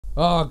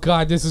Oh,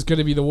 God, this is going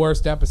to be the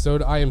worst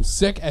episode. I am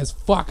sick as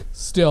fuck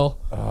still.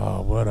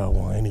 Oh, what a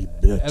whiny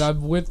bitch. And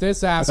I'm with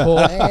this asshole.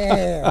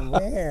 Man,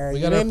 we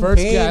got our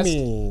first guest.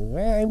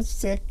 Man, I'm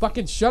sick.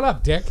 Fucking shut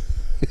up, Dick.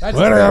 That's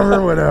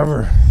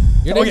Whatever.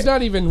 Your name's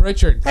not even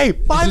Richard. Hey,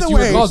 by the You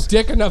way, were called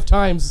Dick enough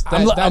times.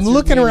 I'm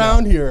looking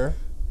around here,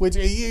 which,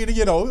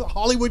 you know,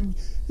 Hollywood,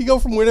 you go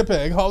from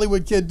Winnipeg,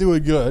 Hollywood kid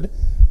doing good.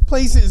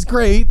 Place is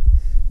great.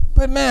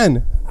 But,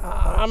 man,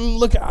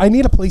 I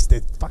need a place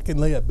to fucking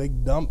lay a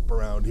big dump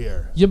around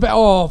here.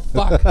 Oh,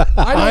 fuck.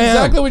 I know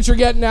exactly what you're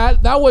getting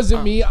at. That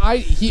wasn't me.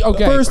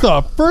 Okay. First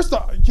off,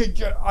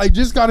 I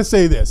just got to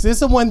say this.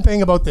 This is one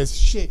thing about this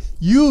shit.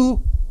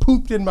 You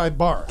pooped in my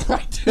bar.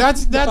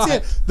 That's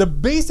it. The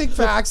basic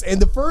facts.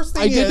 And the first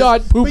thing I did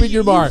not poop in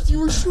your bar. You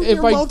were shooting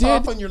your mouth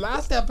off on your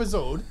last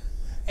episode,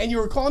 and you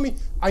were calling me.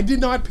 I did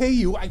not pay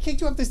you. I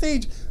kicked you off the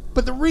stage.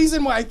 But the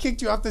reason why I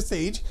kicked you off the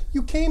stage,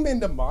 you came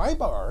into my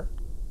bar,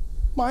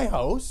 my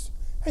house,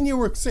 and you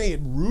were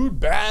saying rude,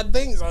 bad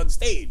things on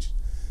stage.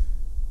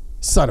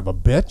 Son of a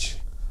bitch.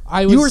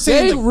 I was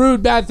saying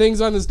rude, bad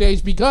things on the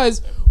stage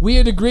because we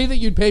had agreed that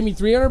you'd pay me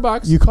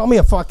 $300. You call me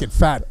a fucking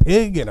fat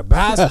pig and a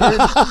bastard.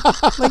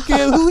 Like,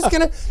 who's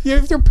gonna?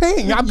 If they're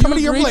paying, I'm coming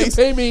to your place. You agreed to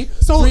pay me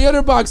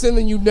 $300, and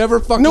then you never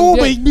fucking did.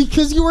 But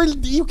because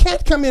you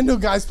can't come into a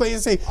guy's place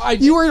and say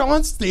you were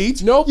on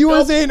stage. Nope. You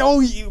were saying,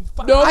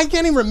 I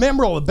can't even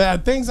remember all the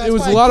bad things. It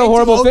was a lot of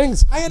horrible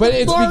things. But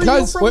it's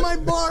because from my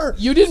bar.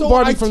 You didn't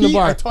bar me from the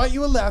bar. I taught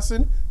you a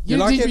lesson. You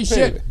didn't teach me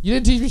shit. You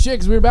didn't teach me shit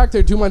because we were back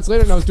there 2 months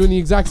later and I was doing the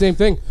exact same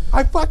thing.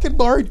 I fucking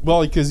barred.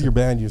 Well, because your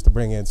band used to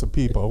bring in some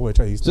people, which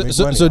I used to make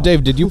money So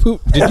Dave, did you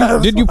poop?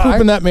 Did you poop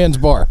in that man's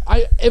bar?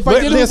 If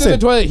I did, it was in the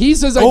toilet. He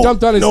says I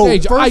dumped on his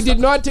stage. I did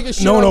not take a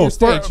shit on your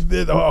stage.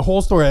 The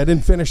whole story. I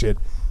didn't finish it.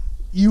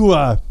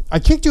 I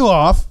kicked you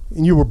off,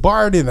 and you were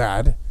barred in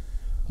that.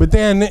 But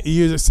then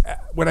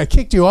when I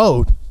kicked you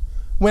out,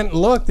 went and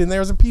looked, and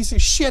there was a piece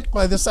of shit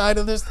by the side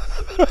of this,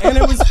 and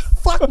it was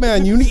fuck,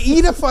 man. You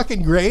eat a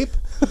fucking grape.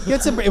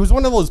 It was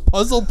one of those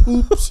puzzle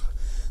poops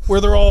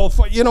where they're all,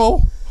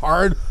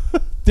 hard,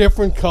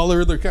 different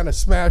color. They're kind of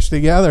smashed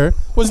together.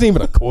 Wasn't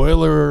even a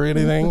coiler or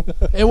anything.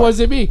 It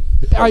wasn't me.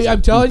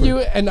 I'm telling you,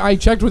 and I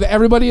checked with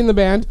everybody in the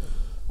band.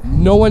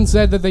 No one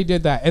said that they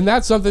did that, and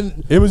that's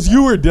something. It was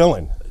you or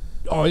Dylan.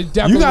 Oh, it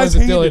definitely you guys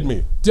wasn't hated Dylan.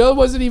 Me. Dylan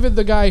wasn't even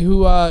the guy who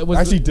was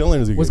actually Dylan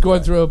is a good was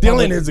going guy. through a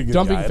Dylan is a good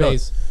dumping guy.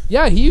 phase.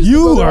 Yeah, he used to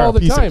go there all the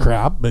time. You are a piece of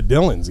crap, but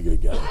Dylan's a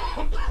good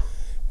guy.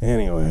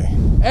 Anyway,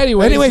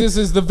 this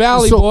is the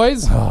Valley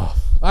Boys.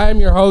 I am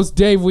your host,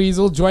 Dave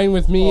Weasel. Join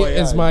with me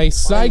is my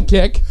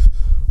sidekick.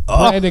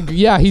 Brandon,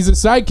 he's a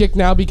sidekick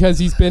now because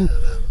he's been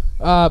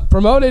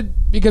promoted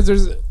because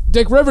there's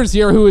Dick Rivers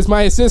here who is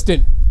my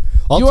assistant.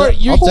 I'll take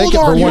it for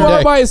one day. You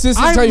are my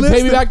assistant until you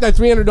pay me back that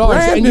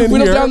 $300. And you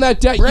whittled down that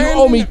debt. You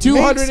owe me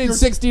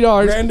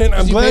 $260. Brandon,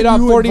 I'm you glad paid off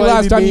 $40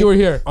 last time you were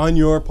here. On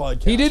your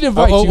podcast. He didn't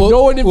invite you.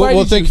 No one invited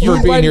you. Thanks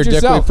for being here,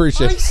 Dick. We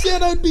appreciate it. I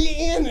said I'd be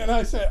in, and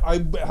I said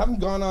I haven't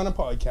gone on a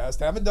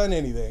podcast, haven't done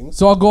anything.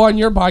 So I'll go on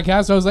your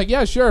podcast. I was like,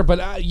 yeah, sure. But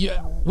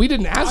we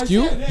didn't ask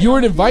you. You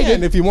weren't invited.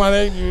 And if you want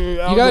to, you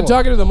got to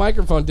talk into the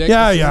microphone, Dick.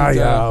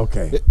 Yeah,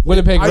 okay.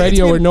 Winnipeg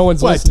radio where no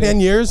one's listening. 10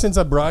 years since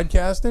I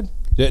broadcasted?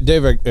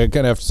 Dave, I kind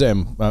of have to say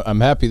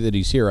I'm happy that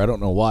he's here. I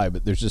don't know why,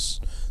 but there's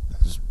just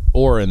this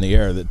aura in the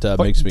air that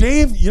makes me.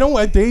 Dave, you know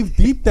what? Dave,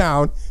 deep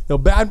down,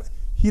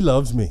 he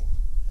loves me.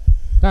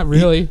 Not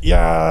really. He's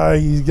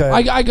got.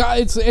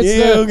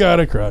 You got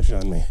a crush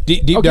on me.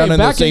 Deep down in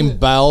the same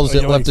bowels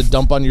that left a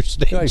dump on your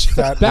stage.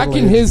 Back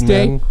in his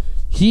day,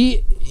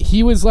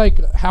 he was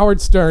like Howard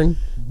Stern,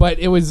 but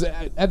it was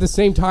at the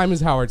same time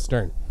as Howard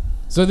Stern.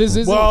 So this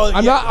is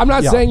I'm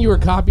not saying you were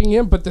copying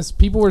him, but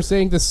people were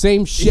saying the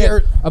same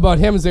shit about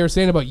him as they were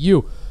saying about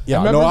you.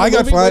 Yeah, I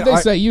got fine. They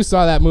say you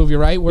saw that movie,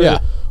 right?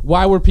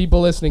 Why were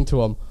people listening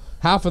to him?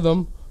 Half of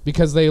them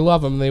because they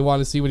love him and they want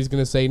to see what he's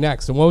going to say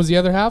next. And what was the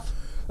other half?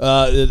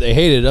 They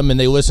hated him and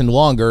they listened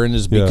longer, and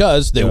it's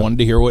because they wanted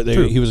to hear what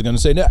he was going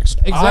to say next.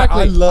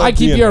 Exactly. I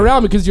keep you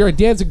around because you're a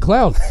dancing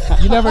clown.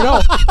 You never know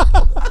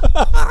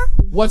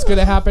what's going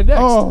to happen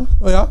next. Oh,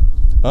 yeah.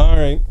 All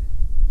right.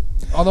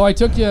 Although I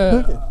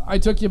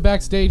took you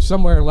backstage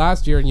somewhere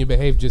last year and you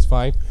behaved just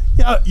fine.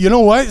 Yeah, you know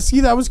what?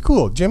 See, that was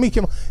cool. Jimmy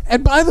Kimmel.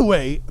 And by the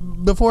way,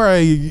 before I,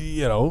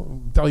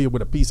 tell you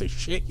what a piece of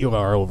shit you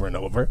are over and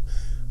over,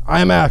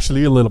 I'm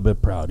actually a little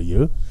bit proud of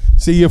you.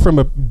 See you from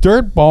a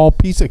dirtball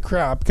piece of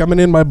crap coming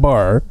in my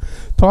bar,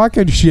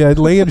 talking shit,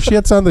 laying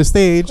shits on the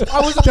stage.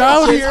 I was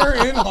down here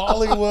in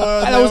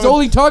Hollywood. And I was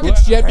only talking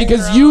shit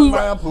because you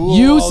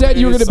said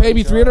you were going to pay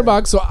me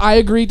 $300, so I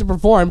agreed to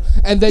perform,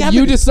 and then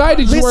you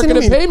decided you weren't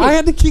going to pay me. I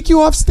had to kick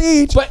you off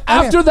stage. But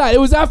after that, it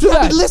was after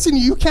that. But listen,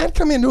 you can't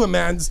come into a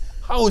man's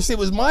house. It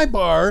was my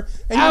bar.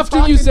 And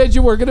after you said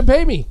you were going to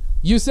pay me.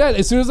 You said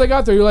as soon as I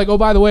got there, you're like, oh,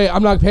 by the way,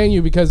 I'm not paying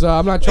you because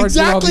I'm not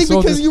charging all these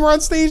soldiers. Because you were on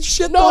stage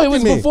shit. No, it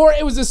was before.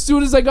 It was as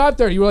soon as I got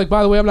there. You were like,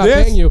 by the way, I'm not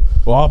paying you.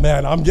 Well,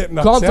 man, I'm getting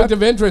upset. Conflict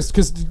of interest,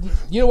 because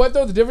you know what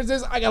though? The difference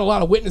is I got a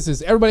lot of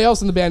witnesses. Everybody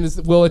else in the band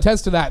will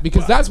attest to that,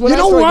 because that's when I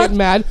started getting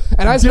mad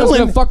and I was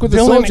going to fuck with the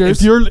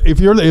soldiers. If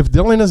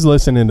Dylan is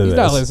listening to this, he's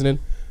not listening.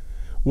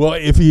 Well,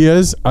 if he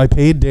is, I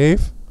paid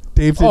Dave.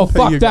 Dave didn't pay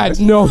fuck you that! guys.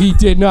 No, he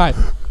did not.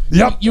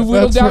 Yep, you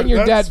whittled down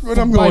your debt by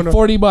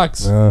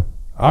 $40.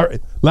 All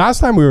right. Last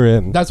time we were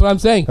in. That's what I'm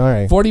saying. All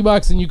right.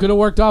 $40, and you could have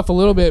worked off a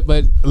little bit,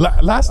 but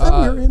last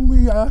time we were in,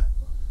 we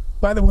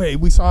by the way,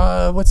 we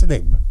saw what's the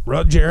name?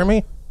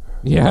 Jeremy.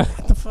 Yeah.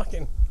 The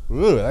fucking.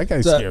 Ooh, that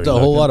guy's scary. There's a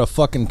whole lot of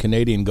fucking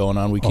Canadian going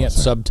on. We can't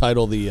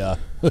subtitle the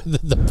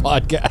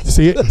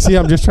podcast. See,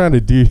 I'm just trying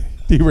to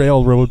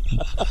derail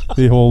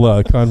the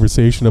whole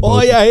conversation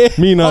about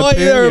me not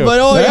paying you. But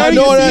I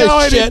know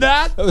that shit.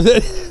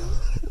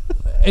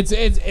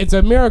 It's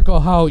a miracle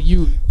how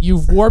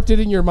you've warped it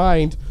in your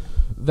mind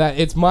that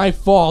it's my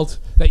fault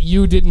that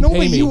you didn't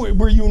pay me.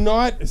 Were you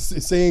not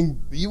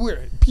saying you were?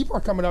 People are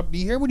coming up. Do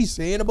you hear what he's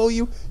saying about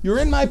you? You're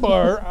in my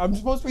bar. I'm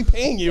supposed to be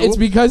paying you. It's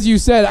because you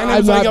said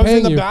I'm not paying you. I was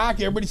in the back.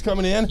 Everybody's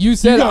coming in. You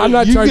said I'm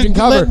not charging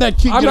cover.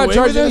 I'm not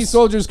charging these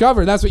soldiers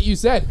cover. That's what you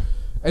said.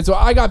 And so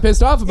I got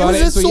pissed off about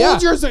it. So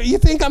soldiers, you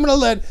think I'm going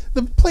to let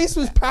the place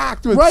was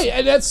packed with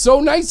and that's so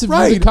nice of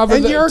you to cover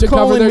and you're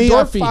calling me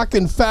a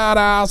fucking fat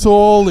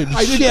asshole and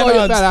I shit didn't call you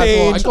a fat stage.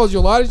 asshole. I called you a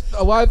lot of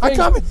things. I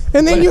come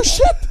and then you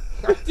shit.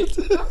 And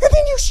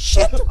then you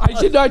shit. I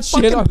did not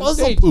shit on the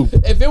stage. Poop.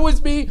 If it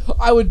was me,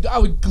 I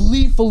would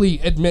gleefully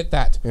admit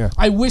that. Yeah.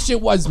 I wish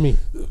it was me.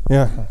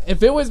 Yeah.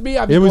 If it was me,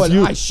 I'd be going,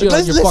 I shit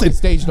on your fucking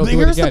stage. Don't do it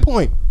again. Here's the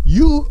point.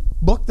 You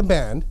booked the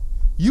band.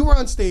 You were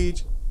on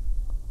stage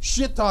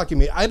shit talking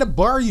me. I had to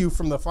bar you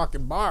from the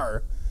fucking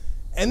bar.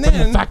 And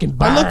then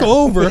I look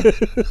over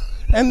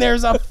and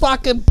there's a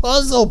fucking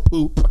puzzle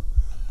poop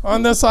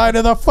on the side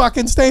of the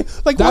fucking stage.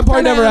 Like that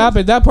part never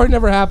happened. That part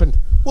never happened.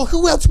 Well,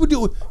 who else would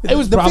do it? It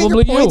was the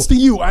probably finger points to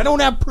you. I don't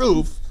have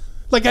proof.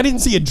 Like I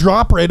didn't see a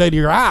drop right out of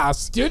your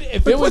ass, dude.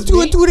 If it was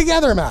two and two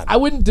together, man, I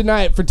wouldn't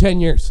deny it for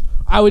 10 years.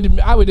 I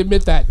would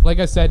admit that. Like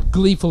I said,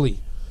 gleefully.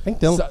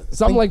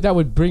 Something like that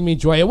would bring me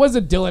joy. It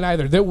wasn't Dylan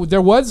either.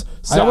 There was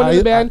someone in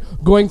the band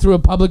going through a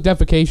public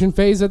defecation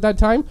phase at that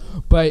time,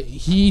 but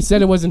he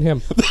said it wasn't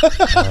him.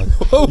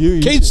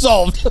 Case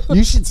solved.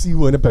 You should see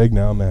Winnipeg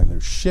now, man.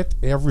 There's shit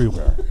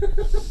everywhere.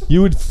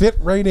 You would fit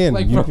right in.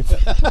 Like you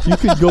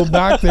could go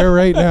back there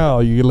right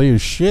now. You could lay a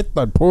shit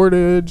on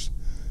Portage.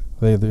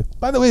 By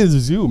the way, there's a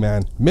zoo,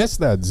 man.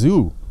 Missed that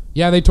zoo.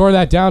 Yeah, they tore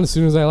that down as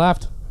soon as I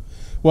left.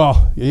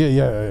 Well,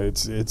 yeah,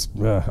 it's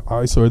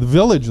I saw the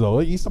Village though.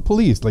 It used to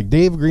police like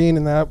Dave Green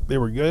and that. They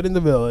were good in the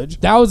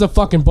Village. That was a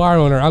fucking bar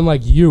owner.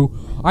 Unlike you,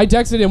 I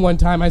texted him one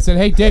time. I said,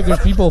 "Hey, Dave,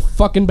 there's people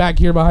fucking back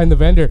here behind the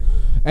vendor,"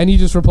 and he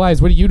just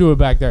replies, "What are you doing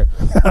back there?"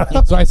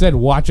 So I said,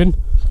 "Watching."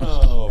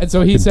 Oh, and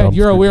so he said,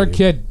 "You're a weird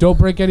kid. Don't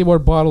break any more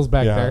bottles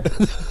back there."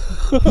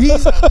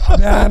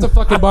 That's a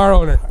fucking bar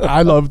owner.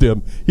 I loved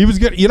him. He was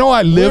good. You know,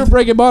 We were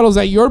breaking bottles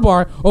at your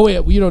bar. Oh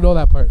wait, you don't know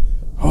that part.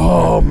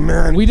 Oh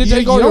man, we did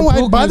take all your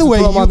pool by the way,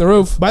 on the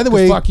roof. By the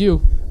way, fuck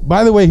you.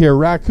 By the way, here,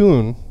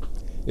 Raccoon.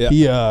 Yeah.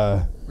 He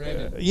yeah.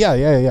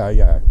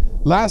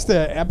 Last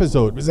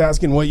episode was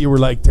asking what you were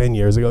like 10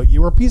 years ago.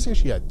 You were a piece of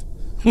shit.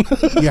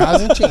 He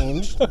hasn't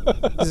changed.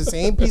 He's the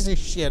same piece of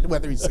shit,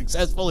 whether he's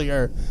successful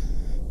or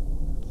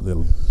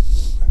little.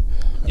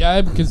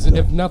 Yeah, because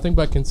if nothing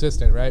but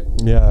consistent, right?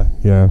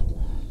 Yeah.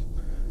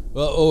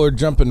 Well, we're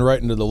jumping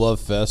right into the Love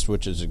Fest,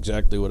 which is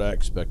exactly what I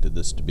expected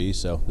this to be.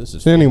 So this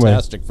is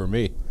fantastic for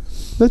me.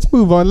 Let's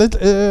move on.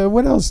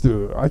 What else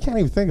I can't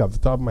even think off the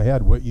top of my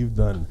head what you've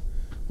done.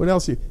 What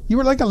else? You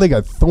were like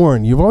a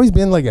thorn. You've always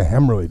been like a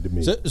hemorrhoid to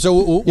me.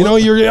 So you know,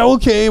 you're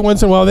okay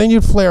once in a while. Then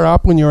you'd flare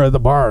up when you're at the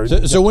bar.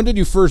 So when did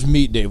you first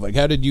meet Dave? Like,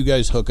 how did you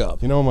guys hook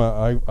up? You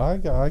know,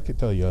 I could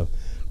tell you.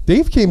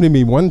 Dave came to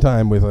me one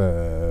time with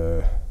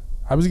a.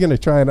 I was gonna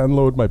try and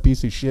unload my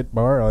piece of shit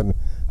bar on.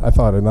 I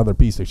thought another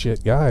piece of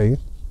shit guy,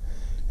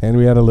 and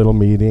we had a little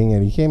meeting,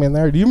 and he came in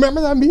there. Do you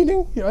remember that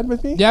meeting you had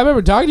with me? Yeah, I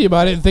remember talking to you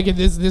about it and thinking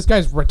this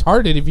guy's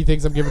retarded if he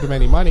thinks I'm giving him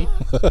any money.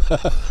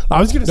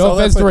 I was going to. No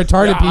offense to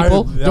retarded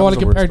people. Don't want to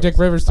compare Dick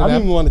Rivers to I them.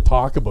 don't even want to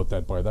talk about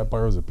that bar. That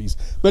bar was a piece.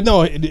 But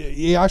no,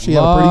 he actually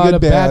had a pretty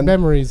good band. Bad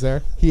memories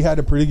there. He had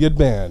a pretty good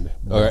band.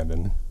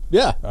 Brandon.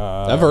 Yeah,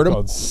 I've heard him.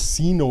 Called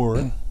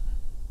Senor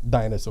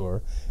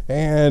Dinosaur,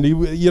 and he.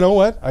 You know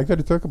what? I could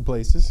have took him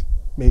places.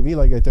 Maybe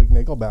like I took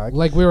Nickelback.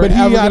 Like we were but he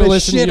had a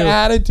shit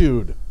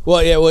attitude.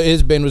 Well, yeah. Well,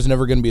 his band was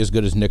never going to be as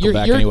good as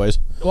Nickelback, anyways.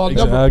 Well,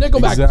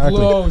 Nickelback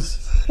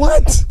blows.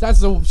 What?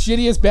 That's the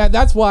shittiest band.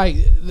 That's why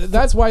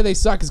they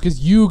suck. Is because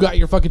you got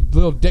your fucking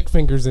little dick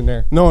fingers in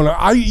there. No.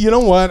 You know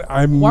what?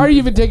 Why are you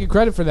even taking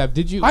credit for that?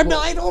 Did you?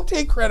 I don't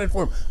take credit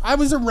for them. I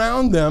was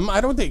around them.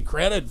 I don't take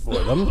credit for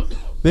them.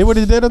 They would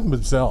have did it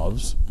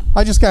themselves.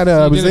 I just kind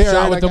of was there.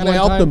 I kind of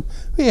helped them.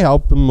 We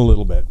helped them a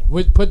little bit.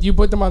 You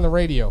put them on the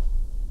radio.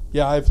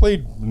 Yeah, I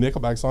played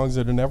Nickelback songs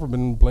that had never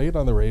been played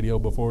on the radio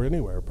before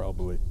anywhere,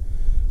 probably.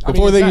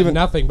 Before they even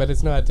nothing, but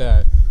it's not.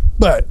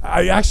 But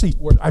I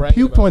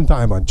puked one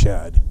time on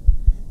Chad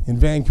in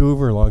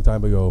Vancouver a long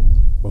time ago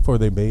before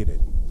they made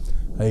it.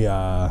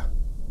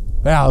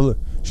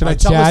 Should I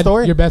tell Chad, the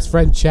story? Your best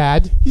friend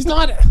Chad. He's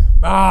not.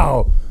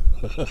 Oh.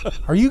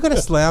 Are you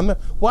gonna slam them?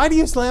 Why do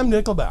you slam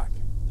Nickelback?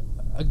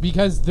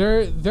 Because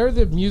they're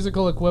the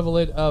musical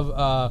equivalent of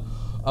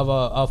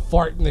a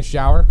fart in the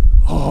shower.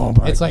 Oh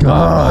my It's like, God.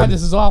 oh God,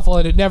 this is awful,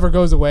 and it never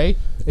goes away.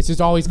 It's just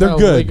always kind of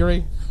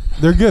lingering.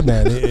 They're good,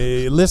 man.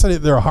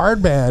 Listen, they're a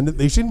hard band.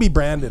 They shouldn't be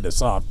branded a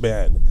soft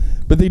band,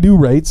 but they do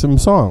write some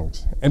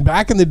songs. And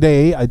back in the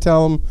day, I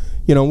tell them,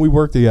 we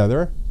worked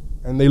together,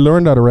 and they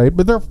learned how to write.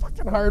 But they're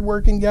fucking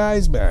hard-working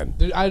guys, man.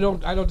 I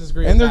don't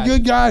disagree. And with they're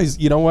good guys.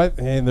 You know what?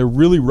 And they're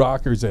really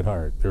rockers at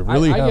heart. They're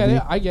really heavy.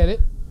 I get it.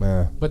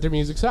 Yeah. But their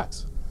music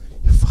sucks.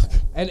 Fuck.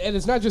 And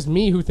it's not just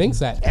me who thinks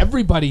that.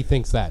 Everybody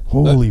thinks that.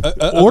 Holy!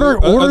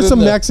 Order some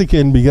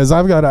Mexican because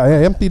I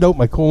emptied out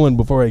my colon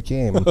before I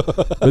came.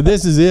 But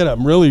this is it.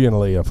 I'm really gonna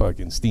lay a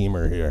fucking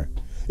steamer here.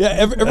 Yeah,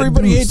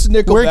 everybody hates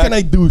Nickelback. Where can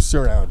I deuce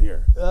around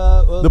here?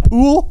 The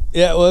pool?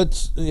 Yeah, well,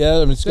 it's Stay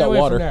got away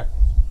water.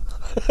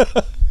 From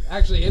there.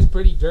 Actually, it's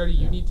pretty dirty.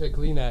 You need to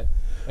clean that.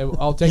 And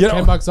I'll take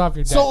 $10 off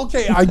your debt. So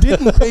okay, I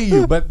didn't pay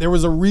you, but there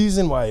was a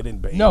reason why I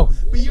didn't pay you. No,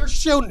 but you're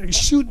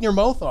shooting your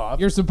mouth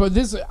off. You're supposed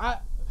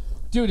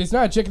dude, it's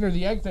not a chicken or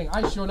the egg thing.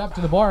 I showed up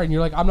to the bar and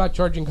you're like, I'm not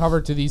charging cover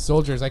to these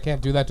soldiers. I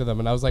can't do that to them.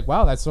 And I was like,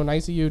 wow, that's so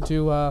nice of you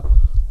to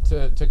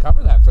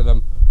cover that for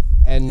them.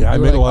 And yeah, I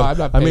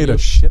made a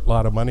shit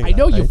lot of money. I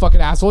know, you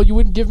fucking asshole. You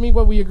wouldn't give me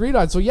what we agreed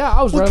on. So yeah,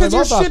 I was running because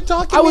you're shit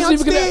talking me on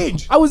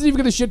stage. I wasn't even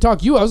gonna shit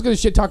talk you. I was gonna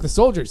shit talk the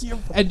soldiers.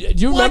 And do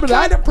you remember that?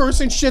 What kind of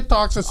person shit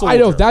talks a soldier? I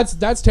know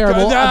that's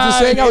terrible. I'm just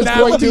saying I was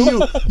going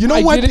to. You know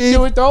I what? didn't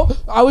do it though.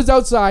 I was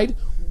outside.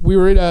 We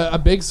were in a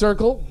big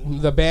circle,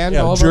 the band,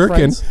 all of our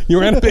friends. You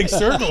were in a big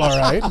circle, all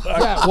right.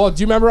 Yeah. Well,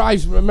 do you remember? I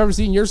remember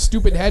seeing your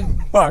stupid head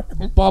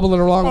bobbling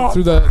along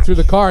through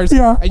the cars.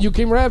 Yeah. And you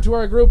came right up to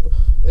our group.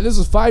 And this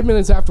was 5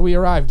 minutes after we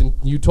arrived, and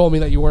you told me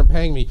that you weren't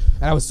paying me.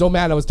 And I was so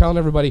mad. I was telling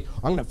everybody,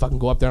 I'm gonna fucking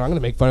go up there and I'm gonna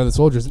make fun of the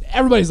soldiers. And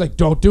everybody's like,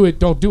 don't do it,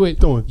 don't do it.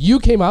 Don't. You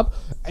came up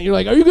and you're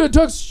like, are you gonna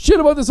talk shit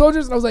about the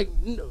soldiers? And I was like,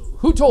 no.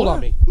 Who told on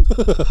me?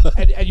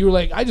 and you were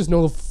like, I just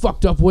know the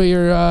fucked up way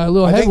your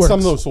little head works. I think some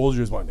of those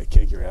soldiers wanted to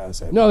kick your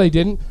ass. No, they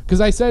didn't, because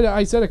I said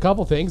a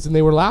couple things and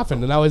they were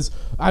laughing, and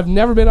I've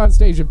never been on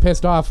stage and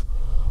pissed off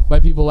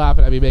by people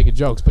laughing at me making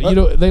jokes,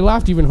 but they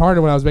laughed even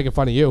harder when I was making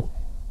fun of you.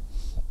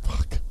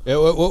 Fuck. Yeah,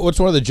 what's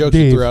one of the jokes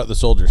you threw out the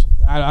soldiers?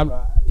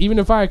 Even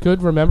if I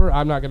could remember,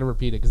 I'm not going to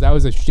repeat it because that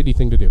was a shitty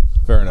thing to do.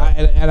 Fair enough.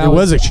 It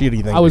was a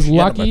shitty thing. I was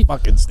lucky.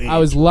 I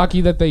was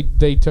lucky that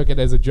they took it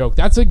as a joke.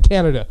 That's in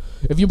Canada.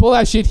 If you pull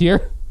that shit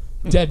here,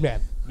 dead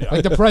man.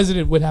 Like the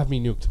president would have me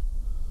nuked.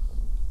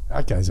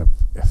 That guy's a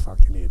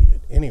fucking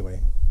idiot.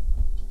 Anyway,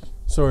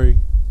 sorry.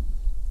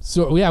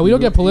 So yeah, we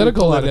don't get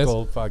political on this.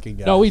 Fucking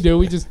guys. No, we do.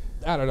 We just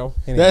I don't know.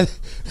 Anyway.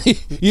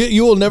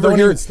 You will never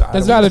hear.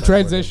 That's not a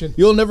transition.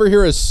 You'll never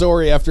hear a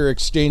sorry after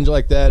exchange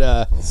like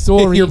that.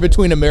 Sorry. Here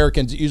between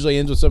Americans, it usually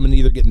ends with someone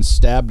either getting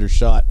stabbed or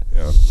shot.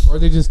 Yeah. Or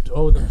they just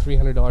owe them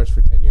 $300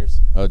 for 10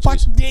 years. Oh,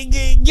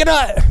 jeez. Get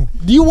up.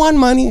 Do you want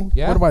money?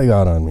 Yeah. What have I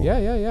got on me?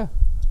 Yeah.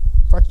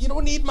 Fuck, you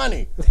don't need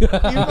money. You're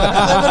fucking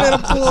living in a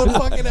pool in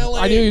fucking LA.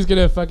 I knew he was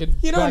gonna fucking.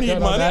 You don't need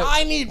money.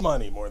 I need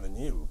money more than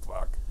you.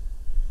 Fuck.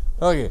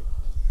 Okay.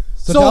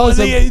 So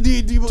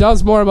tell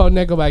us more about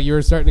Nickelback. You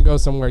were starting to go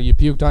somewhere. You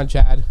puked on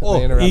Chad.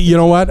 You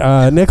know what?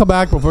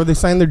 Nickelback, before they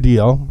signed their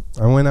deal,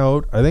 I went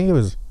out. I think it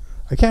was,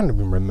 I can't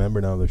even remember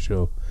now the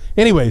show.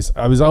 Anyways,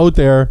 I was out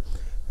there,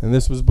 and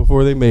this was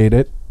before they made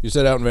it. You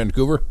said out in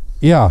Vancouver?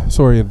 Yeah,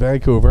 sorry, in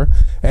Vancouver.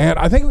 And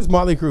I think it was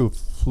Motley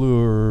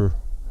Crue,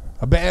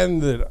 a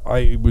band that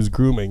I was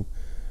grooming.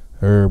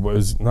 Or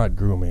was not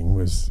grooming,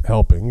 was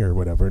helping or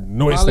whatever.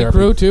 Noise Motley therapy.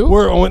 Crue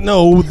too?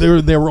 No,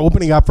 they were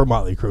opening up for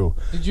Motley Crue.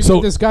 Did you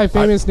get this guy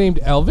famous named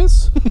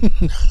Elvis?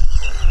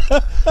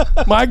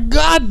 My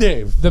God,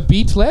 Dave. The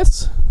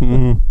Beatless?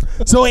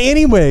 Mm-hmm. So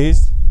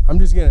anyways, I'm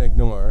just going to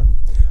ignore.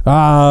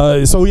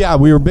 So yeah,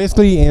 we were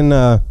basically in,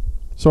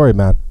 sorry,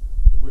 man.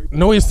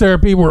 Noise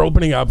Therapy were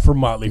opening up for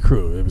Motley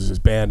Crue. It was this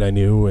band I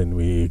knew, and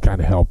we kind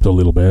of helped a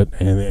little bit.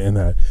 And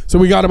that. So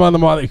we got them on the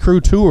Motley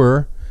Crue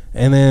tour.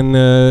 And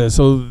then,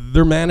 so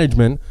their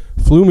management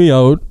flew me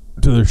out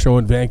to their show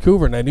in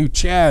Vancouver, and I knew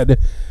Chad,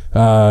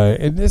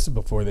 and this is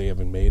before they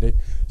even made it.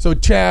 So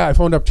I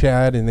phoned up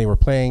Chad, and they were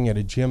playing at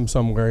a gym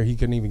somewhere. He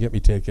couldn't even get me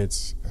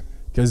tickets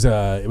because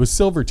it was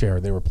Silverchair.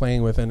 They were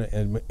playing with in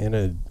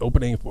an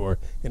opening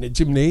in a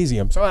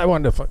gymnasium. So I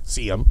wanted to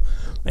see him.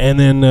 And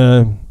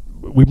then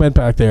we went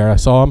back there. I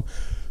saw him.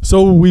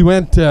 So we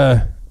went,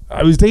 I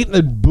was dating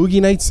the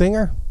Boogie Night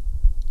singer.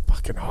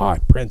 Fucking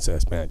hot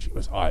princess, man. She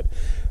was hot.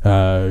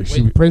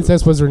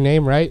 Princess was her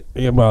name, right?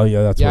 Yeah, well,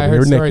 yeah, that's I what heard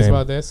her stories nickname.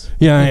 about this.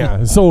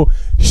 Yeah. So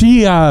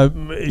she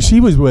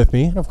was with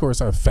me. Of course,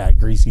 I'm a fat,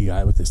 greasy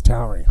guy with this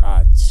towering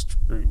hot.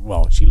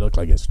 Well, she looked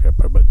like a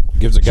stripper, but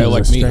gives a guy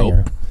like me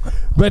hope.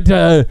 But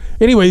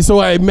anyway, so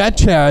I met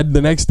Chad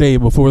the next day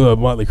before the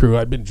Motley Crue.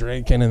 I'd been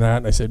drinking and that,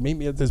 and I said, meet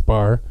me at this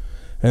bar.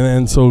 And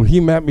then so he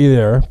met me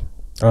there,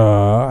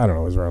 I don't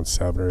know, it was around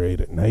 7 or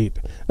 8 at night.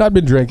 And I'd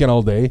been drinking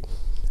all day.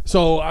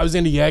 So I was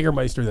into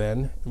Jägermeister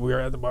then. We were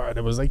at the bar, and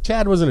it was like,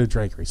 Chad wasn't a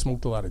drinker. He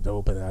smoked a lot of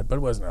dope and that,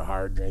 but wasn't a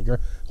hard drinker.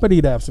 But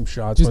he'd have some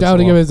shots. Just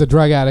outing him as a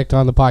drug addict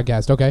on the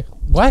podcast, okay?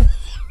 What?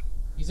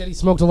 He said he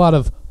smoked a lot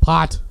of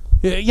pot.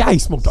 Yeah, he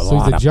smoked a lot. So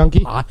he's a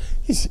junkie?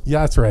 Yeah,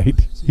 that's right.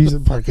 He's a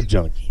fucking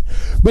junkie.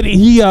 But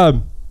he,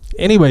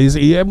 anyways,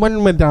 he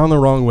went down the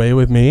wrong way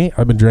with me.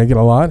 I've been drinking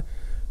a lot.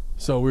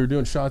 So we were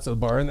doing shots at the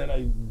bar, and then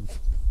I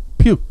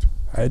puked.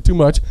 I had too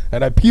much,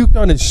 and I puked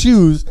on his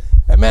shoes.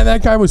 And man,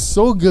 that guy was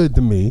so good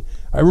to me.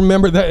 I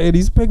remember that, and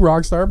he's a big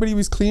rock star, but he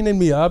was cleaning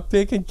me up,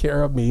 taking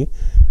care of me.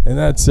 And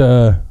that's,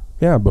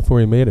 before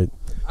he made it.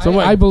 So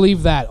I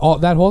believe that.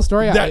 That whole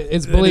story,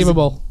 it's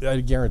believable.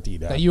 I guarantee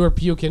that. That you were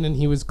puking and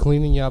he was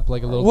cleaning you up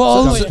like a little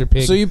dumpster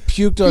pig. So you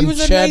puked on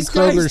Chad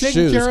Kroger's shoes.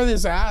 Taking care of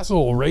this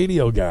asshole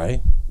radio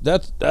guy.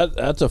 That's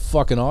a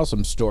fucking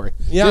awesome story.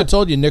 Yeah. I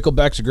told you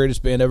Nickelback's the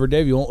greatest band ever,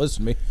 Dave. You won't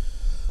listen to me.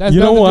 That's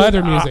you know what?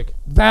 Their music.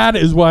 That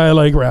is why I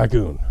like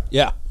Raccoon.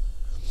 Yeah.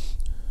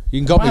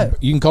 You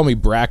can call me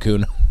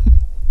Braccoon.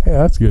 Hey,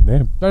 that's a good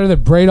name. Better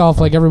than Bradoff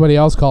like everybody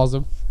else calls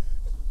him.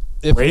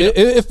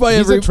 If by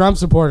He's a Trump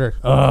supporter.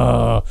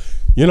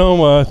 You know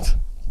what?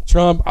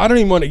 Trump, I don't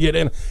even want to get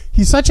in.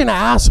 He's such an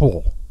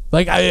asshole.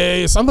 Like,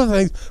 some of the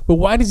things, but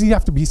why does he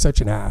have to be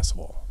such an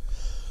asshole?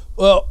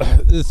 Well,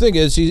 the thing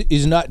is,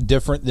 he's not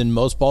different than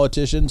most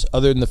politicians,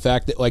 other than the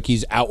fact that like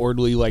he's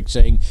outwardly like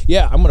saying,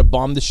 "Yeah, I'm going to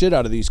bomb the shit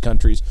out of these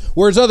countries."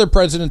 Whereas other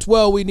presidents,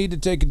 well, we need to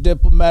take a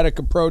diplomatic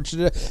approach,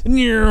 and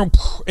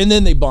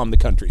then they bomb the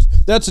countries.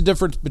 That's the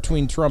difference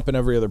between Trump and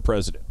every other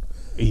president.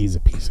 He's a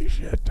piece of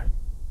shit.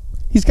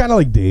 He's kind of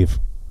like Dave.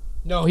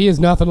 No, he is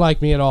nothing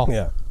like me at all.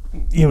 Yeah,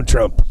 you and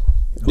Trump.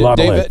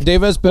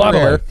 Dave has better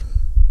hair,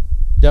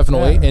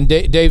 definitely, and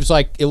Dave's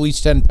like at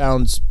least 10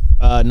 pounds.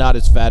 Not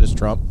as fat as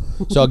Trump,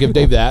 so I'll give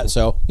Dave that.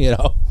 So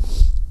By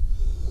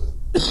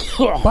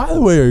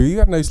the way, you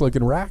got a nice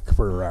looking rack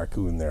for a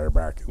raccoon there,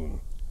 Raccoon.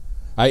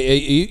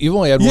 You've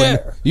only had one.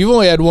 You've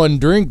only had one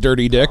drink,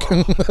 dirty dick.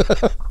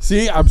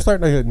 See, I'm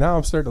starting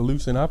to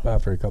loosen up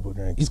after a couple of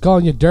drinks. He's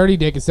calling you dirty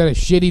dick instead of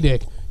shitty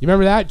dick. You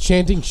remember that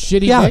chanting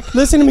shitty dick?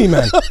 Listen to me,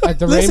 man. At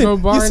the Rainbow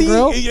Bar and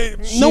Grill.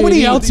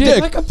 Nobody else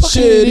did. Like a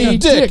shitty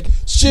dick.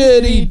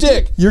 Shitty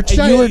dick. You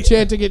were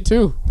chanting it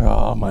too.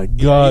 Oh my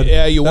god.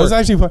 Yeah, you were. That was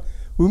actually fun.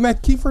 We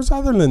met Kiefer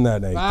Sutherland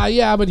that night.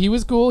 Yeah, but he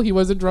was cool. He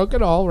wasn't drunk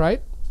at all,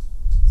 right?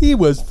 He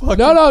was fucking.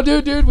 No,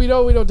 dude. We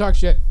don't talk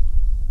shit.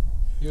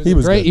 He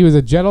was great. Good. He was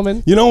a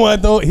gentleman. You know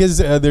what though? His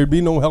there'd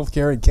be no health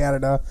care in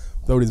Canada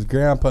without his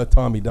grandpa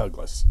Tommy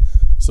Douglas.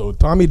 So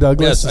Tommy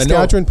Douglas, yes,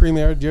 Saskatchewan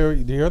Premier. Do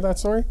you hear that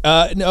story?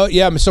 No,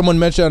 yeah. Someone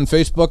mentioned on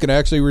Facebook, and I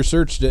actually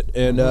researched it,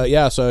 and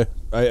so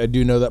I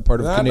do know that part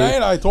of Canada. That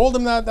night, I told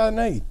him that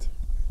night,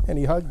 and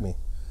he hugged me.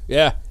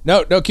 Yeah.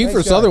 No.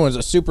 Kiefer Sutherland's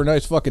a super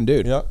nice fucking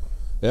dude.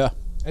 Yeah.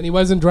 And he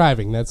wasn't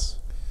driving. That's.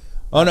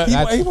 Oh no,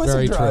 that's he wasn't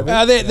very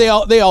driving. true.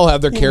 They all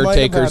have their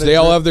caretakers. They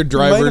all have their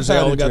drivers. They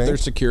all got drink. their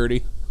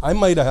security. I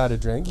might have had a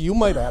drink. You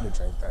might have had a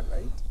drink that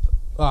night.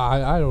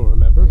 I don't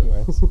remember.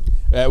 Anyway.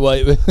 Well,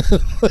 it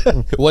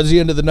was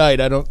the end of the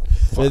night. I don't.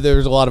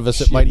 There's a lot of us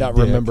that might not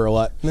remember a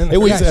lot. It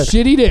was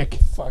shitty dick.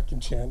 Fucking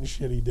chanting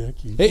shitty dick.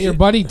 Hey, your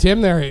buddy Tim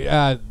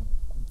there.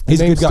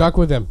 His name stuck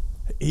with him.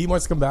 He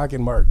wants to come back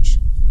in March.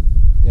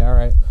 Yeah, all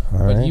right.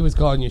 But he was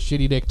calling you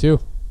shitty dick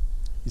too.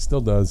 He still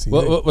does.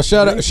 Well,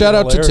 shout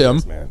out to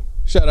Tim. Man.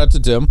 Shout out to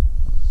Tim.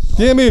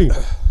 Timmy.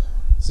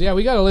 So yeah,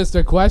 we got a list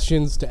of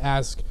questions to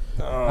ask.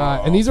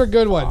 And these are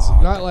good ones.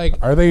 Not like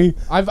are they?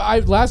 I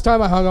last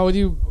time I hung out with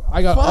you,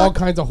 I got all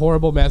kinds of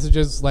horrible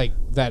messages like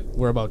that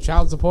were about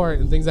child support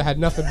and things that had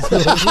nothing to do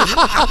with it.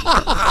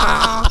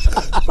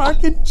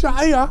 Fucking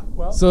China.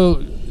 Well.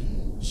 So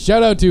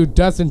shout out to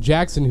Dustin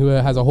Jackson who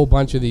has a whole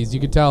bunch of these. You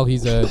can tell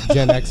he's a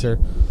Gen Xer.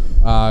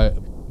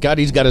 God,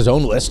 he's got his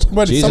own list.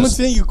 What, did someone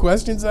send you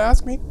questions to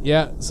ask me?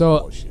 Yeah.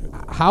 So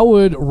how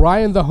would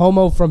Ryan the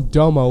Homo from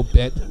Domo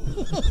bit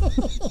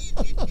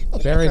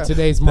fare in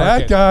today's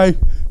market? That guy.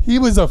 He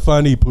was a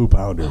funny poop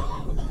pounder.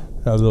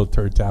 That was a little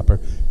turd tapper.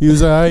 He was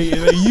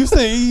he was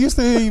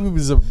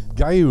a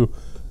guy who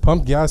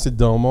pumped gas at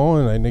Domo,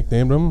 and I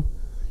nicknamed him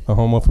a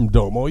homo from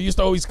Domo. He used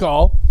to always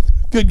call.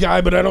 Good guy,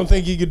 but I don't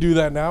think he could do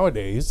that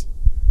nowadays.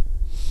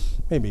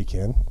 Maybe he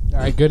can. All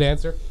right, good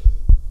answer.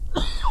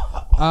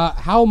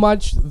 How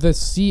much the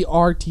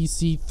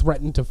CRTC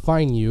threatened to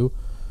fine you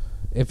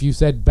if you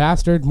said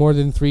bastard more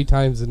than 3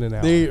 times in an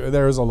hour?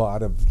 There's a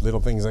lot of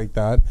little things like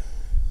that.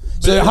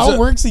 So how it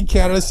works in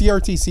Canada,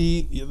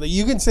 CRTC,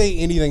 you can say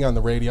anything on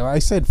the radio. I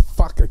said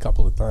fuck a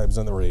couple of times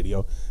on the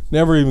radio.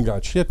 Never even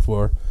got shit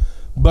for.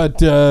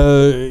 But,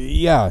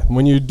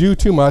 when you do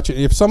too much,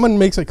 if someone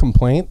makes a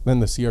complaint, then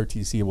the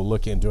CRTC will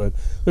look into it.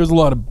 There's a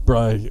lot of...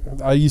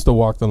 I used to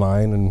walk the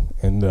line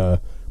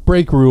and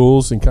break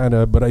rules and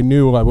but I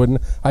knew I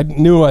wouldn't. I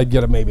knew I'd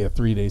get maybe a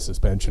 3-day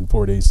suspension,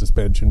 4-day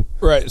suspension.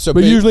 Right. So,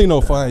 but usually no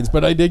fines.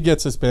 But I did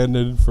get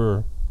suspended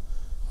for...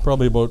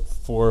 probably about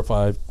 4 or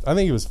 5. I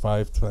think it was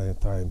 5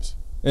 times.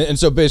 And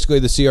so basically,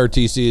 the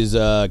CRTC is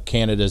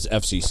Canada's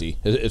FCC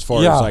as far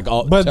as like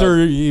all. But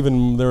they're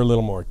a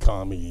little more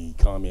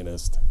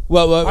communist.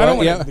 Well, I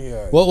don't yeah. want to be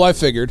Well, I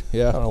figured.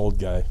 Yeah, an old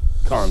guy.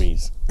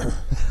 Commies.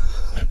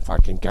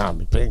 Fucking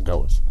commie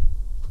pingos.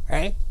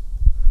 Hey.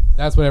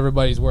 That's what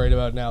everybody's worried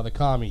about now. The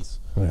commies.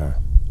 Yeah.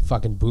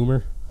 Fucking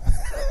boomer.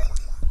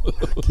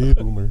 Kid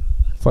boomer.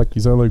 Fuck,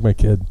 you sound like my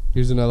kid.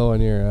 Here's another one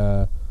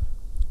here.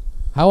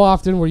 How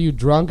often were you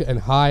drunk and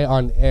high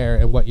on air,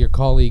 and what your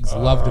colleagues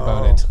loved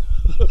about it?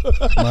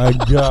 My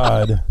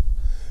God.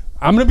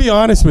 I'm going to be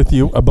honest with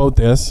you about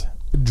this.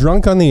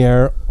 Drunk on the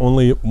air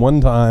only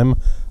one time.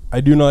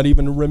 I do not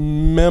even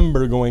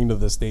remember going to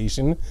the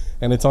station,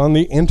 and it's on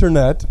the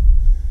internet.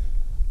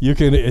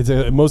 It's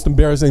the most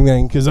embarrassing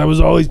thing because I was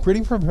always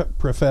pretty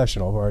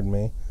professional, pardon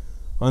me,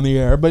 on the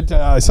air. But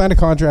I signed a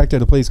contract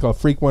at a place called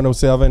Freak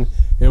 107.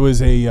 It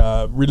was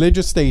a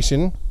religious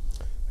station.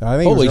 I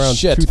think Holy it was around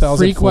shit. 2004.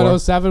 Freak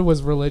 107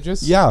 was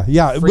religious?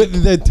 Yeah,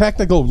 with the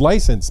technical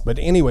license. But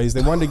anyways,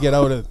 they wanted to get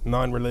out a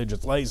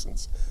non-religious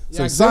license.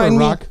 So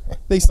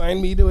they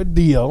signed me to a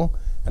deal,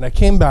 and I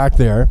came back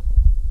there.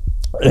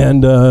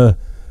 And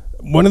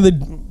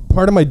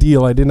part of my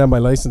deal, I didn't have my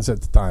license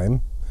at the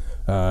time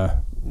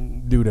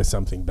due to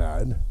something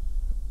bad.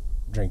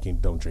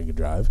 Don't drink and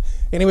drive.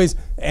 Anyways,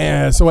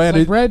 so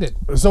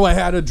I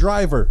had a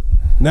driver.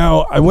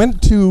 Now, I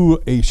went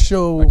to a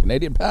show. My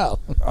Canadian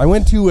pal. I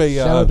went to a...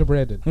 Shout out to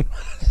Brandon.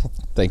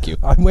 Thank you.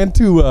 I went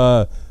to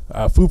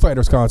a Foo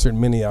Fighters concert in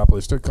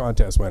Minneapolis, took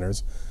contest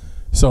winners.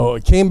 So I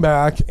came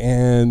back,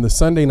 and the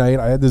Sunday night,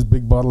 I had this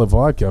big bottle of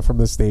vodka from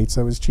the States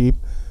that was cheap.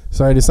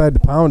 So I decided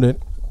to pound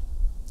it.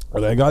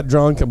 And I got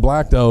drunk and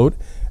blacked out.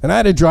 And I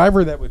had a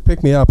driver that would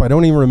pick me up. I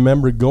don't even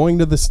remember going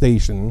to the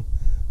station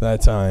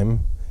that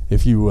time.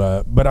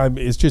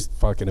 It's just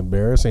fucking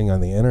embarrassing on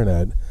the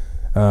internet.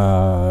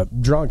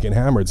 Drunk and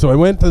hammered. So I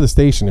went to the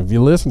station. If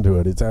you listen to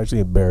it, it's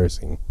actually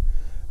embarrassing.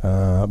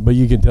 But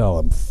you can tell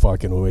I'm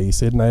fucking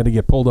wasted, and I had to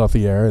get pulled off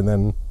the air, and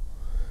then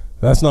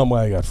that's not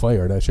why I got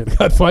fired. I should have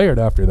got fired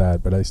after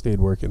that, but I stayed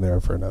working there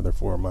for another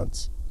 4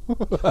 months.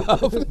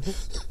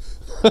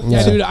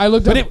 Yeah, dude, I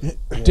looked up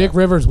Dick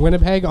Rivers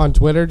Winnipeg on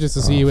Twitter just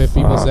to see if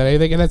people said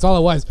anything, and that's all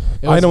it was.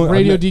 It was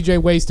Radio DJ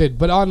Wasted,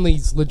 but on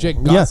these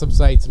legit gossip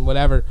sites and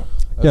whatever.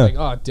 I was like,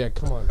 oh, Dick,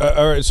 come on.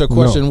 All right, so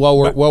question, while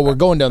we're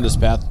going down this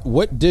path,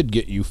 what did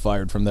get you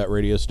fired from that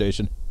radio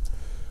station?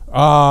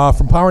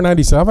 From Power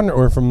 97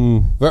 or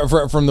from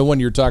the one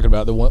you're talking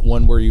about, the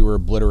one where you were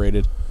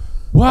obliterated?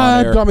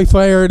 What got me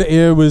fired?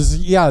 It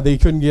was they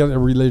couldn't get a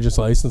religious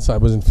license. I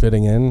wasn't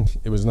fitting in.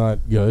 It was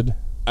not good.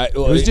 It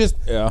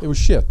was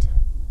shit.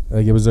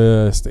 Like it was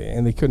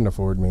and they couldn't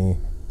afford me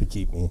to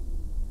keep me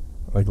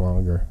like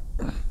longer.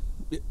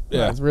 Yeah,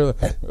 that's really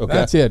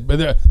that's it. But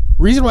the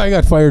reason why I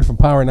got fired from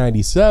Power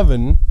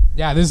 97.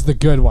 Yeah, this is the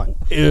good one.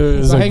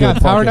 So hang on,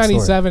 Power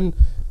 97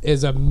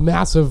 is a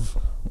massive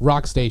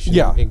rock station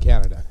in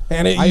Canada,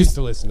 and I used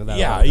to listen to that.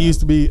 Yeah, it used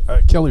to be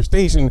a killer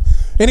station.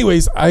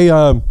 Anyways,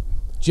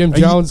 Jim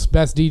Jones,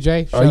 best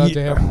DJ. Shout out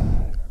to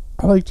him.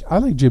 I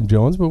like Jim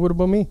Jones, but what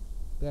about me?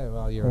 Yeah,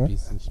 well, you're a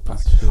piece of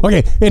shit.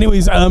 Okay.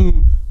 Anyways,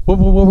 what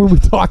were we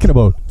talking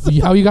about?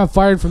 How you got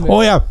fired from there?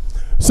 Oh yeah.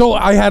 So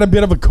I had a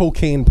bit of a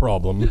cocaine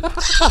problem.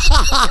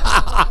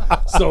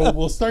 So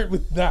we'll start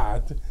with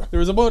that. There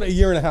was about a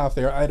year and a half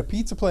there. I had a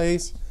pizza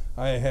place.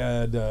 I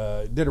had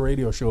did a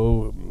radio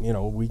show,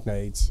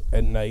 weeknights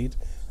at night.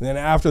 And then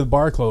after the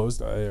bar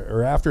closed,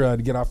 or after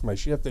I'd get off my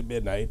shift at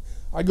midnight,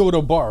 I'd go to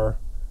a bar,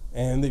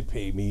 and they'd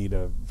pay me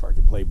to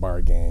fucking play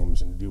bar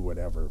games and do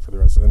whatever for the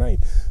rest of the night.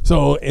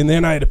 So, and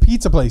then I had a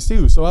pizza place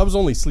too. So I was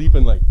only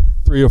sleeping like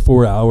 3 or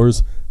 4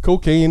 hours.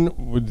 Cocaine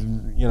would,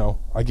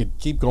 I could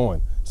keep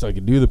going. So I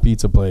could do the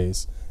pizza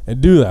place and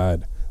do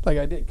that. Like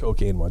I did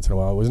cocaine once in a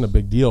while. It wasn't a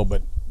big deal,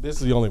 but this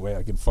is the only way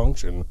I could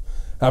function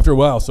after a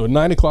while. So at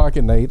 9 o'clock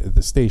at night at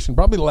the station,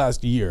 probably the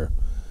last year,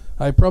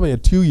 I probably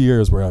had 2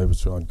 years where I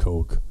was on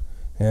coke.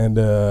 And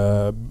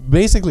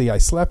basically I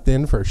slept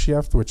in for a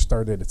shift, which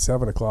started at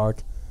 7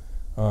 o'clock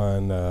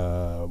on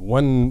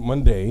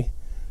one day.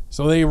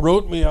 So they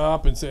wrote me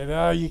up and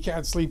said, you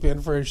can't sleep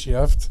in for a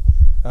shift.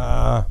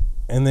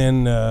 And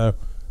then,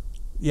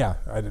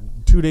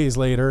 2 days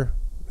later,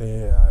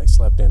 I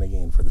slept in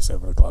again for the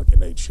 7 o'clock at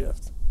night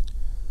shift.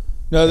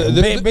 No,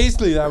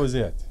 basically that was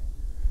it.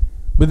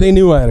 But they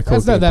knew I had a cocaine problem.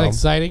 That's not that problem.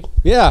 exciting.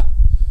 Yeah.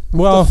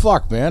 Well, what the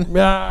fuck, man?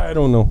 Yeah, I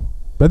don't know.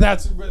 But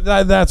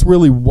that's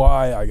really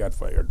why I got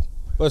fired.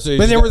 But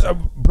there was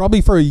probably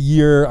for a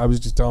year I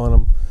was just telling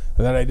them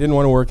that I didn't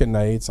want to work at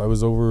nights. I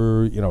was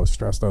over,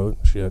 stressed out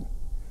and shit.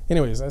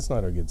 Anyways, that's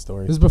not a good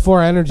story. This is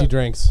before energy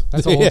drinks.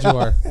 That's how old you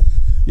are.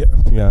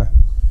 Yeah.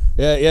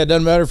 Yeah, it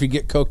doesn't matter if you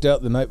get coked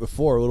out the night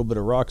before. A little bit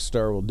of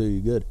Rockstar will do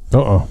you good.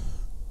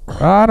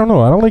 I don't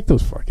know. I don't like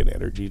those fucking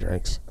energy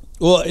drinks.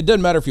 Well, it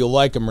doesn't matter if you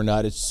like them or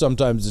not.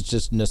 Sometimes it's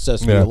just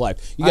necessity of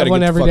life. You got to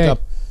get every the fuck day.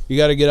 up. You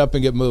got to get up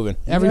and get moving.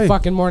 Every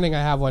fucking morning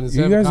I have one.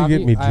 You guys are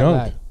getting me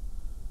drunk.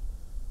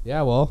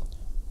 Yeah, well.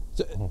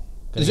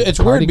 It's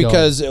weird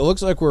because it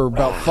looks like we're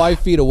about 5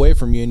 feet away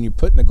from you, and you're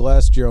putting a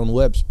glass to your own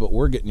lips, but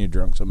we're getting you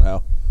drunk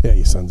somehow. Yeah,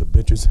 you sons of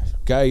bitches.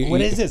 Guy,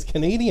 What is this?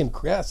 Canadian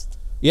Crest.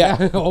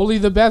 Yeah. Only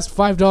the best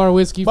 $5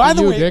 whiskey By for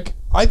the you, way, Dick.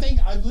 I think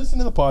I've listened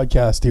to the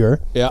podcast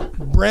here. Yeah.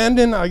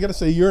 Brandon, I gotta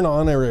say, you're an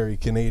honorary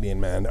Canadian,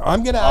 man.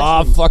 I'm gonna Ah,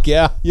 actually. fuck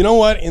yeah. You know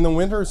what? In the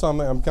winter or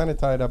something, I'm kind of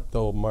tied up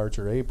till March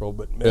or April.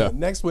 But Yeah.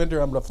 next winter,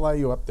 I'm gonna fly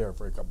you up there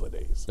for a couple of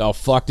days. Oh,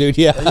 fuck, dude.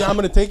 Yeah. Yeah, I'm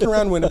gonna take you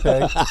around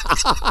Winnipeg.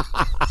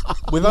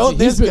 Without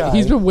this guy,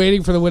 He's been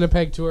waiting for the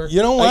Winnipeg tour.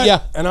 you know what?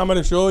 yeah. And I'm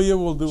gonna show you.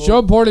 We'll do. Show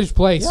him Portage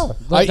Place. Yeah.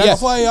 Like, yeah. I'll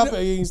fly you up.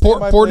 You can stay at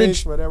my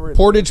Portage, place, whatever.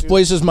 Portage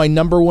Place is my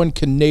 #1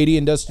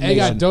 Canadian Hang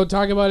destination. on, don't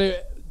talk about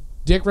it.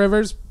 Dick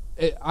Rivers,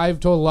 I've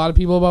told a lot of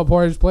people about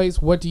Portage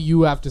Place. What do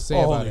you have to say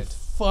about Holy it?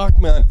 fuck,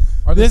 man!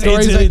 Are the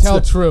stories I it's tell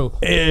the- true?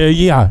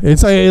 Yeah,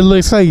 it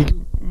looks like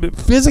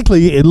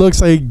physically it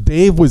looks like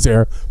Dave was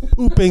there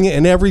pooping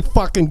in every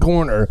fucking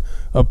corner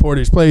of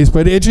Portage Place,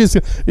 but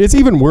it's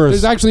even worse.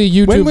 There's actually a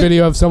YouTube When we-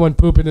 video of someone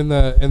pooping in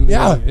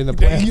the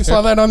plant. You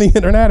saw that on the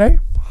internet, eh?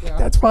 Yeah.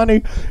 That's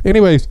funny.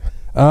 Anyways,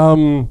 how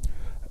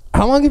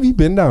long have you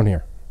been down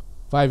here?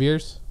 5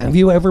 years. Have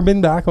you ever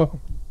been back home?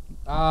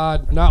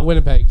 Not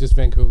Winnipeg, just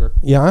Vancouver.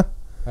 Yeah.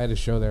 I had a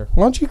show there.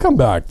 Why don't you come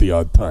back the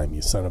odd time,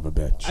 you son of a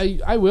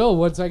bitch? I will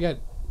once I get.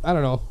 I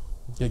don't know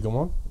Yeah, go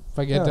on. if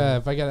I get.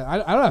 Yeah.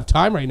 I don't have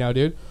time right now,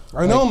 dude.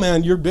 I know,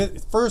 man. You're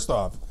first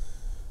off,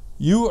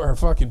 you are a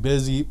fucking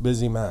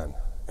busy man,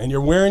 and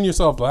you're wearing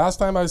yourself. Last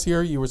time I was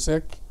here, you were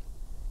sick,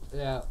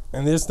 Yeah.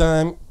 and this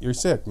time you're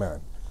sick,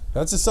 man.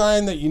 That's a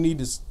sign that you need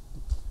to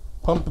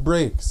pump the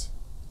brakes.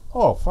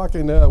 Oh,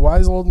 fucking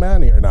wise old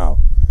man here now.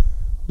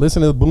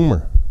 Listen to the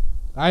boomer.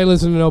 I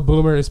listen to no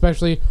boomer,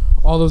 especially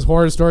all those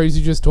horror stories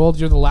you just told.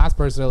 You're the last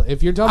person.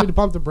 If you're telling me to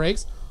pump the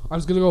brakes, I'm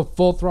just gonna go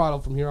full throttle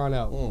from here on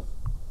out.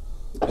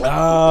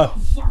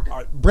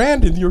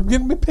 Brandon, you're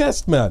getting me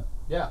pissed, man.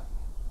 Yeah.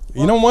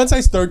 You know, once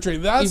I start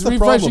drinking, that's He's the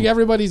refreshing problem.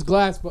 everybody's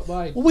glass, but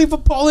mine. Well, we've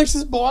polished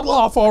this bottle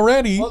off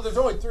already. Well, there's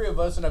only 3 of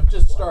us, and I've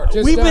just started.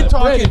 Just We've been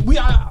talking.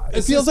 Brandon,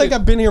 It feels like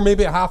I've been here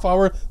maybe a half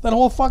hour. That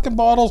whole fucking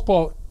bottle's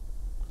full.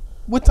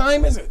 What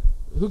time is it?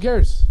 Who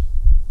cares?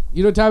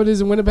 You know what time it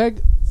is in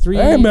Winnipeg?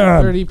 Hey,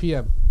 man. 3:30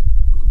 p.m.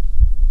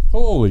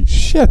 Holy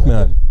shit,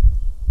 man.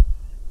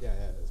 Yeah,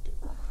 that's good.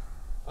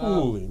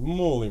 Holy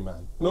moly,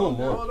 man. No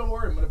more. No, don't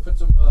worry. I'm going to put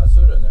some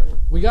soda in there.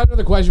 We got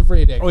another question for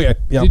you, Dick. Oh, yeah.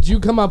 Did you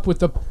come up with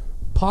the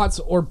pots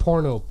or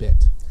porno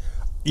bit?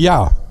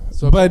 Yeah.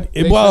 So But,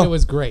 they said well, it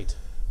was great.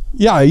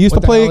 yeah, I used What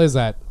to the play. hell is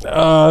that?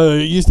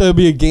 It used to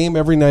be a game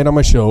every night on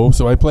my show.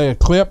 So I play a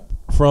clip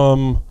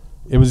from,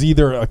 it was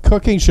either a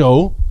cooking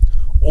show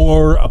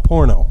or a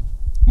porno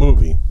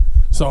movie.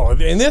 So,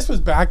 and this was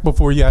back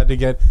before you had to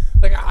get,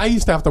 like, I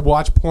used to have to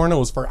watch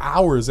pornos for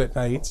hours at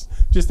nights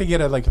just to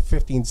get a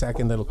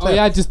 15-second little Oh clip.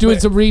 yeah, just doing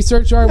some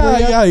research, were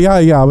you?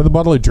 Yeah, with a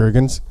bottle of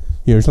Jergens,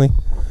 usually.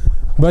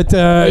 But,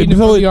 Reading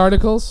from the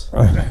articles.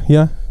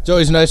 yeah, It's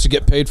always nice to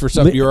get paid for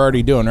something you're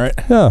already doing, right?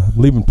 yeah,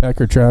 leaving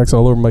pecker tracks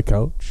all over my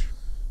couch.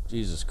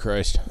 Jesus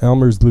Christ.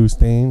 Elmer's glue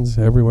stains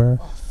everywhere.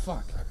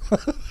 Fuck.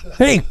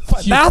 Hey,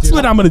 that's dude.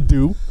 what I'm gonna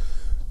do.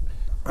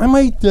 I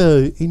might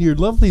in your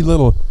lovely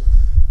little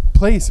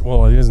place.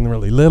 Well, it isn't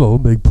really little,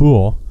 big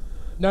pool.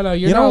 No,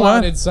 you're You not know allowed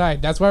what?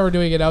 inside. That's why we're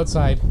doing it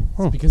outside.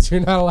 It's because you're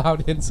not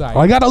allowed inside.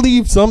 I gotta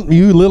leave some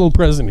you little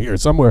present here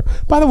somewhere.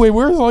 By the way,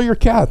 where's all your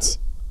cats?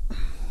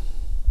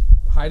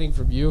 Hiding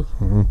from you.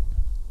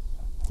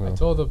 Mm-hmm. I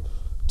told them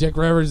Dick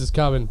Rivers is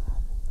coming.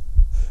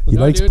 He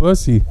No, likes dude.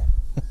 pussy.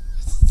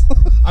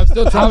 I'm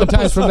still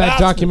traumatized from that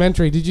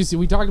documentary. Did you see?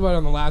 We talked about it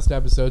on the last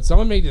episode.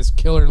 Someone made this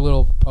killer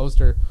little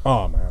poster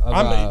Oh man,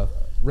 of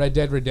Red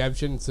Dead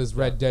Redemption. It says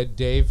Red Dead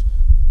Dave,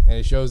 and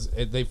it shows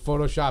they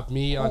photoshopped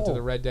me onto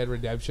the Red Dead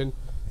Redemption,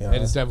 Yeah. and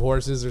instead of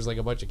horses, there's like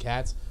a bunch of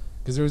cats.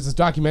 Because there was this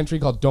documentary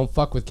called "Don't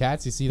Fuck with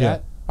Cats." You see yeah.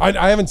 that?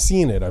 I haven't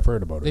seen it. I've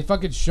heard about They it.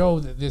 fucking show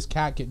that this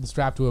cat getting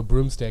strapped to a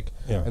broomstick,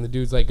 Yeah. and the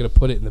dude's like gonna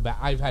put it in the back.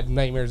 I've had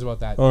nightmares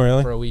about that. Oh,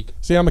 really? For a week.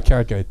 See, I'm a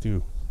cat guy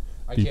too.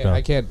 Deep down.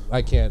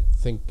 I can't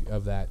think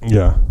of that.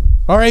 Yeah.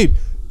 All right.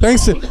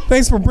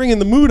 Thanks for bringing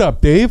the mood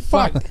up, Dave.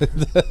 Fuck.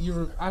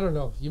 I don't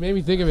know. You made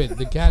me think of it.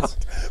 The cats.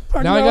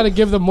 Fuck Now I no. got to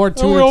give them more We're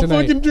tuna all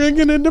tonight. fucking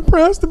drinking and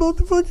depressed about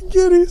the fucking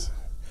kitties.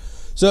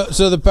 So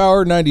the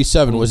Power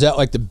 97, was that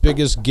like the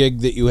biggest gig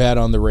that you had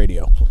on the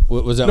radio?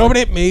 Was that No, like, but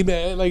it made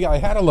me, like, I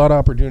had a lot of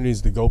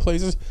opportunities to go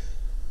places,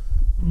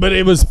 but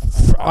it was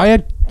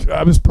I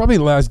was probably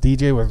the last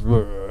DJ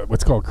with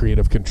what's called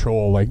creative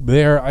control. Like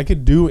there, I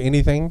could do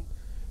anything,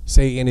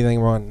 say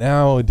anything wrong.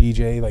 Now a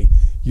DJ, like,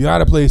 you got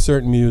to play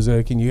certain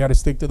music and you got to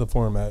stick to the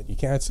format. You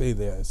can't say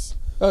this.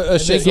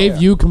 They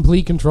gave you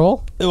complete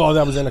control? Well,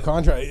 that was in a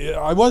contract.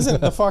 I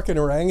wasn't the fucking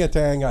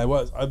orangutan.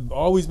 I've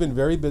always been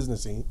very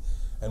businessy.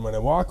 And when I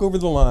walk over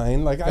the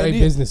line, like Very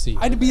businessy.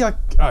 I had to be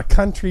a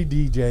country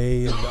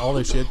DJ and all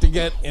this shit to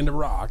get into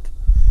rock.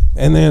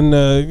 And then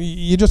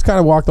you just kind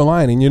of walk the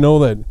line, and you know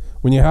that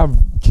when you have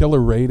killer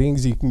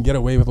ratings, you can get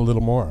away with a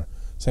little more.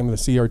 Same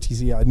with the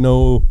CRTC. I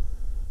know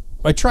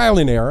by trial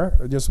and error,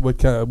 just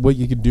what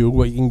you can do,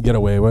 what you can get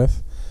away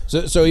with.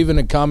 So even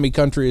in comedy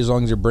country, as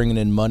long as you're bringing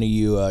in money,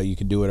 you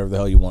can do whatever the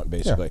hell you want,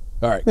 basically.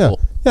 All right, Yeah,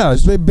 cool.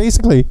 yeah.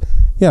 Basically,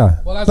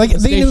 yeah. Well, that's like the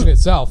station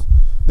itself.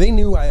 They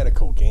knew I had a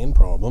cocaine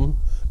problem,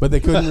 but they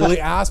couldn't really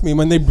ask me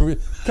when they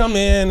come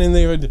in and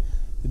they would,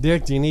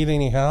 Dick, do you need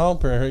any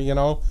help? Or, you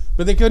know,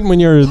 but they couldn't when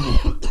you're,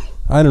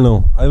 I don't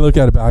know. I look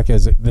at it back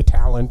as the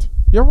talent.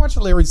 You ever watch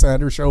the Larry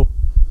Sanders Show?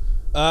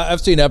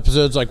 I've seen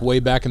episodes like way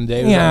back in the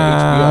day. Yeah,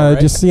 HBO,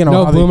 right? just, you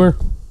know. No, boomer.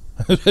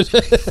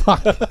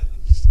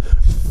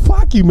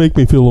 Fuck, you make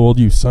me feel old,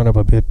 you son of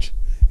a bitch.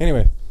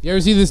 Anyway. You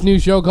ever see this new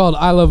show called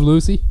I Love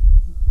Lucy?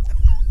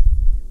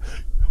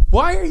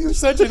 Why are you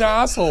such an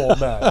asshole,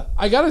 man?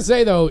 I gotta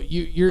say though,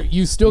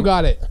 you still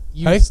got it.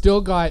 You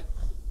still got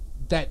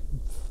that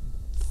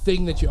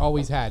thing that you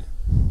always had.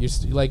 You're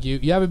like you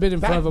haven't been in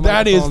front of a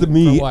microphone. That is the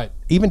me. For what?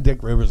 Even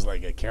Dick Rivers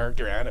like a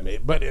character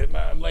animated, but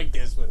I'm like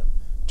this when I'm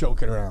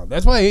joking around.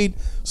 That's why I hate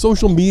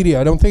social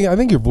media. I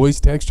think your voice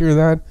texture and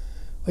that,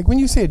 like when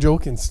you say a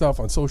joke and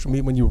stuff on social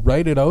media, when you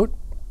write it out,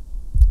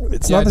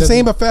 it's not the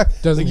same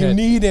effect. Doesn't like you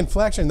need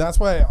inflection. That's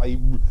why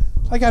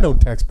I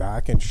don't text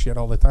back and shit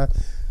all the time.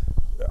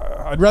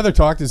 I'd rather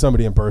talk to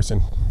somebody in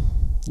person.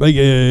 Like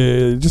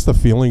just the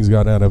feelings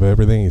got out of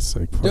everything. It's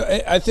like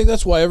I think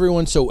that's why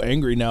everyone's so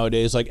angry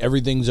nowadays. Like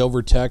everything's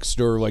over text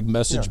or like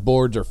message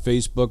boards or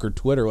Facebook or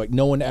Twitter. Like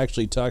no one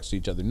actually talks to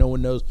each other. No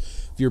one knows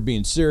if you're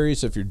being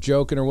serious, if you're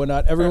joking or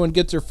whatnot. Everyone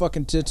gets their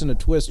fucking tits in a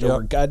twist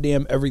over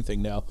goddamn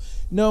everything now.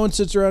 No one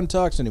sits around and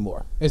talks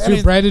anymore. It's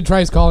true. Brandon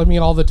tries calling me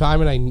all the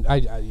time, and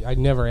I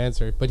never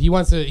answer. But he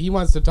wants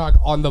to talk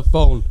on the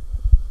phone.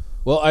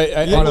 Well,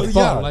 on a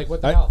phone, like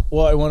what the hell?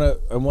 Well, I want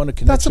to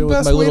connect. That's the with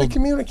best my way little to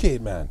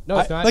communicate, man. No,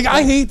 it's not. Like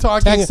I hate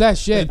talking. Text that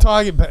shit.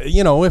 Talking,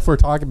 you know, if we're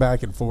talking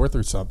back and forth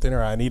or something,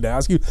 or I need to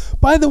ask you.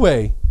 By the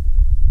way,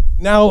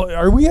 now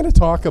are we going to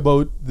talk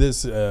about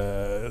this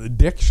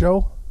Dick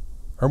show?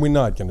 Or are we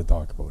not going to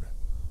talk about it?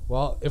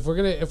 Well, if we're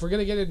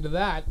gonna get into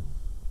that,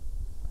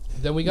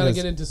 then we got to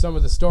get into some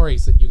of the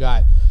stories that you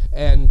got.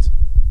 And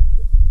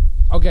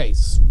okay,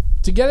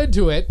 to get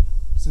into it,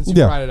 since you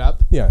brought it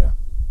up,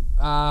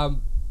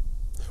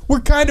 we're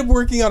kind of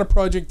working on a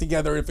project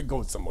together if it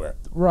goes somewhere.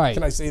 Right.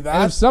 Can I say that?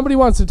 And if somebody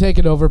wants to take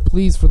it over,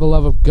 please, for the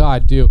love of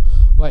God, do.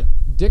 But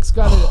Dick's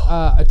got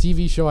a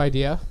TV show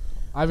idea.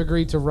 I've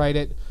agreed to write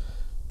it,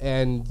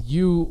 and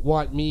you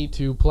want me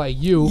to play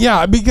you.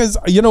 Yeah, because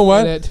you know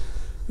what?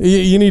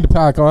 You need to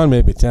pack on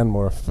maybe 10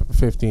 more,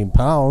 15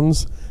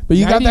 pounds. But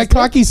you got that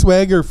cocky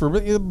swagger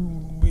for,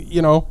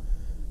 you know,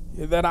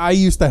 that I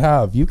used to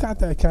have. You got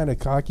that kind of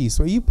cocky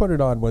swagger. You put it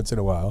on once in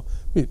a while.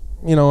 You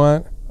know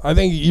what? I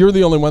think you're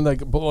the only one that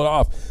can pull it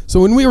off.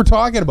 So when we were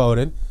talking about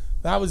it,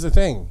 that was the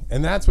thing.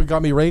 And that's what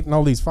got me writing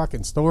all these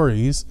fucking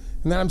stories.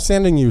 And then I'm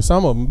sending you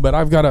some of them, but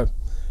I've got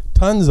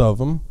tons of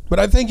them. But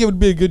I think it would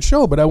be a good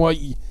show. But I want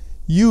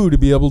you to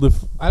be able to.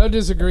 I don't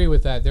disagree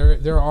with that.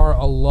 There are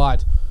a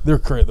lot. They're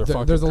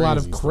fucking There's a lot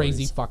of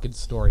crazy fucking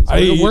stories.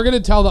 We're gonna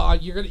tell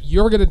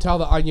you're gonna tell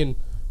the onion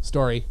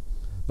story,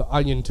 the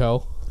onion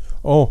toe.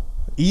 Oh,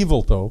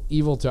 evil toe.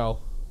 Evil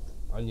toe.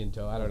 Onion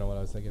toe. I don't know what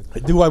I was thinking.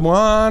 Do I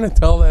want to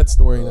tell that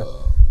story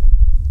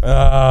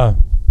now?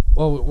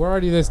 Well, we're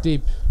already this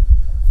deep.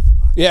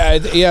 Yeah.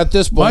 At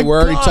this point,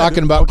 we're already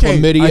talking about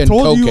chlamydia and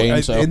cocaine.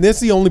 And this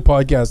is the only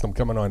podcast I'm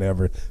coming on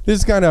ever. This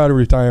is kind of out of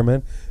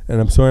retirement, and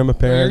I'm sorry I'm a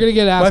parent. You're gonna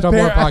get asked on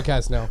more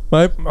podcasts now.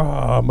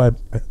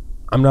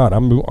 I'm not.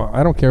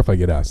 I don't care if I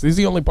get asked. This is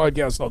the only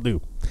podcast I'll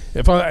do.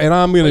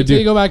 I'm gonna do.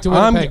 You go back to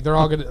Winnipeg. They're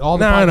all gonna.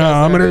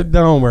 I'm gonna.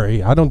 Don't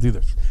worry. I don't do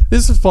this.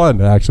 This is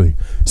fun, actually.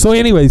 So,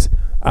 anyways.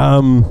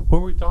 What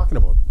were we talking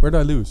about? Where did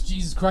I lose?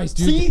 Jesus Christ,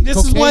 dude. See, this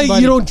is why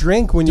you don't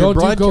drink when you're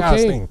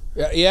broadcasting.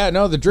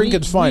 No, the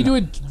drinking's fine. We do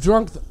it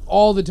drunk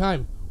all the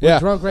time. We're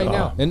drunk right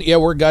now. And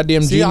we're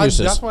goddamn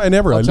geniuses. That's why I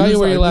never. I'll tell you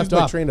where you left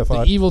off.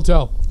 The evil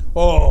toe.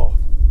 Oh.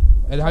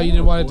 And how you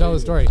didn't want to tell the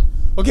story.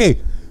 Okay,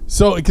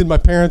 so because my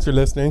parents are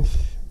listening.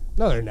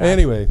 No, they're not.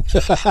 Anyway.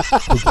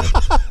 Okay.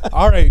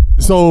 All right.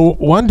 So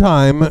one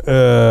time,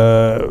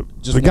 the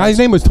guy's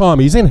name was Tom.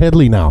 He's in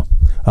Headley now.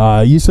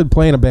 You said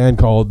playing a band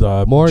called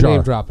More Jar,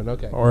 name dropping,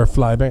 okay. Or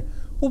Fly Band.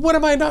 Well, what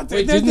am I not?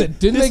 Wait, didn't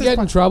they get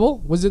in trouble?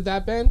 Was it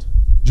that band?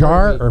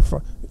 Jar or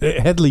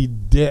Headley?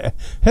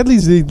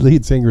 Headley's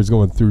lead singer is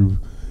going through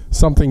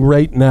something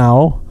right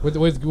now. With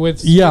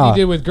he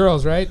did with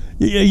girls, right?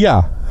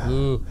 Yeah.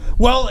 Ooh.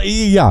 Well,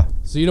 yeah.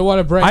 So you don't want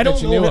to break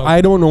that you knew him.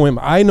 I don't know him.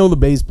 I know the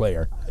bass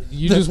player.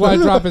 You just want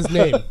to drop his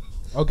name.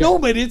 Okay. No,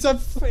 but it's a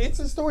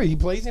story. He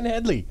plays in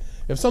Headley.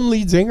 If some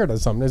lead singer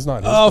does something, it's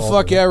not his fault. Oh,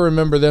 fuck yeah, I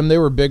remember them. They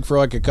were big for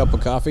like a cup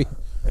of coffee.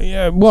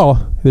 Yeah,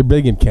 well, they're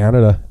big in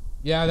Canada.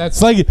 Yeah,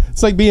 that's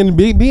it's like being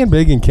big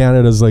in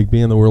Canada is like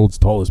being the world's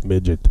tallest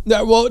midget.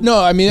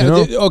 No, I mean,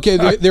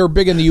 they were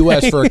big in the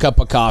U.S. for a cup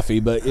of coffee,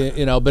 but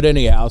but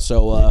anyhow,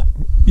 so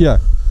yeah.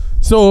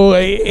 So,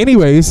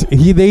 anyways,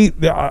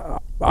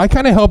 I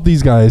kind of helped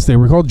these guys. They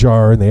were called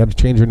Jar, and they had to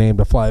change their name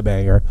to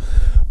Flybanger.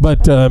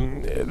 But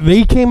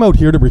they came out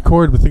here to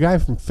record with the guy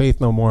from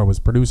Faith No More was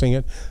producing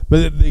it.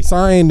 But they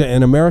signed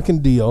an American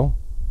deal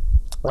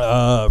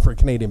for a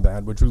Canadian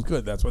band, which was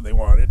good. That's what they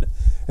wanted.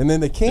 And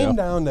then they came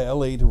down to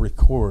L.A. to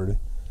record,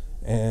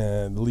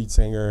 and the lead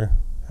singer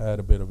had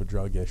a bit of a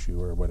drug issue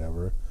or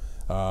whatever.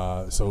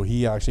 So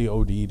he actually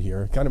OD'd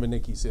here. Kind of a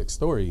Nikki Sixx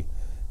story.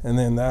 And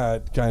then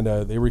that kind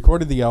of, they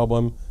recorded the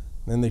album,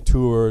 then they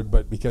toured,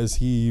 but because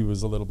he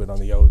was a little bit on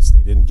the outs, they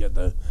didn't get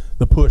the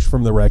push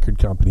from the record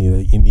company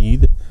that you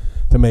need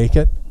to make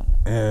it.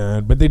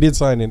 But they did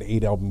sign an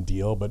 8-album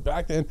deal. But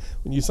back then,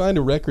 when you signed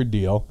a record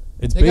deal,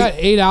 they got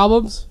 8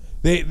 albums.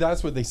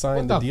 That's what they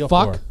signed the deal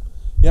fuck? for.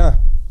 Yeah.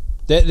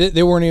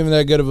 They weren't even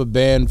that good of a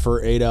band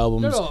for 8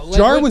 albums. No, like,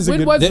 Jar when was a when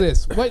good- was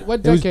this?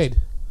 What decade?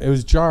 It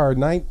was Jar,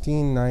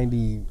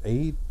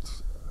 1998.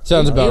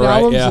 Sounds about 8 right.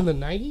 albums Yeah. in the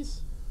 90s?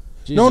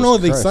 No,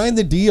 they Christ. signed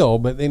the deal,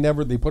 but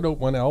they put out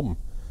 1 album.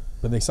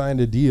 But they signed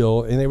a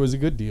deal, and it was a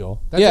good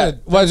deal. That's Yeah. a-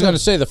 Well, I was that's going to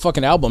say the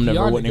fucking album never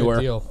beyond went a good anywhere.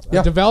 deal.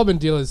 Yeah. A development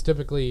deal is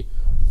typically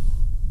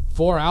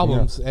 4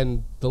 albums,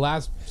 and the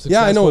last successful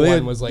Yeah, I know. They one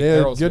had, was like they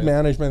had Aerosmith. good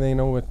management.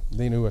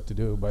 They knew what to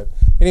do. But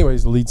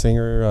anyways, the lead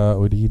singer,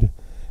 Odid.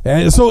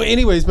 And so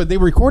anyways, but they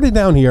recorded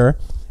down here,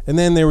 and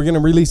then they were going to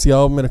release the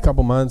album in a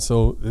couple months.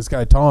 So this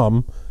guy,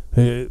 Tom,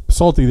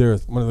 Salty there,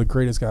 one of the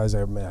greatest guys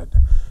I ever met.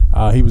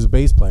 He was a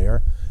bass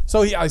player.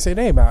 So I said,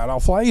 hey, man, I'll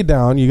fly you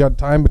down. You got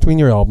time between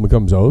your album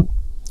comes out.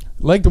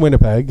 Like the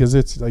Winnipeg, because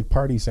it's like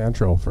party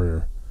central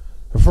for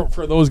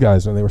those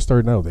guys when they were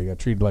starting out. They got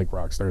treated like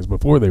rock stars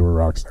before they were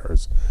rock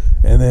stars.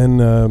 And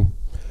then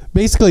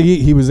basically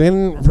he was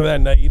in for that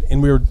night,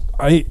 and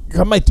I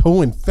got my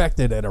toe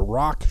infected at a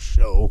rock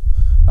show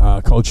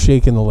called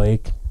Shake in the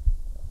Lake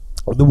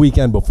the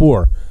weekend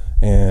before.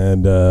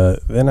 And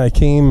then I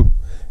came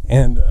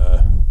and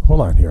hold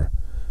on here.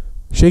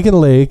 Shake in the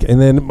Lake,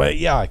 and then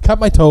I cut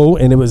my toe,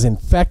 and it was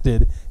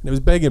infected, and it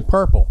was begging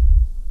purple.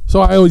 So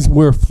I always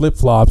wear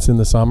flip-flops in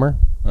the summer.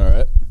 All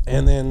right.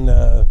 And then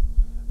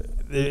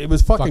it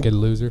was fucking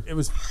loser. It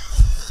was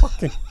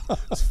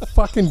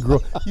fucking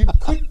gross. You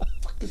quit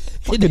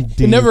fucking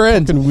It never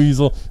ends. fucking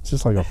Weasel. It's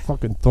just like a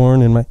fucking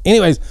thorn in my.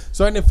 Anyways,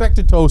 so I had an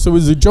infected toe. So it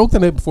was a joke the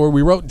night before.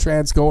 We wrote in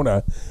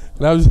Transcona,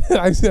 and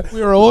I said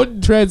We were out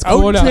in Transcona.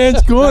 out in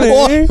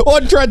Transcona. eh?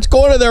 One trench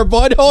corner there,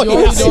 bud. Oh, You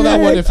only yeah. know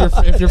that one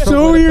if you're from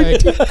So we're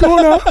Winnipeg.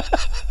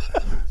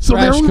 Transcona. So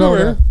there we Trashcona.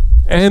 were.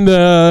 And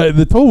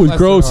the toe was Bless their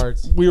gross.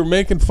 hearts. We were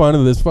making fun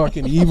of this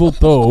fucking evil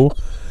toe.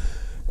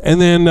 And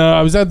then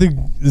I was at the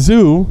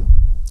zoo,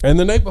 and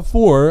the night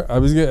before,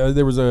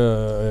 there was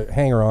a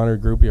hanger-on or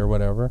groupie or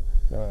whatever.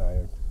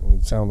 I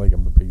sound like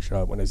I'm a big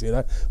shot when I say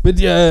that. But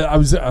yeah, I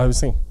was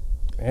saying,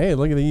 hey,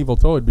 look at the evil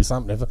toe. It'd be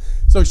something.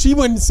 So she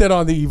wouldn't sit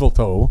on the evil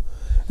toe.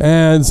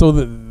 And so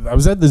I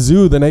was at the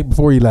zoo the night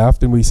before he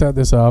left, and we set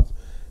this up.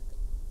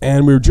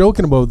 And we were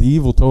joking about the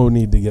evil toe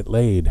need to get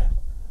laid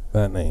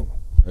that night.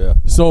 Yeah.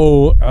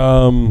 So,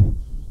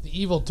 The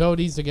evil toe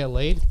needs to get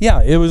laid.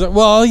 yeah, it was, it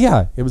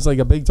was like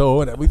a big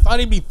toe. And we thought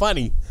it'd be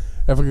funny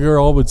if a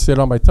girl would sit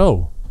on my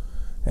toe.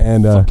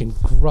 And, Fucking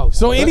gross.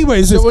 so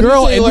anyways, So this when you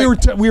girl, say, and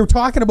like- we were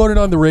talking about it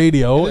on the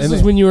radio. this and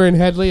is when you were in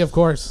Headley, of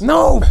course.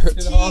 no,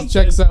 It all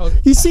checks out.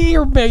 you see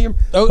your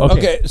Oh,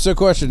 okay. So,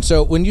 question.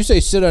 So, when you say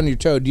sit on your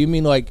toe, do you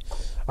mean like?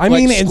 I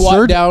like mean,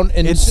 squat down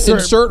and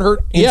insert her.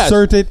 Yes.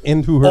 insert it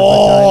into her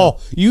Oh,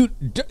 vagina. you,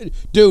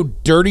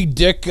 dude, dirty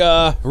dick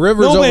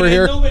Rivers over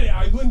here.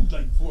 I wouldn't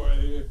like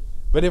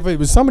but if it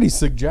was somebody's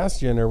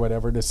suggestion or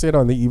whatever to sit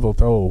on the evil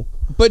toe,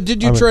 But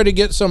did you try to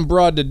get some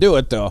broad to do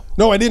it though?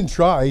 no, I didn't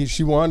try.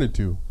 She wanted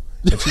to.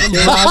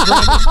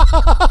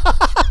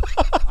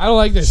 I don't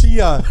like this. She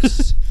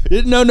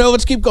No,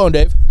 let's keep going,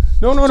 Dave.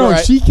 No. all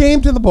right. She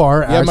came to the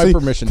bar. You have my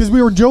permission. Because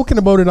we were joking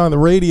about it on the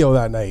radio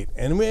that night,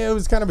 and it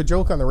was kind of a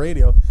joke on the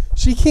radio.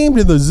 She came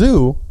to the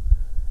zoo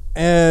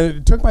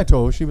and took my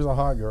toe. She was a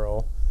hot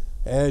girl,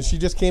 and she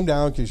just came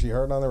down because she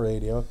heard it on the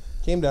radio.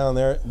 Came down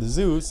there, the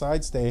zoo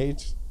side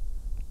stage.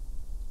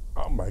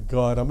 Oh my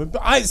God! I'm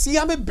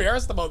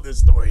embarrassed about this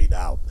story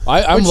now.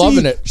 I'm But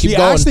loving it. Keep she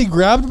going. actually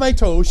grabbed my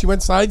toe. She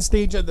went side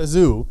stage at the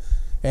zoo,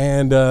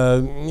 and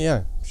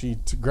she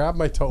grabbed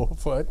my toe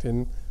foot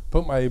and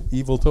put my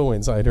evil toe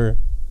inside her.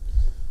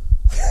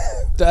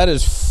 That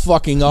is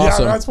fucking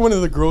awesome. Yeah, that's one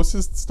of the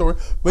grossest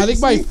stories. But I think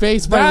you my see,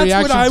 face, my that's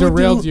reaction what I would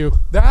derailed do. you.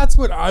 That's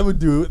what I would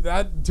do.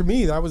 That to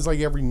me, that was like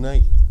every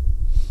night.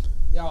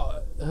 Yeah,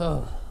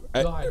 God,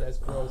 that's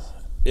gross.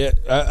 Yeah,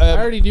 I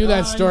already knew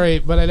that story,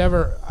 but I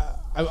never.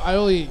 I've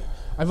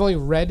only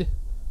read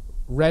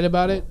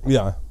about it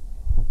Yeah,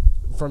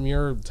 from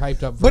your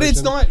typed up version. but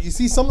it's not. You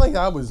see, something like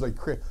that was like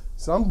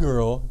some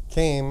girl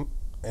came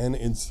and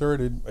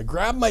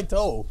grabbed my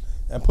toe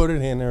and put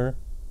it in her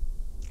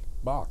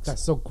box.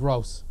 That's so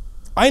gross.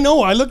 I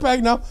know. I look back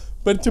now,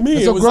 but to me,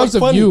 That's it so was gross like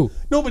of funny. you.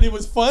 No, but it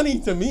was funny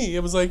to me.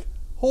 It was like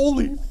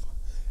holy.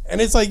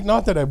 And it's like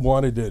not that I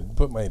wanted to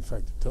put my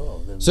infected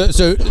toe.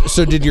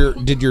 So did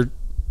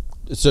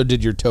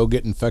your toe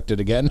get infected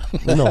again?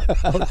 No,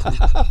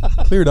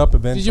 cleared up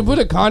eventually. Did you put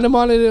a condom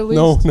on it at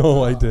least?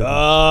 No, I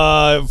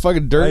didn't.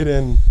 Fucking I dirty.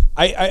 didn't.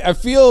 I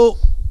feel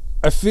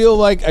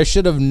like I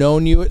should have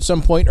known you at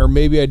some point, or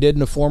maybe I did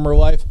in a former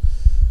life.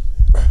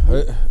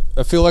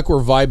 I feel like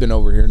we're vibing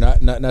over here,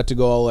 not to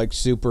go all like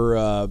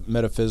super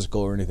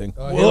metaphysical or anything.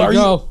 Here we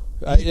go.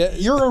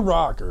 You're a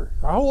rocker.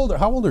 How old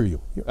are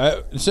you?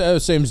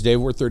 Same as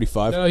Dave. We're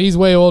 35. No, he's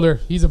way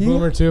older. He's a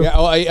boomer too. Yeah,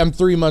 I'm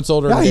 3 months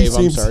older than Dave.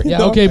 I'm sorry.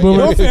 Yeah, okay, boomer.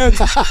 No offense.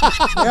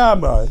 Yeah,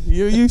 but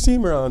you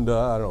seem around,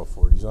 I don't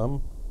know,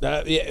 40-something.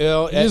 He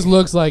just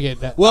looks like it.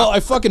 Well, I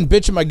fucking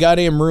bitch at my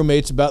goddamn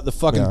roommates about the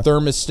fucking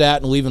thermostat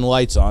and leaving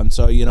lights on,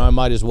 so, I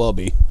might as well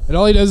be. And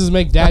all he does is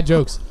make dad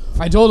jokes.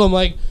 I told him,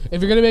 like,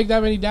 if you're going to make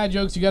that many dad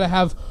jokes, you got to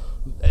have,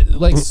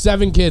 like,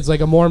 7 kids, like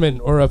a Mormon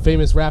or a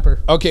famous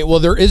rapper. Okay, well,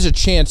 there is a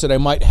chance that I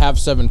might have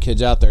 7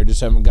 kids out there. I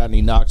just haven't got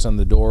any knocks on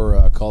the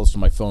door, calls to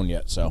my phone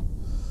yet, so.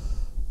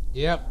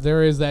 Yep,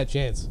 there is that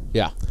chance.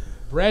 Yeah.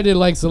 Brandon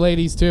likes the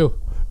ladies, too.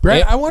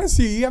 Brandon, I want to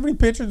see, you have any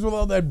pictures with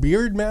all that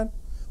beard, man?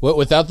 What,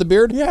 without the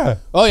beard? Yeah.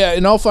 Oh, yeah,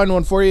 and I'll find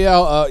one for you.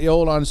 You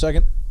hold on a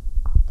second.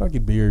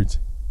 Fucking beards.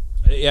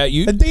 Yeah,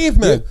 you. Dave,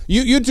 man.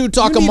 You two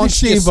talk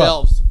amongst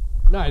yourselves.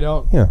 No, I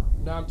don't. Yeah.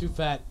 No, I'm too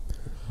fat.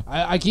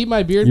 I keep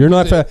my beard. You're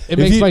not fat. It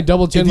makes my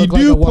double chin look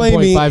like a 1.5 If you do play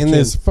me in chin.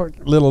 this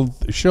little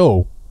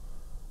show,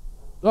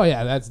 oh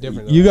yeah, that's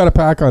different. You got to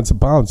pack on some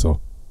pounds, so.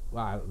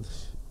 Wow.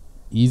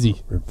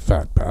 Easy. You're a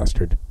fat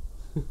bastard.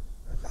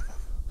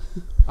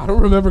 I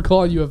don't remember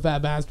calling you a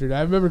fat bastard.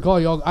 I remember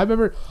calling you all. I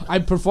remember I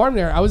performed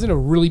there. I was in a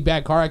really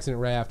bad car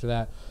accident right after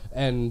that,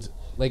 and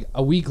like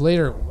a week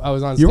later, I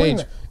was on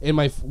stage in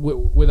my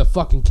with a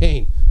fucking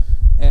cane,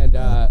 and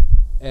I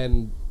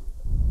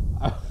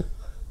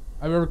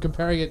remember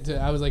comparing it to.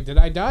 I was like, did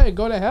I die and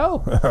go to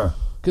hell?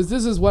 Because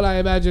this is what I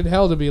imagined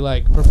hell to be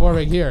like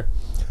performing here.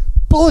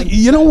 Bull,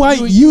 you know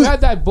what? You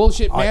had that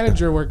bullshit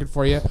manager working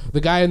for you,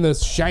 the guy in the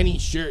shiny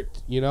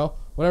shirt,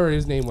 whatever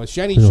his name was,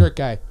 shiny shirt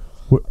guy.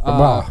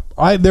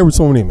 There were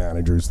so many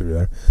managers through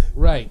there.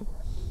 Right.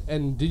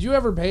 And did you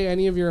ever pay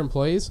any of your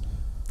employees?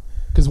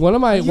 Because one of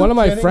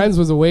my friends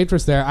was a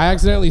waitress there. I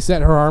accidentally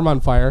set her arm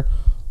on fire,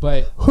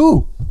 but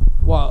who?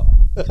 Well,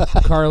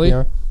 Carly.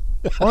 Yeah.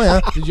 Oh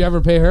yeah. Did you ever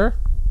pay her?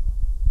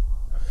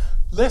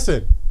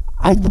 Listen,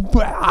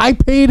 I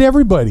paid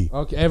everybody.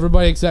 Okay,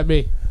 everybody except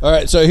me. All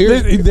right, so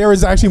here there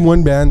was actually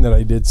one band that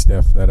I did,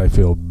 Steph, that I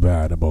feel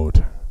bad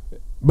about,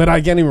 but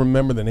I can't even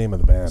remember the name of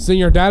the band. Sing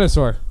Your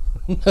Dinosaur.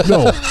 No,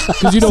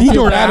 because you don't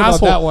feel bad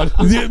about that one.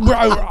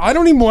 I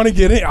don't even want to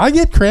get in. I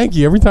get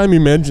cranky every time you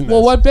mention this.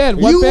 Well, what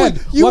band? What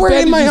band? You what were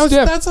band in my house.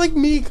 Stiff? That's like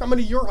me coming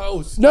to your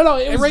house. No.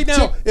 It was right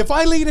now, if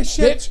I lead a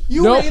shit,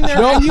 you were in there.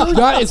 No, and you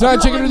it's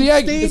not chicken or the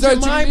egg. It's not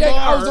chicken or the egg.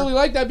 I was only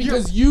like that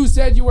because you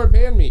said you weren't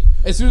paying me.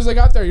 As soon as I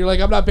got there, you're like,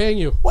 I'm not paying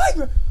you. Why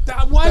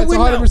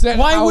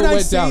would I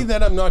say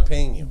that I'm not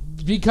paying you?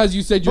 Because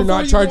you said you're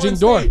not charging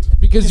door.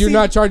 Because you're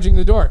not charging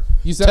the door.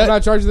 You said I'm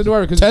not charging the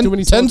door because there's too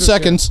many 10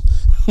 seconds.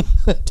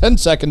 10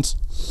 seconds.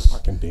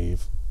 Fucking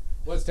Dave.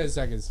 What's 10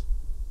 seconds?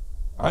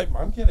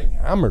 I'm getting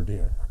hammered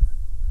here.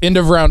 End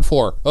of round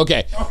 4.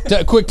 Okay.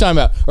 Quick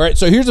timeout. All right,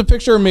 so here's a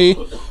picture of me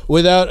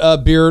without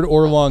a beard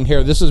or long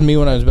hair. This is me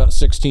when I was about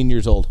 16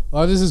 years old.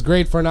 Oh, this is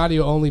great for an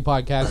audio-only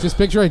podcast. Just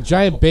picture a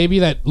giant baby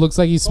that looks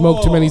like he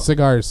smoked too many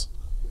cigars.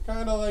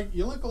 Kind of like,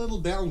 you look a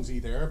little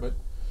downsy there, but...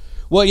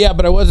 Well, yeah,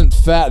 but I wasn't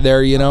fat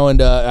there,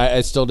 and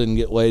I still didn't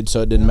get laid,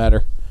 so it didn't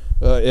matter.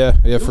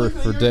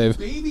 For Dave.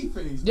 Baby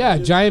face, yeah,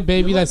 giant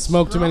baby that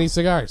smoked too many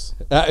cigars.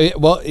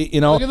 Look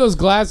at those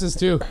glasses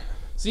too.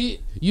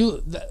 See,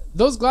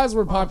 those glasses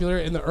were popular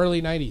in the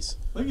early '90s.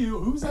 Look at you.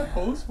 Who's that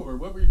pose for?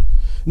 What were you?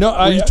 No,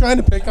 were you trying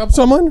to pick up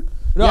someone?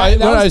 No,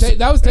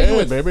 that was taken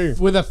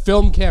with a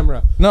film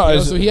camera. No,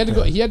 so he had to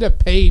go. He had to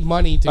pay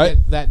money to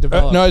get that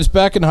developed. No, it's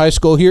back in high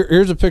school.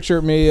 Here's a picture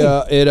of me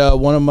at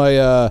one of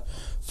my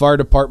fire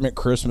department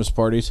Christmas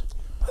parties.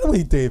 By the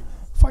way, Dave.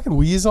 Fucking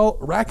Weasel,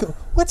 raccoon.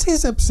 What's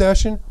his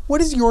obsession?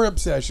 What is your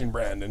obsession,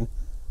 Brandon,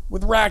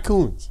 with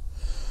raccoons?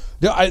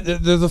 They're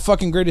the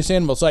fucking greatest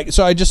animals. Like,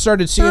 so I just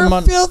started seeing them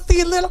on.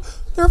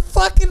 They're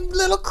fucking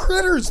little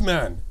critters,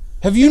 man.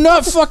 Have you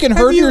not fucking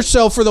heard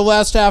yourself for the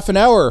last half an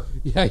hour?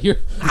 Yeah, you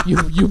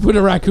put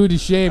a raccoon to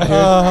shame, dude.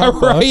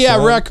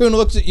 Raccoon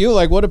looks at you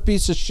like, what a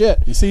piece of shit.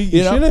 You see,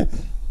 you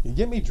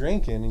get me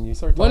drinking and you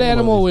start. What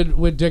animal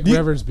would Dick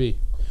Rivers be?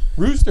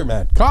 Rooster,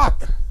 man.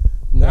 Cock.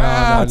 No.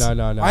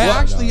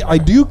 I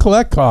do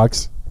collect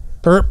cocks.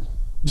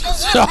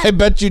 I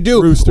bet you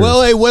do. Roosters.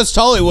 Well, hey, West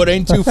Hollywood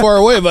ain't too far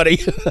away,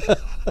 buddy.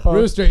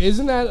 Rooster,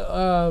 isn't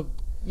that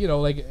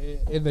like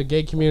in the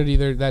gay community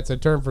that's a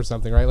term for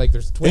something, right? Like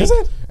there's twink,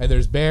 and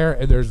there's bear,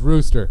 and there's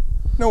rooster.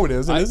 No, it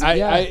isn't.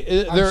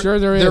 I'm sure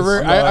there is.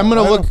 I'm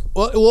going to look.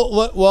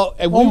 Well,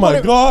 oh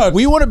my God.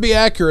 We want to be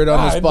accurate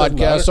on this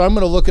podcast, so I'm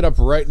going to look it up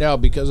right now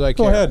because I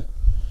care. Go ahead.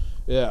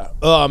 Yeah.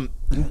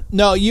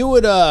 No, you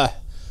would.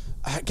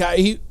 Like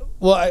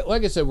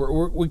I said,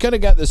 we kind of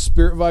got this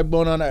spirit vibe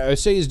going on. I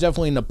say he's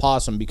definitely an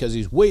opossum because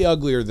he's way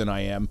uglier than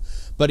I am,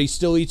 but he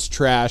still eats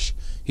trash.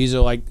 He's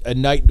a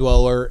night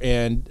dweller,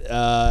 and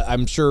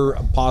I'm sure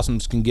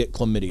opossums can get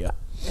chlamydia.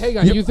 Hey,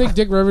 guys, you think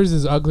Dick Rivers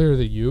is uglier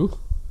than you?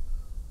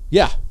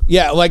 Yeah.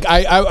 Like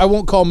I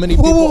won't call many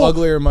people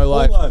uglier in my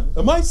life. Hold on.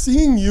 Am I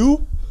seeing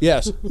you?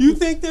 Yes. You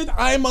think that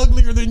I'm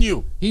uglier than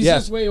you? He's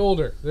Yes. just way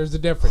older. There's a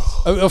difference.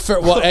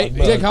 Well, hey,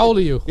 Dick, how old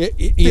are you?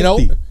 you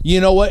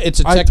know what? It's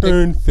a I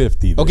turned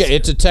 50. This Okay, year.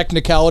 it's a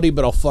technicality,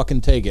 but I'll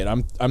fucking take it.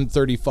 I'm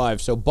 35,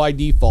 so by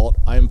default,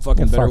 I am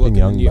fucking better fucking looking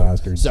young than you.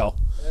 bastards. So,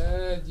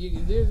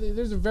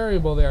 There's a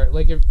variable there.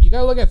 Like if you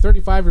gotta look at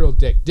 35-year-old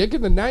Dick. Dick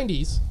in the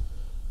 90s.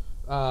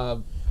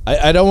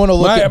 I don't want to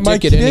look at my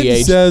Dick at any kid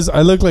age. says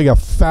I look like a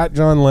fat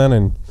John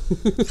Lennon. In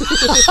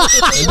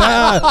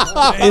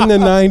the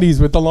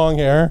 90s with the long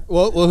hair.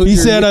 Well, He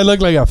said I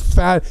look like a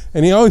fat,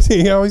 and he always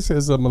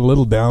says I'm a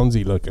little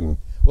downsy looking.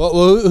 well,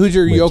 who's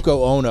your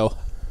Yoko Ono?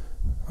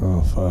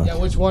 Oh fuck! Yeah,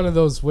 which one of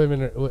those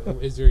women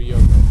is your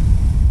Yoko?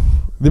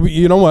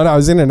 You know what? I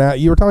was in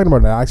you were talking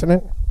about an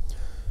accident.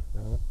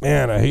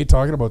 Man, I hate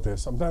talking about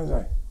this. Sometimes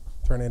I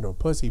turn into a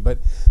pussy. But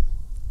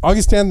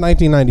August 10th,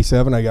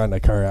 1997, I got in a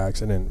car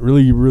accident.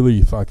 Really,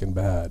 really fucking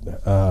bad.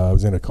 I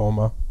was in a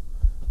coma.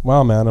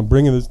 Wow, man, I'm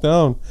bringing this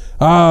down.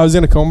 I was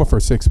in a coma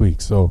for 6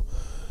 weeks. So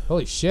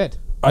Holy shit.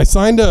 I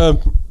signed a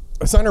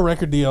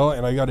record deal,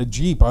 and I got a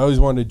Jeep. I always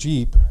wanted a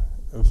Jeep.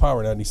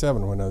 Power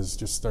 97 when I was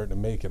just starting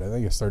to make it. I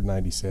think I started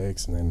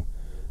 96, and then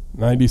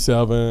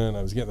 97.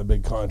 I was getting the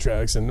big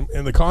contracts, and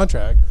the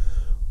contract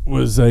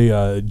was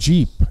a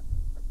Jeep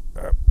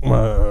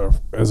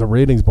as a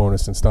ratings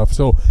bonus and stuff.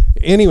 So,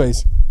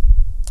 anyways,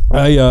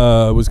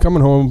 I was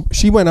coming home.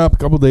 She went up a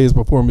couple days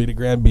before me to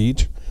Grand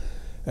Beach,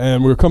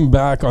 and we were coming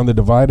back on the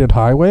divided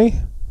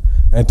highway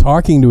and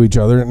talking to each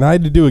other. And I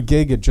had to do a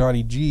gig at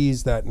Johnny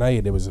G's that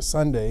night. It was a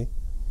Sunday,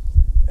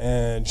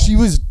 and she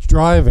was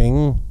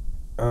driving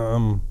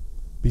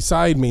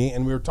beside me,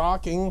 and we were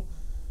talking.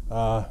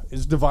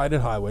 It's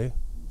divided highway,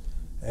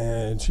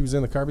 and she was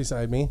in the car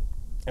beside me,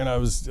 and I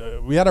was.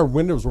 We had our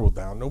windows rolled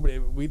down.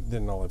 We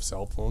didn't all have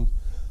cell phones,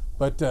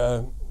 but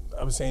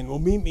I was saying, "Well,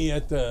 meet me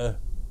at the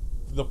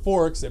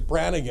Forks at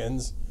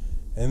Brannigan's,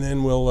 and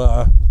then we'll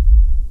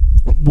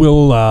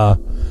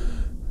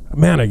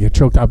man, I get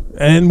choked up,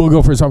 and we'll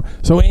go for some."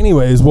 So,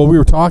 anyways, while we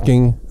were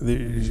talking,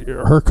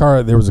 her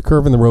car, there was a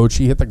curve in the road.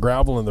 She hit the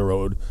gravel in the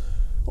road,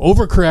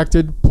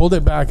 overcorrected, pulled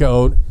it back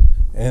out,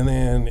 and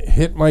then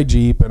hit my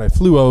Jeep, and I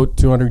flew out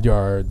 200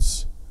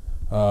 yards,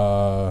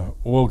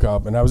 woke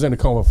up, and I was in a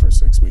coma for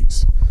 6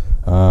 weeks.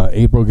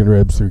 8 broken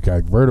ribs, 3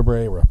 cracked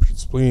vertebrae, ruptured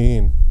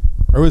spleen,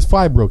 or it was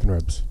 5 broken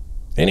ribs.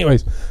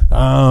 Anyways,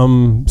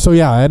 so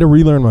yeah, I had to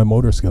relearn my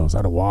motor skills. I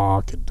had to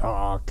walk and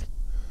talk.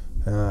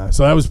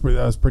 So that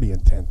was pretty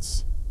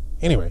intense.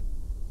 Anyway.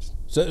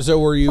 So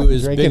were you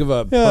as drinking. big of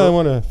a? Yeah, I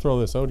want to throw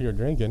this out here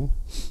drinking.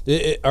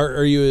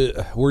 Were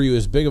you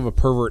as big of a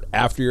pervert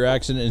after your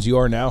accident as you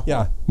are now?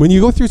 Yeah. When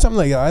you go through something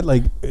like that,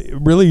 like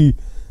really,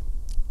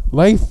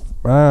 life.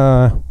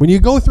 When you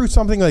go through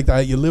something like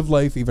that, you live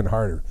life even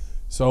harder.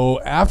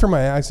 So after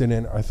my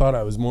accident, I thought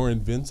I was more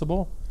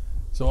invincible.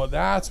 So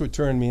that's what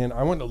turned me in.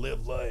 I wanted to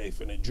live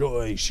life and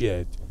enjoy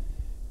shit.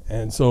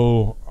 And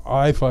so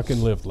I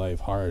fucking lived life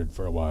hard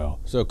for a while.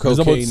 So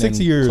cocaine about 6 and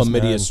years,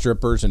 chlamydia man.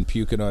 strippers and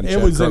puking on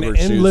It was an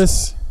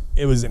endless. shoes.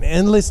 It was an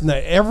endless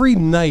night. Every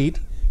night,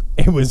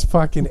 it was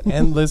fucking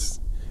endless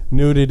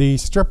nudity,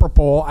 stripper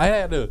pole. I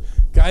had a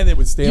guy that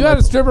would stay. You had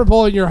a stripper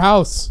pole in your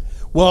house.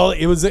 Well,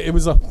 it was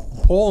a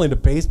pole in the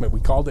basement.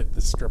 We called it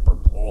the stripper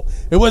pole.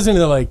 It wasn't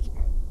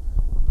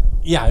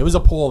it was a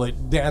pole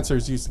that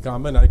dancers used to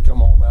come, and I'd come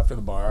home after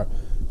the bar,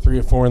 3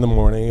 or 4 in the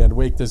morning. I'd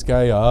wake this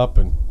guy up,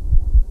 and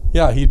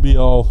yeah, he'd be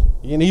all,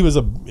 and he was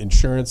a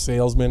insurance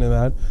salesman and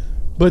that.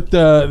 But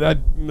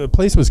the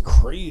place was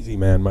crazy,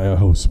 man. My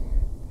house,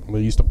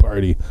 we used to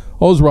party.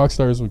 All those rock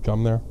stars would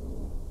come there.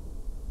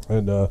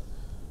 And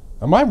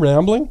am I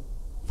rambling?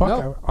 Fuck,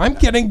 No. I'm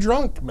getting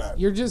drunk, man.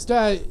 You're just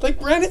Like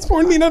Brandon's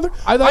pouring me another.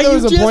 I thought there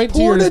was a just point to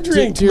poured your a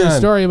drink, to your man.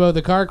 story about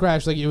the car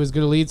crash, like it was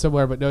going to lead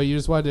somewhere, but no, you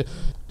just wanted to.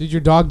 Did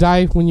your dog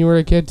die when you were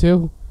a kid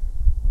too?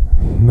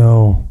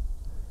 No.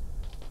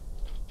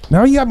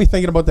 Now you got me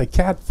thinking about that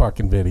cat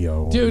fucking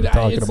video. Dude,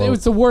 it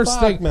was the worst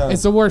Fuck, thing. man.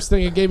 It's the worst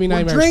thing. It gave me We're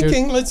nightmares.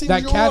 drinking. Dude. Let's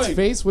enjoy. That cat's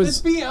face was.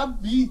 Let's be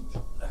upbeat.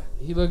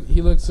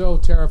 He looked so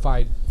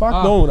terrified.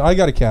 Fuck no, I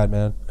got a cat,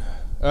 man.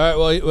 All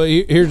right. Well,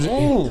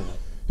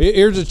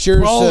 here's a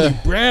cheers Holy to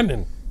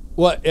Brandon.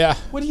 what? Yeah.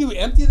 What do you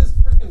empty this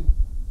freaking?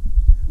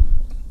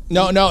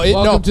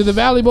 Welcome to the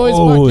Valley Boys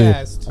Holy.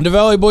 podcast. The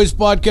Valley Boys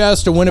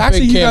podcast to Winnipeg,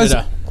 Actually, you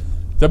Canada.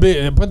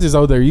 Put this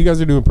out there. You guys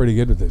are doing pretty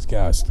good with this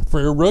cast. For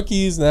your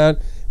rookies, I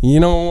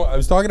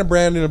was talking to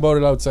Brandon about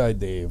it outside,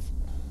 Dave.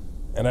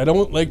 And I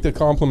don't like to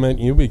compliment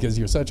you because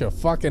you're such a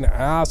fucking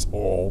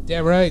asshole. Yeah,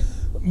 right.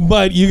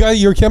 But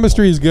your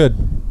chemistry is good.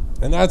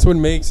 And that's what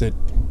makes it.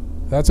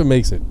 That's what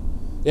makes it.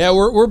 Yeah,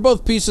 we're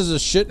both pieces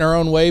of shit in our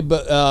own way,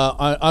 but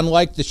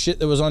unlike the shit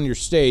that was on your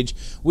stage,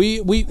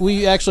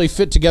 we actually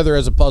fit together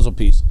as a puzzle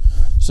piece.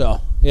 So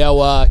yeah,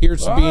 well,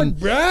 here's to being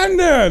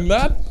Brandon.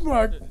 That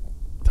fuck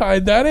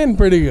tied that in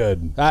pretty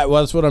good. well,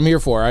 that's what I'm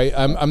here for.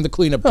 I'm the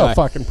cleanup guy.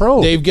 Fucking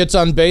pro. Dave gets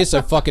on base, I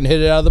fucking hit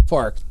it out of the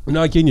park. I'm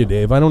not kidding you,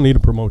 Dave. I don't need to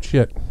promote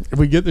shit. If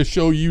we get the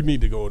show, you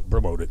need to go and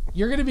promote it.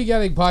 You're going to be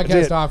getting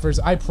podcast offers.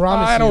 I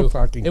promise you. I don't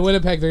fucking. In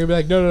Winnipeg, they're going to be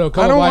like, no,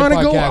 come I don't want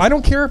to go. I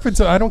don't care if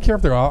it's. I don't care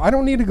if they're all. I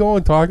don't need to go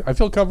and talk. I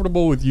feel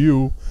comfortable with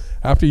you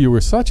after you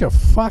were such a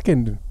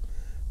fucking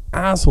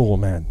asshole,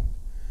 man.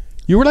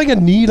 You were like a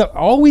needle,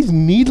 always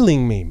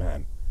needling me,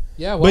 man.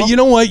 Yeah, well. But you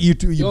know what? You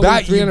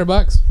backed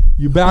 $300.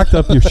 You backed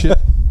up your shit.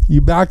 You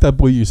backed up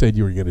what you said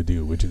you were going to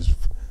do, which is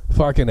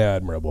fucking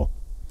admirable.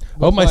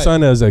 Hope my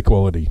son has that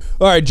quality.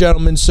 All right,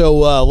 gentlemen. So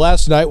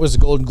last night was the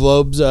Golden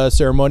Globes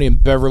ceremony in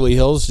Beverly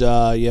Hills,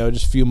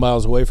 just a few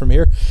miles away from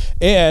here.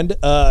 And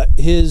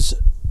his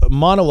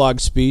monologue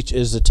speech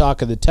is the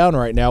talk of the town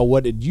right now.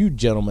 What did you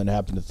gentlemen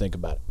happen to think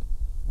about it?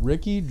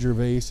 Ricky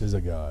Gervais is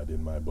a god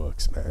in my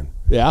books, man.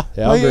 Yeah,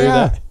 I agree with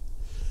that.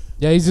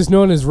 Yeah, he's just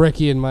known as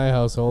Ricky in my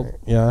household.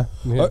 Yeah.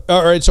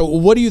 All right, so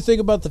what do you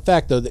think about the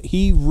fact, though, that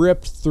he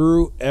ripped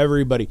through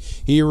everybody?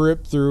 He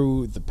ripped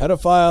through the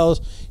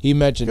pedophiles. He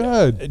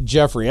mentioned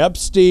Jeffrey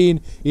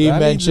Epstein. He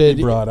mentioned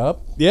brought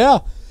up. Yeah.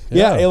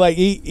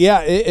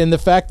 And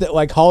the fact that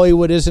like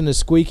Hollywood isn't as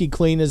squeaky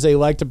clean as they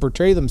like to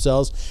portray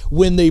themselves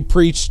when they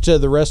preach to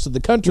the rest of the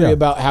country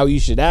about how you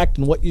should act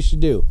and what you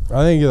should do.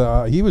 I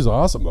think he was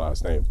awesome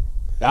last night.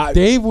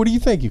 Dave, what do you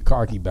think, you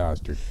cocky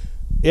bastard?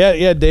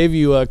 Yeah, Dave,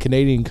 you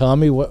Canadian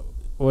commie.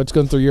 What's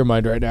going through your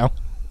mind right now?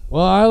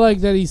 Well, I like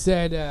that he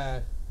said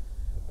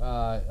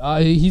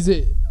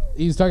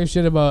he was talking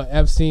shit about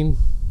Epstein.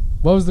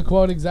 What was the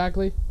quote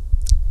exactly?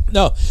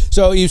 No,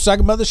 so he was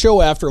talking about the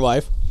show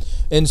Afterlife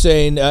and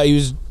saying he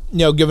was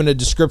given a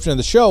description of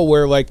the show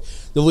where like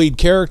the lead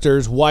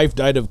character's wife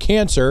died of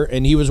cancer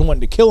and he was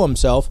wanting to kill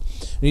himself,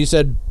 and he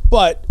said,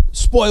 but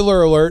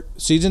spoiler alert,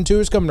 season 2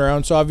 is coming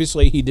around, so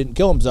obviously he didn't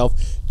kill himself,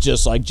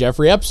 just like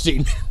Jeffrey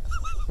Epstein.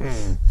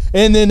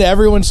 And then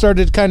everyone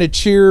started to kind of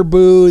cheer,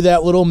 boo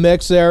that little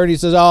mix there, and he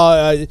says,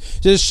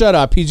 just shut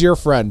up, he's your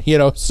friend,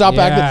 stop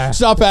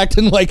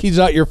acting like he's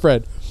not your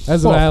friend.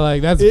 That's what I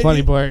like. That's the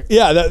funny part.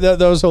 Yeah, that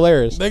was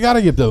hilarious. They got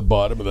to get to the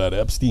bottom of that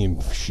Epstein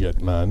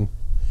shit, man.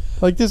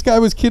 Like, this guy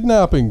was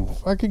kidnapping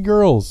fucking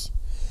girls.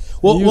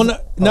 Well,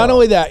 not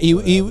only that,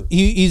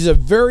 he's a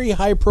very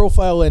high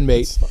profile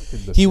inmate.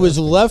 He was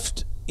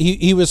left.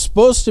 He was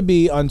supposed to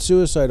be on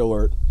suicide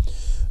alert,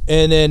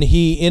 and then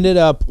he ended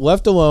up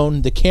left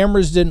alone. The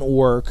cameras didn't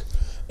work,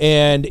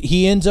 and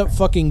he ends up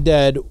fucking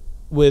dead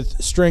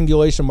with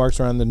strangulation marks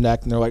around the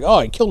neck. And they're like,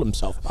 "Oh, he killed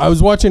himself." I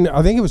was watching.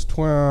 I think it was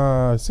 20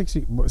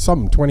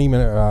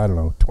 minutes. I don't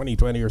know,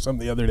 2020 or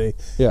something the other day.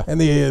 Yeah.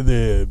 And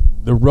the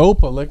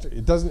rope electric.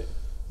 It doesn't.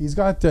 He's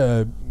got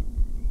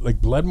like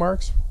blood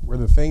marks where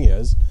the thing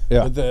is.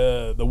 Yeah. But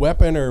the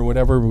weapon or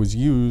whatever was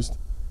used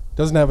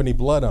doesn't have any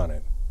blood on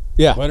it.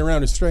 Yeah. But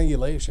around his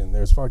strangulation,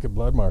 there's fucking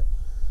blood mark.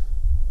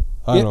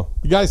 I don't know.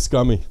 The guy's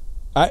scummy.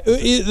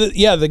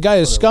 The guy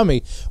is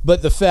scummy.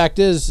 But the fact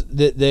is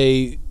that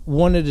they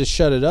wanted to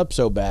shut it up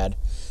so bad.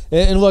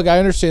 And look, I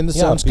understand this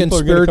sounds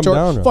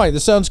conspiratorial. Fine,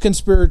 this sounds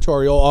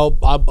conspiratorial.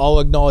 I'll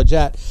acknowledge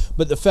that.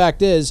 But the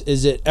fact is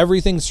that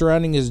everything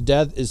surrounding his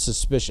death is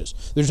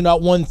suspicious. There's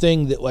not one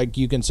thing that like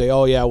you can say,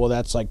 oh yeah, well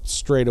that's like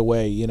straight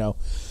away,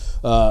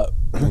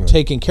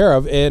 taken care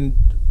of, and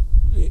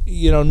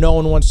no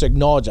one wants to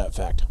acknowledge that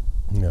fact.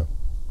 Yeah.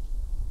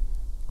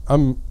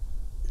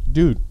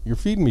 Dude, you're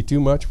feeding me too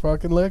much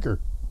fucking liquor.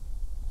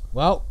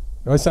 Well,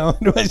 do I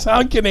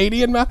sound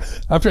Canadian, man?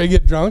 After I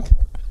get drunk.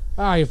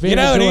 You're feeding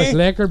me too much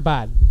liquor,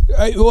 bad.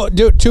 Well,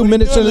 dude, 2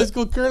 minutes in. Let's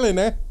go curling,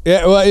 eh?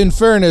 Yeah. Well, in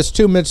fairness,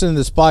 2 minutes into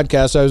this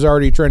podcast, I was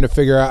already trying to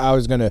figure out how I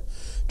was going to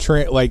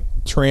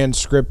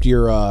transcript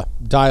your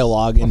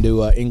dialogue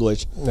into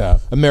English. Yeah.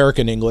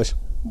 American English.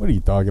 What are you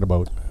talking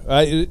about?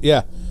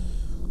 Yeah.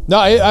 No,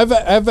 I've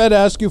had to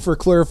ask you for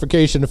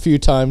clarification a few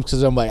times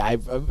because I'm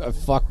like,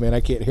 fuck, man,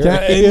 I can't hear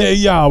it.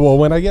 Yeah, well,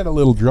 when I get a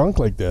little drunk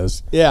like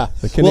this,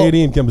 the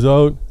Canadian comes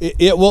out.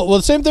 Well,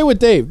 the same thing with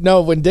Dave.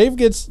 No, when Dave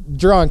gets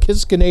drunk,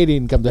 his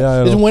Canadian comes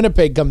out. His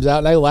Winnipeg comes out,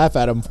 and I laugh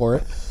at him for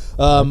it.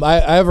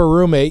 I have a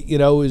roommate,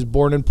 who's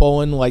born in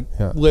Poland,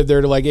 lived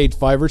there to age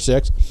 5 or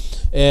 6,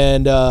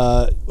 and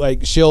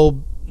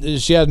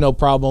she has no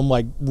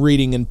problem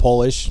reading in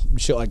Polish,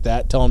 shit like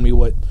that, telling me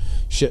what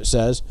shit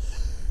says.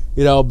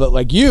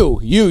 But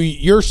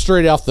you're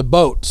straight off the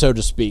boat, so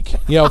to speak.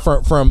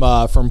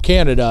 From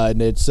Canada,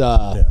 and it's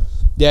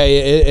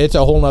it's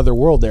a whole nother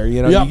world there.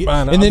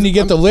 Then you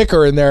get the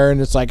liquor in there, and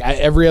it's like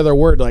every other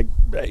word,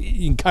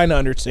 you can kind of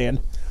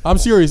understand. I'm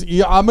serious.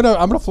 Yeah, I'm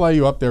gonna fly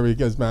you up there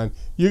because, man,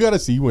 you got to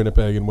see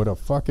Winnipeg and what a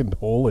fucking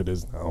hole it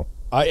is now.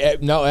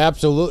 No,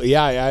 absolutely.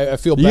 Yeah, I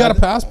feel bad. You got a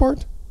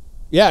passport?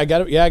 Yeah, I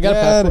got a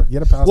passport.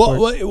 Get a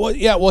passport.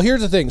 Well, here's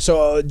the thing.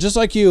 So just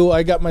like you,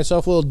 I got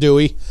myself a little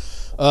Dewey.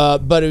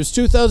 But it was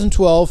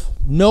 2012,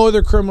 no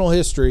other criminal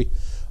history,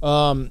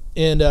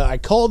 and I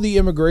called the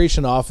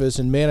immigration office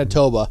in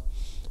Manitoba,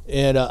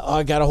 and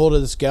I got a hold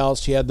of this gal.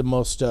 She had the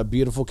most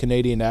beautiful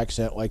Canadian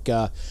accent. I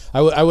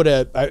would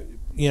have,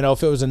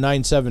 if it was a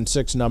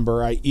 976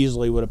 number, I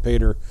easily would have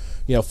paid her,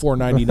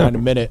 $4.99 a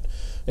minute.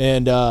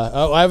 And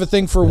I have a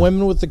thing for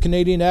women with the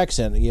Canadian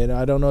accent.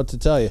 I don't know what to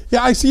tell you.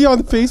 Yeah, I see you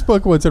on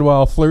Facebook once in a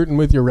while flirting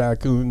with your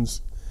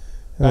raccoons.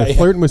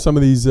 Flirting with some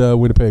of these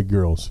Winnipeg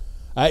girls.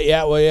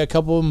 Yeah, well, yeah, a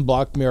couple of them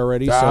blocked me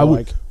already. So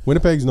like,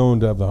 Winnipeg's known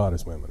to have the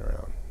hottest women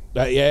around.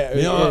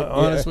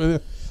 Honest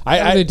with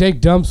you. They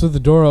take dumps with the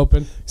door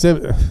open.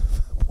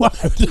 What?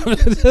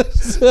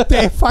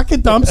 They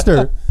fucking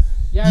dumpster.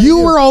 Yeah, you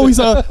were always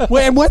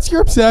and what's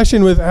your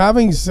obsession with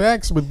having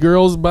sex with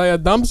girls by a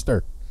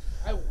dumpster?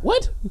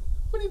 What?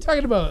 What are you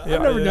talking about?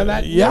 I've never done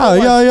that.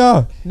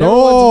 Yeah. Never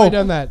once have I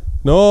done that.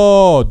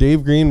 No,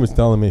 Dave Green was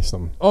telling me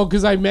some. Oh,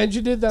 because I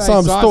mentioned it that I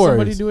saw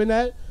somebody doing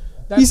that?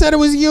 He said it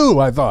was you,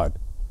 I thought.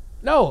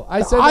 No,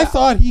 I said I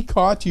thought he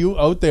caught you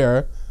out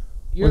there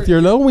with your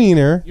little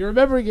wiener. You're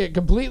remembering it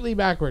completely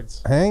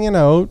backwards. Hanging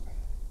out.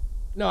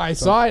 No, I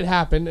saw it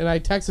happen, and I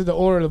texted the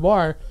owner of the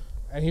bar,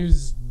 and he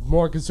was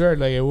more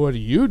concerned, like, what are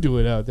you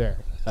doing out there?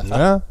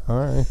 Yeah, all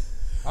right.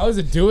 I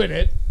wasn't doing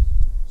it.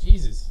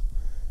 Jesus.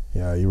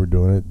 Yeah, you were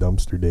doing it,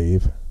 Dumpster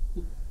Dave.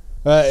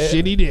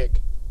 Shitty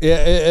dick.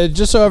 Yeah,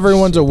 just so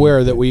everyone's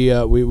aware that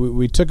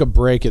we took a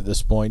break at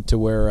this point to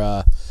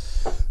where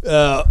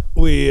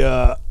we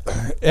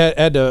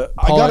had to.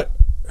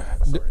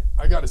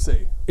 I got to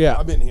say, yeah,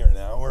 I've been here an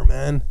hour,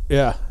 man.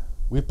 Yeah.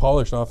 We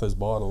polished off this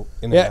bottle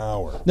in an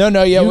hour.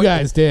 You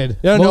guys did.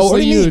 What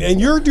do you mean?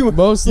 And you're doing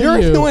mostly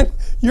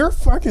you're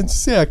fucking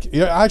sick.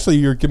 Actually,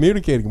 you're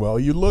communicating well.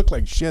 You look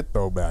like shit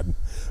though, man.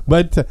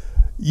 But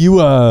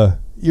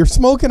you're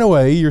smoking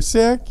away. You're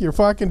sick. You're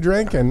fucking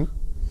drinking.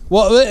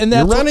 Well, and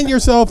that's you're running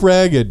yourself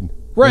ragged,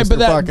 right?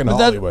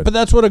 Mr. But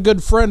that's what a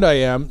good friend I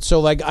am. So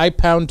like, I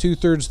pound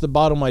 2/3 the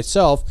bottle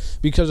myself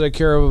because I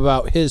care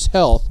about his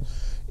health.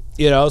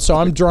 You know, so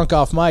I'm drunk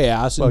off my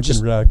ass. And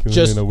fucking raccoon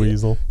and a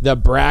weasel. The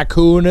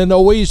raccoon and the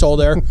weasel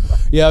there.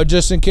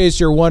 Just in case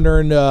you're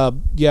wondering,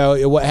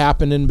 what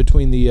happened in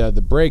between the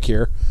break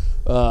here.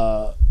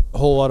 A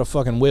whole lot of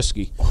fucking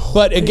whiskey.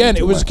 But again,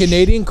 it was a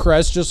Canadian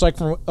Crest, just like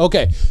from.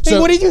 Okay, so hey,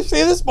 what did you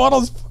say? This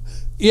bottle's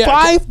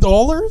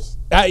 $5?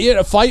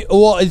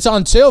 Well, it's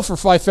on sale for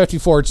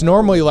 $5.54. It's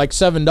normally like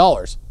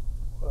 $7.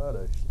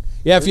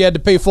 Yeah, if you had to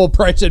pay full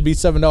price, it'd be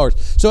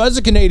 $7. So as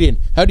a Canadian,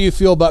 how do you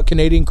feel about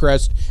Canadian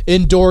Crest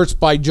endorsed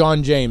by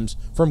John James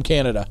from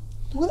Canada?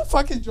 Who the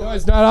fuck is John? No,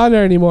 it's not on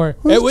there anymore.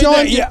 Who's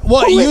John? It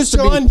used to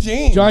be John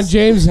James. John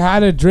James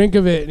had a drink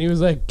of it, and he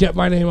was like, "Get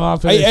my name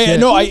off it."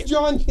 Who's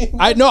John James?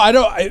 I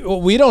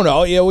don't. We don't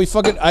know. Yeah, we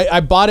fucking. I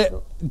bought it.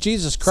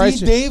 Jesus Christ,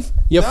 see, Dave.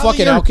 You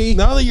fucking alky.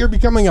 Now that you're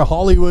becoming a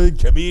Hollywood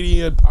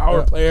comedian,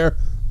 power player,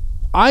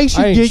 I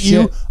should get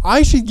you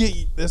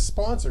this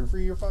sponsor for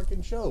your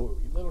fucking show,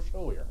 your little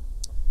show here.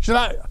 Should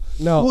I?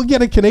 No. We'll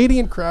get a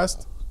Canadian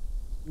Crest.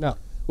 No.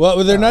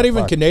 Well, they're not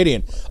even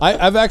Canadian.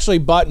 I've actually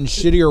bought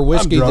shittier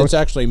whiskey that's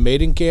actually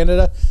made in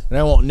Canada, and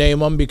I won't name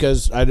them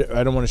because I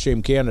don't want to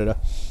shame Canada.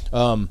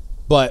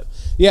 But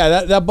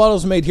yeah, that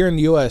bottle's made here in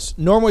the U.S.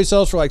 Normally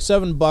sells for like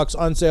 $7,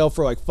 on sale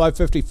for like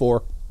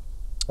 $5.54.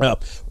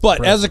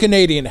 But as a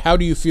Canadian, how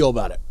do you feel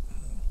about it?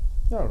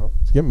 I don't know.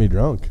 It's getting me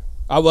drunk.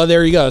 Well,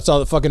 there you go. That's all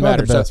that fucking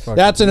matters. So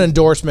that's an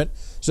endorsement.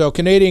 So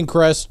Canadian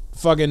Crest,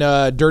 fucking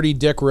Dirty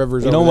Dick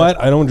Rivers. You know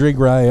what? I don't drink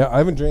rye. I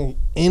haven't drank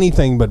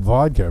anything but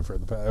vodka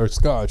or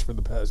scotch for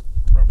the past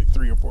probably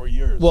 3 or 4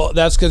 years. Well,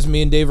 that's because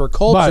me and Dave are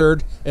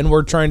cultured, and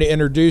we're trying to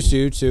introduce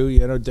you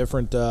to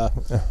different.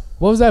 What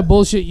was that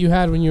bullshit you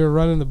had when you were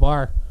running the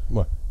bar?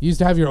 What? You used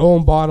to have your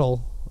own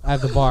bottle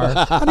at the bar.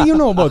 How do you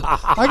know about?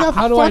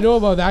 How do I know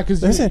about that?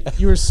 Because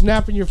you were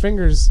snapping your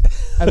fingers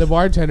at the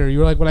bartender. You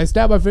were like, when I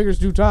snap my fingers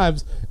 2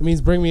 times, it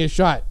means bring me a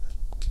shot.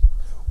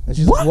 And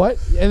she's like, what?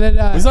 And then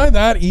was I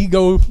that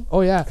ego?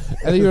 Oh yeah.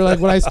 And then you were like,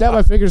 when I snap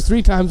my fingers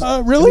 3 times,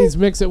 really? It means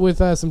mix it with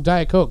some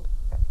Diet Coke.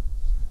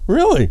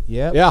 Really?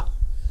 Yeah. Yeah.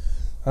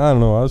 I don't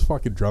know. I was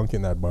fucking drunk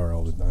in that bar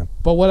all the time.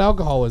 But what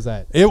alcohol was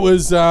that? It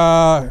was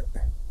a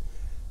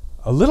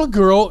little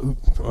girl.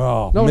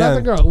 Oh no, man. not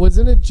the girl.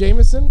 Wasn't it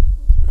Jameson?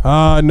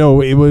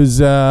 No, it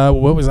was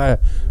what was that?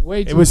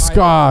 It was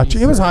Scotch.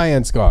 It was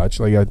high-end Scotch,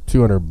 like a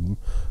 200.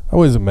 What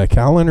was it,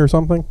 Macallan or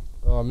something?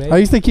 Oh, maybe. I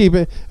used to keep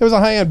it. It was a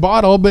high-end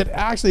bottle, but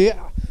actually,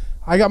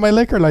 I got my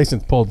liquor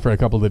license pulled for a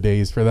couple of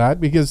days for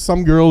that because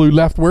some girl who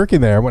left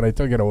working there when I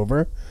took it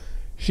over,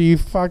 she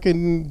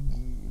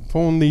fucking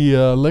phoned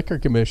the liquor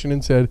commission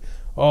and said,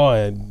 "Oh,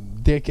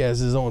 and Dick has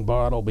his own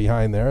bottle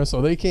behind there."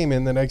 So they came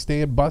in the next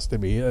day and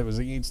busted me. It was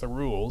against the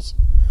rules.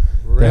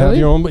 Really? To have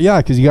your own, yeah,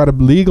 because you got to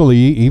legally,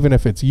 even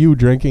if it's you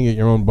drinking at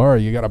your own bar,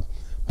 you got to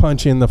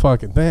punch in the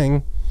fucking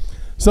thing.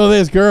 So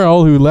this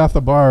girl who left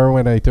the bar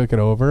when I took it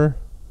over,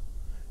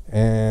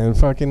 and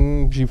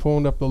fucking, she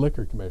phoned up the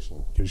liquor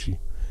commission because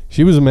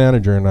she was a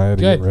manager and I had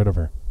to get rid of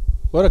her.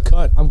 What a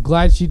cunt. I'm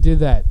glad she did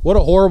that. What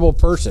a horrible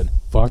person.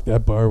 Fuck,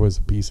 that bar was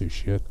a piece of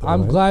shit. Though,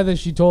 I'm glad that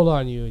she told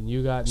on you and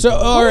you got. So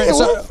all right.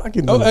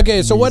 Okay.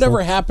 So Weasel.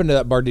 whatever happened to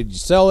that bar? Did you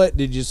sell it?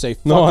 Did you say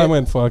fuck no? it? I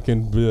went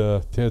fucking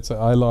tits.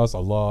 I lost a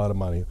lot of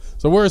money.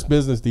 It's the worst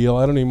business deal.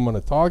 I don't even want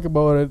to talk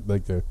about it.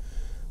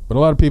 But a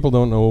lot of people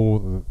don't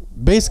know.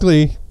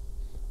 Basically,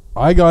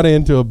 I got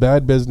into a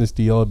bad business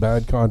deal, a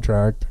bad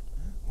contract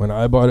when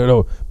I bought it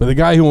out. But the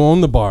guy who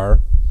owned the bar,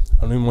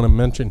 I don't even want to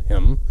mention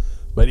him.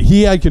 But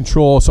he had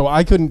control, so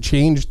I couldn't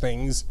change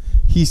things.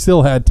 He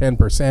still had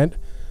 10%.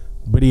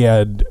 but he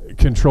had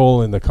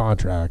control in the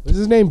contract. Was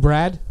his name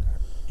Brad?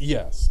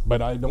 Yes,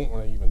 but I don't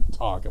want to even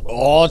talk about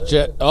Oh,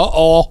 shit.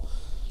 Uh-oh.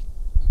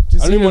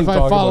 Just I don't even even if wanna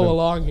I talk follow about it.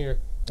 along here.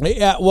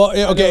 Yeah, well,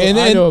 okay.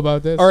 I know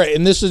about this. All right,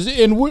 and this is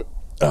in...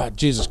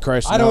 Jesus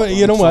Christ. I don't.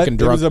 You know what? It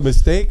was a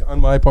mistake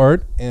on my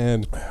part,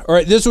 and All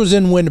right, this was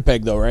in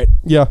Winnipeg, though, right?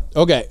 yeah,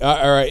 Okay,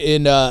 all right.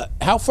 And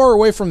how far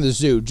away from the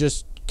zoo?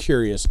 Just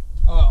curious.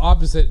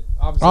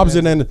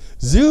 Opposite end.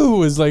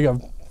 Zoo is like a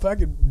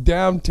fucking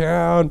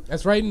downtown.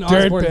 That's right in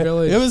dirt Osborne pit.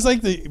 Village. It was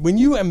like when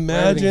you everything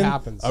imagine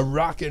happens. a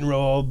rock and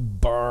roll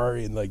bar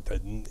in like the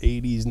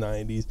 80s,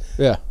 90s.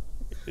 Yeah.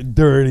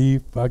 Dirty,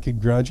 fucking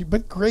grungy,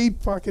 but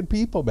great fucking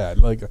people, man.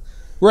 Like,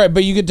 Right,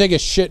 but you could take a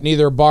shit in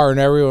either bar and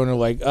everyone are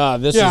like,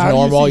 this is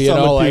normal, you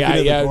know? Like,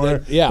 yeah.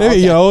 Maybe, Okay.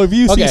 you know, if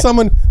you see Okay.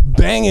 someone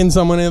banging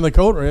someone in the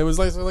coat room, it was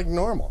like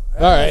normal.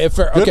 All right,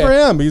 fair. Good Okay. for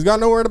him. He's got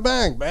nowhere to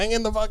bang. Bang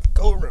in the fucking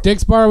coat room.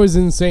 Dick's Bar was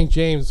in St.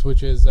 James,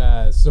 which is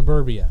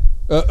suburbia.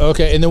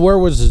 Okay, and then where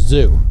was the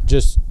zoo?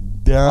 Just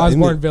Down in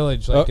Osborne the-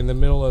 Village, like in the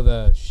middle of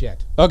the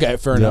shit. okay,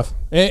 fair enough.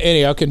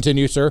 Anyhow,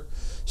 continue, sir.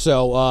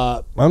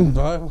 So, No.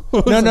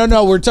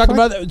 no. We're talking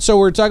about. So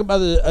we're talking about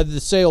the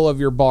sale of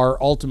your bar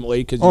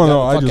ultimately because. Oh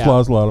no, I just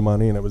lost a lot of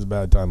money and it was a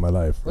bad time in my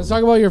life. Let's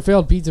talk about your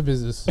failed pizza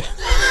business.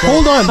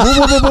 Hold on.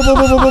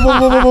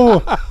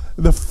 Whoa.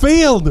 The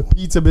failed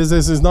pizza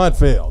business is not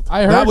failed.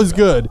 I heard that was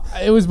good.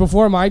 It was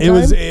before my time. It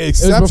was It was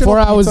exceptional before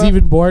I was pizza.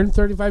 even born,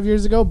 35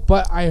 years ago.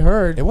 But I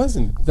heard It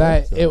wasn't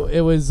that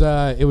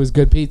pizza. it was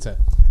good pizza.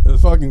 It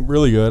was fucking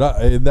really good.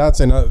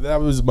 That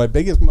was my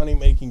biggest money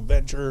making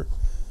venture.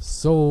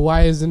 So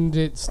why isn't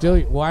it still?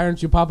 Why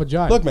aren't you Papa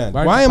John? Look, man,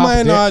 aren't why you am Papa I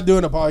Dick? not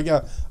doing a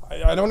podcast?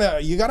 I don't know.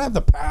 You gotta have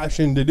the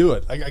passion to do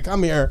it. Like I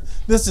come here,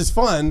 this is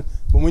fun,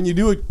 but when you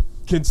do it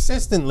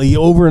consistently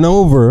over and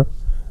over,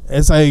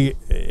 it's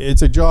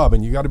a job,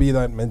 and you got to be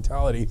that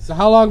mentality. So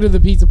how long did the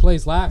pizza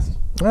place last?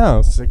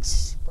 Oh,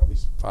 6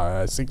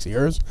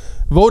 years.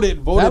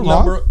 Voted That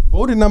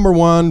long? number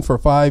one for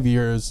 5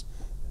 years.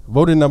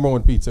 Voted number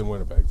one pizza in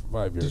Winnipeg for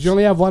 5 years. Did you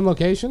only have one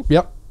location?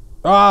 Yep.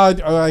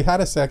 I had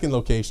a second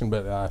location,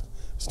 but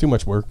it's too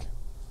much work.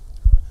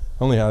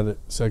 Only had a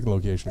second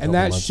location. a And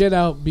couple that months. shit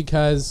out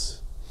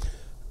because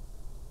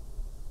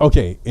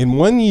Okay, in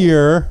 1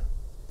 year,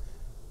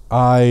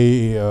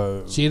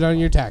 I cheated on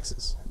your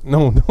taxes.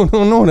 no.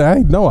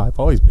 I've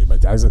always paid my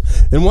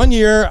taxes. In 1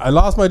 year, I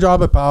lost my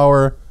job at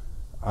Power.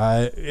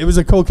 It was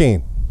a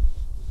cocaine.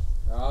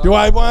 Do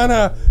I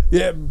wanna?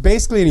 Yeah,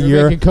 basically in a You're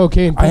year. making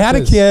cocaine I had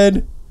a pizzas.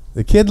 kid.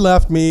 The kid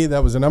left me.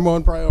 That was the number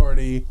one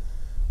priority.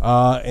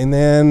 And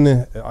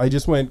then I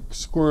just went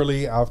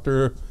squirrely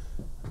after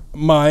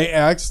my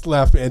ex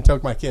left and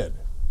took my kid.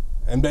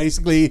 And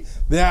basically,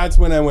 that's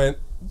when I went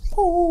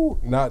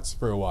nuts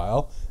for a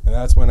while. And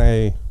that's when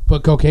I...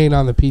 Put cocaine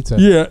on the pizza.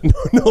 Yeah,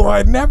 no,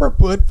 I never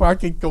put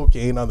fucking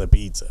cocaine on the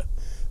pizza.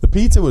 The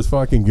pizza was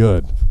fucking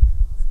good.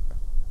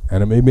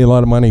 And it made me a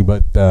lot of money,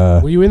 but...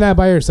 Were you in that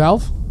by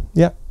yourself?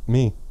 yeah,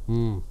 me. So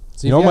You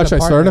if know how had much a I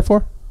started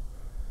partner- for?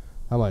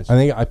 How much? I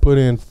think I put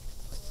in...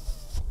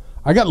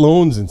 I got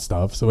loans and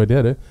stuff, so I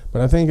did it.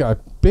 But I think I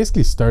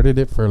basically started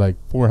it for like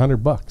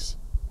 $400.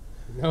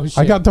 No shit.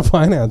 I got the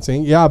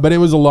financing. Yeah, but it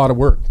was a lot of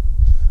work.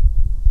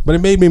 But it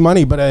made me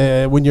money.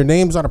 But when your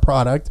name's on a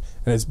product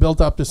and it's built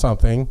up to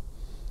something,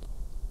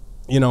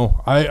 you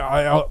know,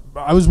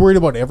 I was worried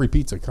about every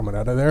pizza coming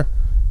out of there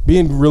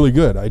being really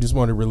good. I just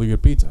wanted really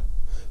good pizza.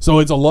 So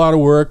it's a lot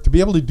of work to be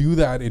able to do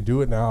that and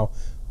do it now.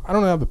 I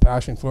don't have the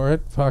passion for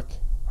it. Fuck,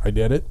 I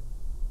did it.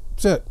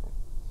 That's it.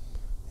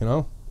 You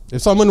know,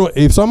 if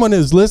someone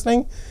is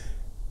listening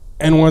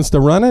and wants to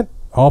run it,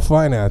 I'll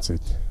finance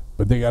it.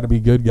 But they got to be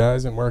good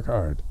guys and work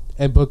hard.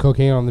 And put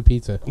cocaine on the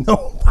pizza.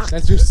 No,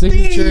 That's your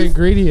signature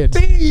ingredient.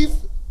 Steve.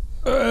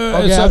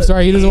 Okay, I'm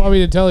sorry. He doesn't want me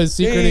to tell his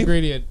secret Dave.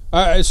 ingredient.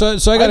 All right, so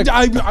I got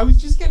to... I was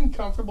just getting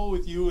comfortable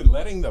with you and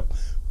letting the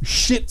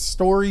shit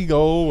story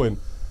go, and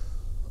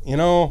you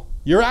know,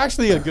 you're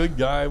actually a good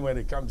guy when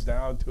it comes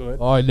down to it.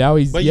 Oh, now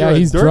he's But you're a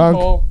he's dirt drunk.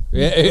 ball.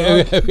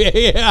 Yeah.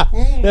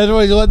 That's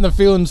why he's letting the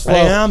feelings flow. I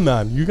am,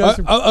 man. You guys.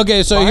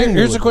 Okay, so Fine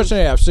here's with the question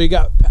I have. So you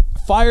got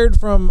fired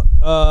from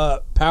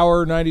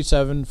Power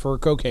 97 for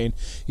cocaine.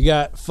 You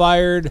got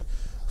fired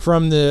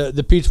from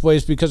the pizza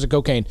place because of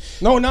cocaine.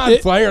 No, not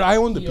fired. I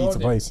owned the He pizza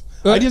owned it. place.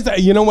 I just,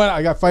 you know what?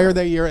 I got fired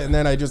that year, and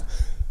then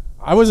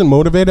I wasn't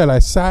motivated. I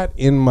sat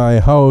in my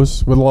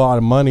house with a lot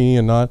of money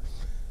and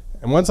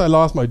once I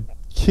lost my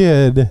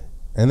kid,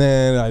 and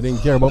then I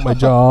didn't care about my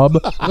job.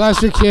 You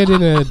lost your kid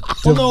in a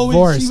Well, no,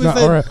 divorce. she was Not,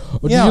 a- or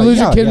did yeah, you lose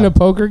your yeah, kid in yeah. a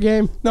poker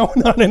game? No,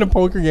 not in a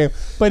poker game.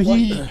 But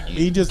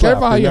he just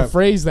Careful left how and you that-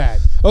 phrase that.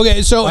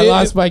 Okay, so I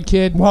lost my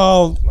kid.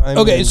 Well, I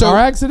Okay, mean, so- Car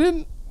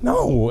accident?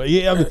 no,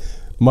 yeah,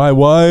 my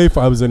wife.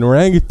 I was an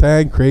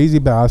orangutan, crazy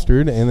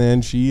bastard, and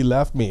then she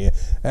left me.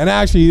 And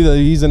actually,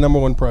 he's the number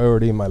one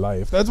priority in my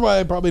life. That's why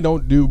I probably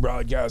don't do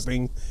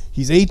broadcasting.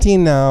 He's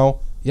 18 now.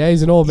 Yeah,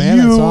 he's an old man.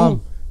 I saw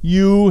him.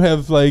 you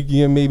have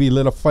maybe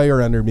lit a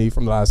fire under me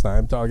from last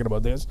time talking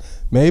about this.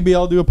 Maybe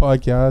I'll do a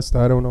podcast.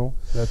 I don't know.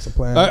 That's the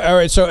plan. All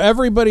right. So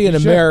everybody in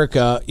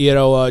America,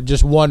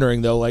 just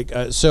wondering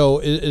though, so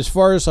as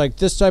far as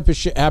this type of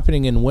shit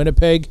happening in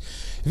Winnipeg,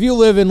 if you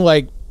live in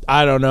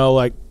I don't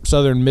know,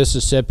 southern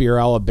Mississippi or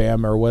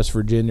Alabama or West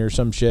Virginia or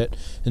some shit,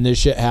 and this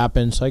shit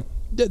happens,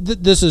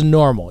 this is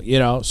normal,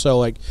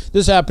 So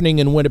this happening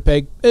in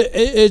Winnipeg,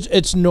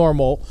 it's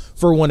normal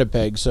for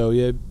Winnipeg.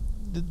 So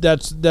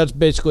that's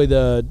basically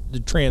the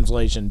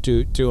translation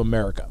to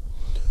America.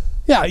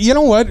 Yeah, you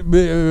know what?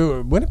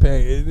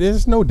 Winnipeg,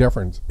 there's no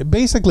difference.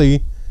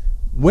 Basically,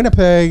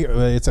 Winnipeg,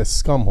 it's a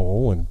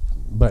scumhole,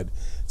 but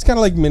it's kind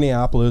of like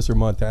Minneapolis or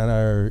Montana,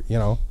 or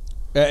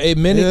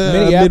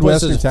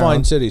Minneapolis is a town.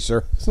 fine city,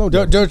 sir. It's no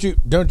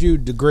don't you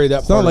degrade that?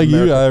 It's part not like of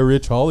America. you,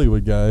 rich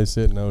Hollywood guy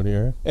sitting out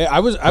here. Hey, I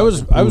was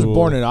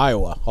born in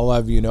Iowa. I'll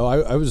have you know.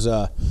 I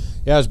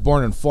was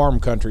born in farm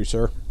country,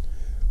 sir.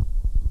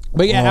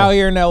 But out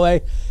here in LA,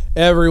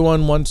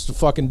 everyone wants to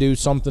fucking do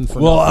something for.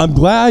 Well, nothing. I'm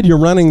glad you're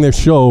running this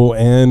show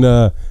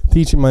and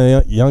teaching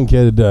my young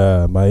kid,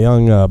 my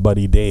young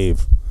buddy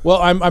Dave.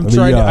 Well, I'm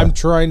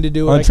trying to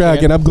do what on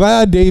track, and I'm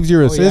glad Dave's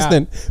your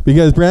assistant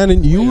because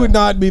Brandon, you would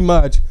not be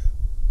much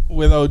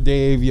without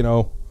Dave.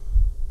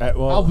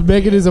 I'll be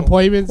making his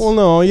appointments. Well,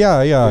 no,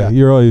 yeah.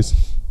 You're always,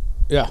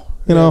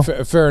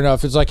 fair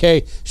enough. It's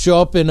hey,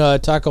 show up and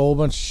talk a whole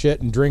bunch of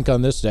shit and drink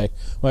on this day.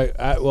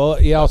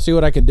 I'll see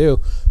what I can do.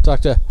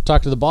 Talk to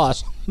the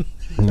boss.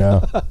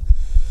 Yeah.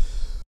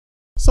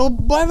 So,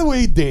 by the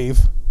way, Dave,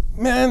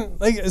 man,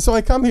 so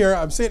I come here.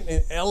 I'm sitting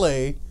in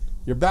L.A.,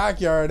 your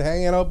backyard,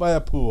 hanging out by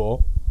a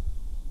pool.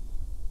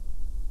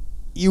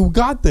 You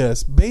got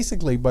this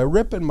basically by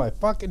ripping my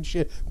fucking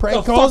shit.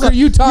 Prank calls. What are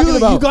you talking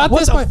about? You got what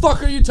this. What the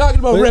fuck are you talking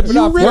about? Ripping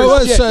off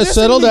your shit.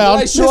 Settle down.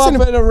 I show up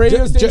at a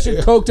radio station,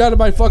 coked out of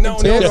my fucking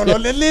tits. No.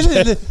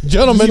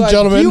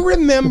 Gentlemen. You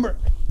remember?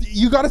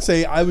 You got to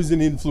say I was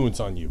an influence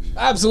on you.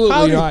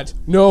 Absolutely not.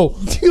 No.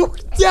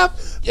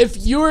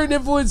 If you were an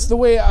influence the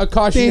way a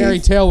cautionary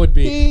tale would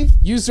be, Dave,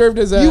 you served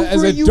as a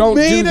don't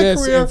do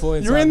this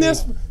influence. You're in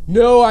this.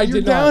 No, I did not.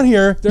 You're down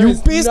here. You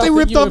basically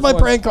ripped off my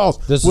prank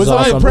calls. This was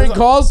awesome. Prank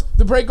calls?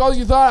 The prank calls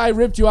you thought I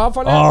ripped you off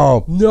on that?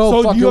 Oh.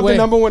 No, so you have way. the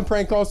number one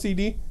prank call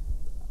CD?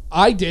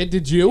 I did.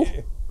 Did you?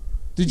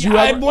 Did you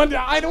I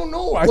don't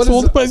know. I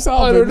sold it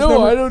myself. I don't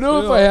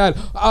know if I had.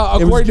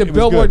 According to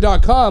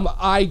Billboard.com,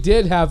 I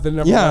did have the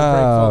number one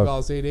prank phone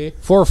call CD.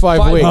 4 or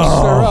 5 weeks. In a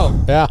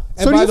row. Yeah.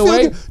 And so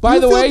by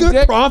the way,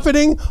 Dick,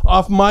 profiting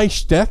off my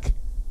shtick?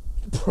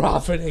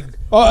 Profiting.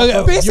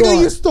 Basically,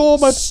 you stole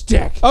my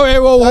stick. Okay,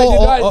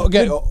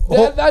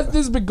 This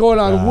has been going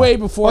on way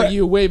before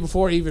you, way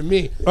before even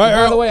me.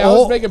 By the way, I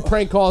was making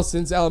prank calls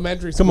since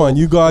elementary school. Come on,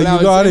 you got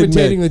to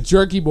imitating admit the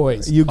Jerky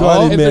Boys. You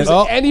got to admit. If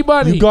there's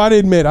anybody, you got to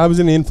admit, I was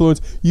an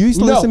influence. You used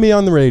to listen to me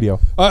on the radio.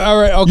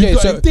 All right, okay.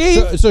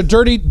 So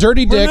dirty Dick,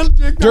 dirty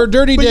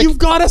Dick. You've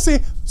got to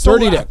say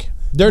Dirty Dick.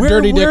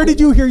 Dirty Dick. Where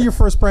did you hear your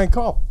first prank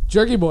call?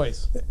 Jerky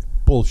Boys.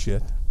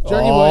 Bullshit.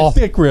 Jerky Boys.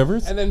 Dick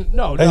Rivers. And then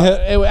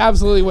it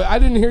absolutely. I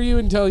didn't hear you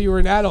until you were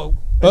an adult.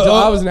 Until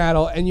I was an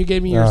adult, and you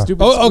gave me your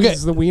stupid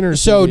squeeze the wiener.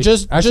 So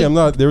CD. I'm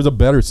not. There was a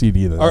better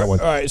CD than that one.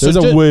 All right. There's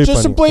So a way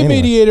just to play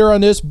mediator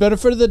on this,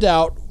 benefit of the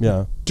doubt.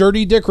 Yeah.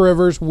 Dirty Dick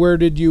Rivers. Where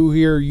did you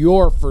hear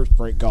your first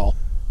prank call?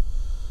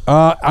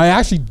 I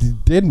actually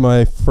did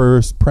my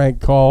first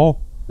prank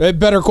call.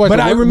 Better question. But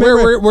I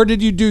remember where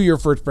did you do your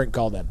first prank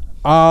call then?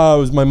 It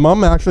was my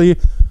mom actually.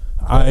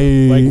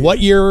 What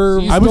year?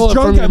 I was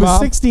drunk. I was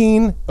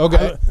 16.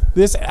 Okay.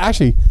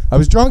 I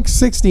was drunk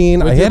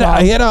 16. I hit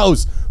a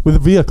house with a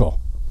vehicle.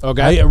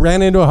 Okay. I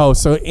ran into a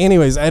house. So,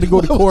 anyways, I had to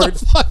go to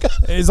court.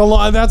 It's a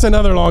lot. That's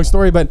another long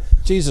story. But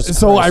Jesus.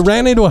 So Christ. I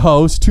ran into a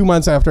house 2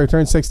 months after I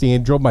turned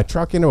 16. Drove my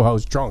truck into a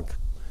house drunk.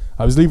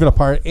 I was leaving a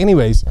part.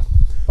 Anyways,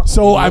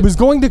 so I was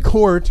going to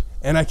court,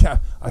 and I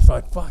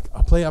thought, fuck,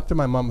 I'll play up to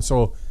my mom.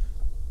 So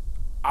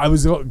I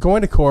was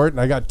going to court,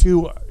 and I got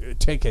 2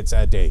 tickets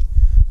that day.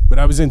 But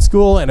I was in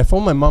school, and I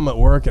phoned my mom at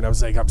work, and I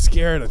was like, I'm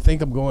scared. I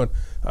think I'm going.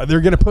 They're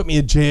going to put me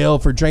in jail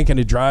for drinking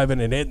and driving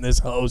and hitting this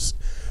house.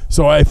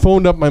 So I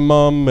phoned up my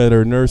mom at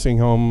her nursing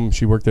home.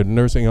 She worked at a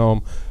nursing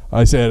home.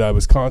 I said I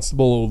was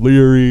Constable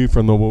O'Leary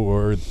from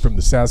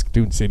the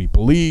Saskatoon City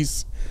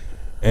Police.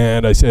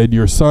 And I said,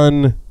 your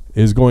son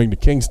is going to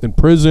Kingston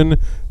Prison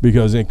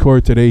because in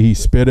court today he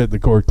spit at the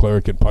court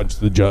clerk and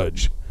punched the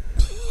judge.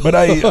 But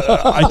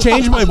I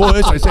changed my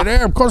voice. I said, hey,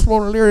 I'm Constable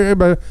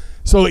O'Leary.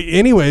 So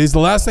anyways, the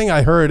last thing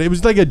I heard, it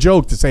was like a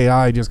joke to say,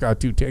 I just got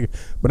 2 tickets.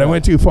 But I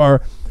went too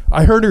far.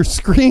 I heard her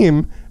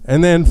scream,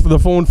 and then the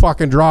phone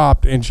fucking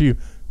dropped, and she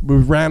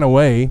ran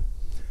away.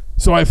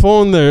 So I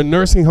phoned the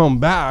nursing home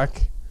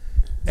back.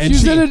 And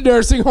she's in a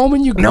nursing home,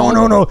 and you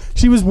No.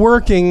 She was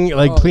working,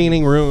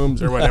 cleaning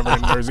rooms or whatever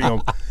in the nursing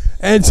home.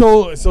 And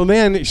so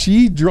then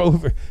she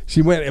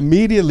went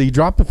immediately,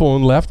 dropped the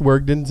phone, left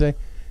work, didn't say.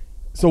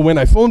 So when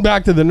I phoned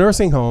back to the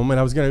nursing home and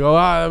I was going to go,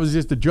 that was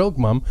just a joke,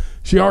 Mom.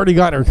 She already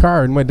got in her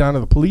car and went down to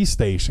the police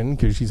station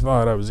because she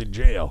thought I was in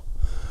jail.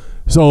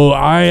 So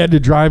I had to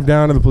drive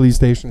down to the police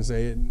station and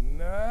say,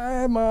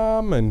 "Hi,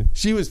 Mom," and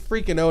she was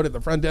freaking out at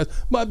the front desk.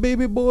 My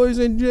baby boy's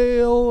in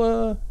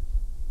jail.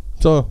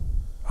 So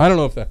I don't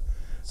know if that.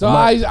 So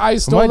I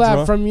stole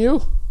that from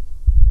you.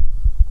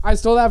 I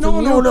stole that from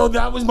you. No.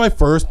 That was my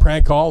first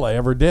prank call I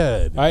ever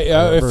did.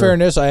 In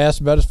fairness, I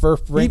asked about his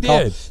first prank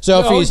call. Did.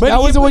 So if he's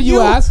that wasn't what you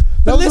asked.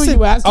 That was what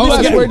you asked.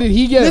 Where did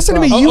he get it from? Listen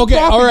to me. You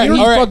all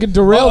right. fucking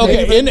derailed.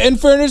 Okay. In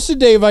fairness to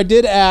Dave, I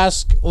did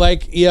ask,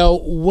 like,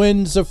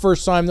 when's the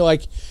first time that,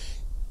 like,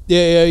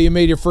 you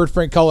made your first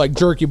prank call, like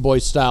Jerky Boy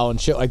style and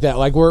shit like that,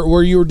 like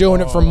where you were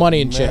doing it for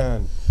money and shit.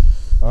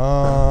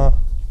 By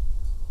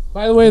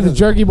the way, the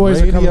Jerky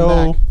Boys are coming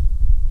back.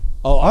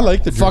 Oh, I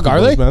like the fuck. Jerky Are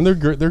Boys, they? man. They're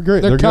good. They're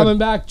great. They're coming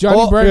back.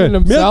 Johnny Brennan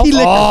himself. Milky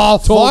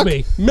Liquor. Told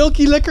me.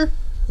 Milky Liquor.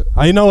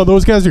 I know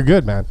those guys are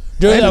good, man.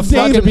 Dude, that's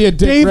not gonna be a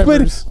Dick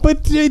Rivers.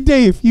 But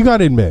Dave, you got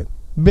to admit,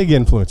 big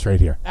influence right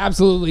here.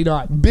 Absolutely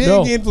not. Big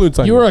influence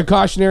on you. You were a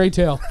cautionary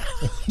tale.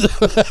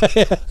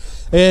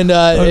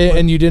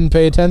 And you didn't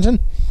pay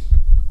attention?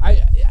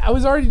 I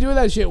was already doing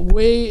that shit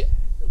way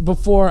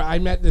before I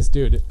met this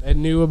dude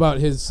and knew about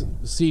his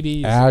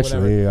CDs.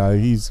 Actually,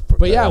 he's.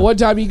 But yeah, one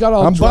time he got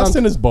all I'm drunk.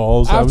 busting his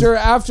balls.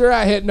 After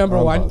I hit number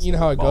one, you know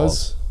how it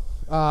goes.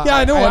 Yeah,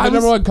 I know. I had the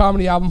number one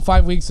comedy album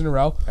 5 weeks in a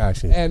row.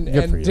 Actually, and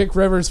Dick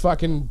Rivers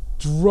fucking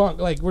drunk.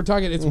 Like, we're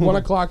talking, it's 1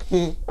 o'clock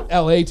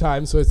LA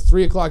time, so it's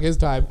 3 o'clock his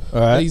time.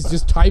 Right. And he's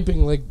just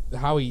typing like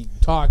how he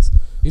talks.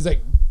 He's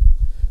like,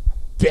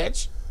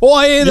 bitch. Oh,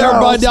 hey there,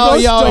 bud.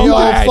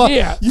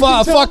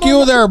 Fuck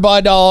you there,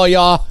 bud. Oh,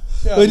 yeah.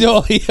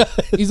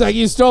 He's like,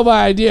 you stole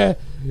my idea.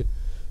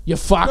 You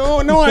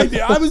fuck. No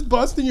idea. I was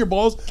busting your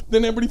balls.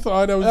 Then everybody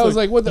thought I was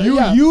like, what the?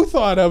 You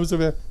thought I was a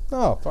man.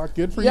 Oh, fuck.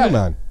 Good for you,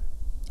 man.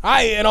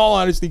 In all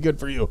honesty, good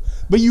for you.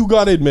 But you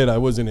got to admit, I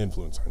was an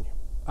influence on you.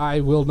 I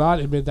will not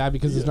admit that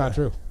because it's not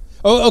true.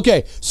 Oh,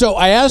 okay. So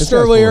I asked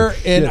earlier,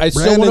 and I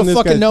still want to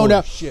fucking know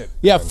now.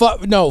 Yeah,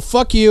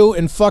 fuck you,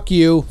 and fuck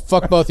you,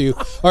 fuck both of you.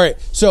 All right.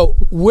 So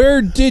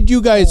where did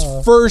you guys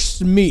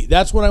first meet?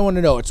 That's what I want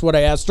to know. It's what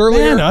I asked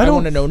earlier. I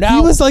want to know now.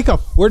 He was like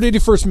Where did you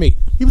first meet?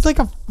 He was like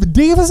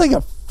Dave was like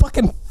a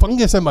fucking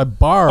fungus at my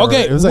bar.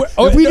 Okay. It was like,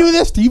 if we do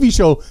this TV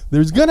show,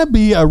 there's gonna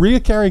be a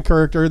reoccurring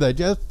character that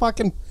just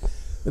fucking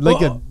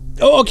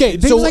okay,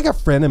 Dave's like a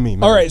friend of me,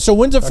 man. All right, so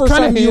when's the first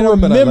time you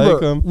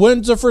remember?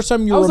 When's the first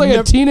time you remember? I was like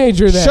a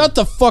teenager then. Shut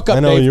the fuck up, I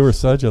know, Dave. you were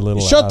such a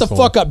little Shut asshole. the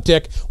fuck up,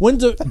 Dick.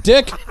 When's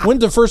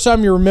the first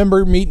time you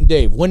remember meeting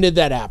Dave? When did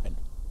that happen?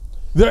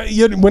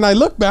 When I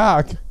look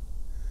back,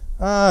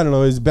 I don't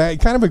know, it's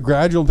kind of a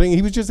gradual thing.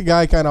 He was just a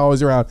guy kind of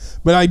always around.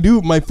 But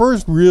my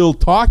first real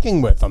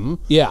talking with him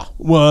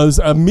was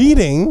a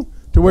meeting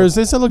to where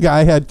this little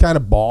guy had kind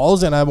of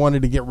balls and I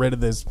wanted to get rid of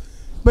this.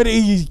 But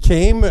he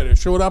came and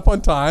showed up on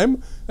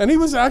time, and he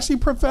was actually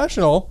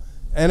professional.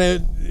 And I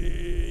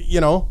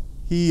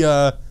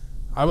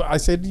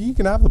said, "You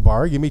can have the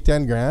bar. Give me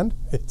 $10,000.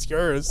 It's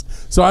yours."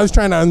 So I was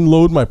trying to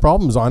unload my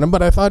problems on him,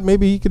 but I thought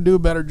maybe he could do a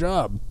better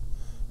job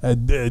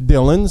at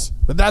Dylan's.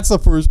 But that's the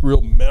first real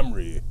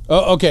memory.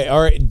 Oh, okay,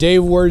 all right,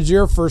 Dave. Where's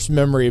your first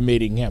memory of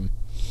meeting him?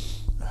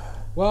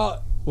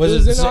 Well, it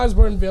was in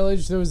Osborne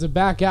Village. There was a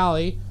back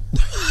alley.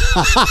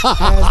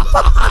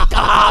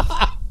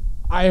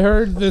 I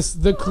heard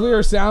the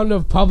clear sound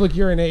of public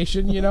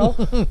urination,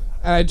 and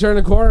I turn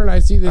a corner and I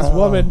see this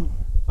woman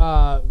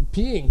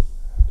peeing,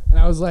 and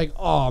I was like,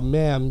 "Oh,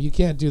 ma'am, you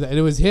can't do that." And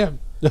it was him.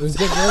 It was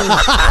Dick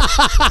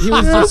Rivers. He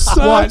was just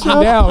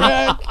squatting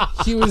down.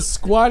 He was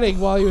squatting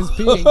while he was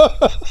peeing,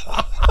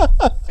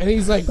 and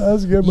he's like,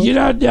 "You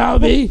don't know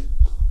me.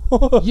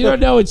 You don't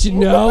know what you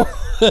know."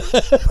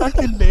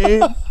 Fucking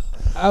Dave.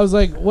 I was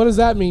like, "What does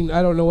that mean?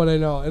 I don't know what I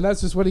know." And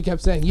that's just what he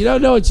kept saying. You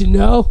don't know what you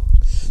know.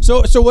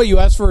 So what, you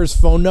asked for his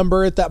phone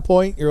number at that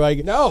point? You're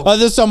like, no.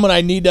 This is someone I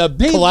need to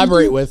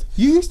collaborate with.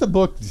 You used to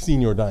book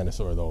Senior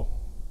Dinosaur, though.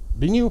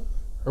 Didn't you?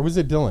 Or was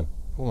it Dylan?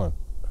 Hold on.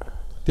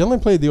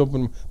 Dylan played the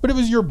open, but it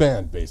was your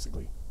band,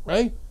 basically,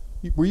 right?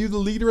 Were you the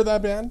leader of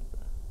that band?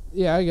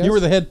 Yeah, I guess. You were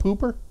the head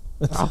pooper?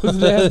 I was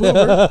the head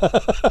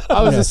pooper.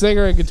 I was the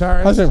singer and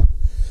guitarist.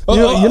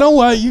 You know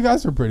what? You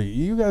guys were pretty.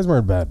 You guys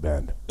weren't a bad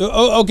band.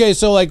 Okay,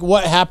 so like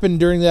what happened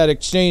during that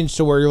exchange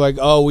to where you're like,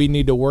 oh, we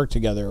need to work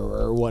together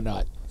or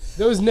whatnot?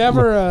 There was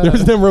never a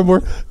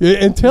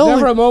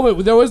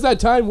moment. There was that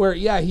time where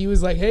he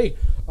was like, "Hey,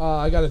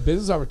 I got a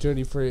business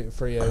opportunity for you."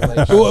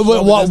 Like,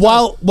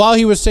 while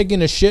he was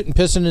taking a shit and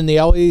pissing in the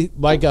alley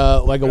like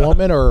a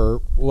woman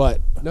or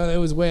what? No, it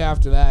was way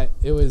after that.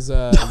 It was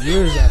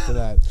years after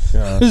that.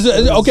 Yeah.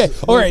 Okay,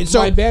 all right. So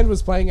my band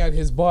was playing at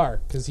his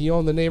bar because he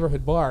owned the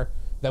neighborhood bar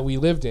that we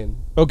lived in.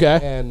 Okay,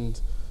 and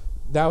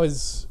that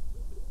was,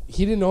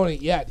 he didn't own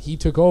it yet. He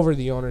took over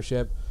the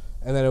ownership,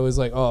 and then it was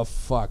like, oh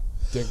fuck.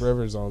 Dick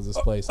Rivers owns this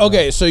place.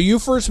 Okay, so you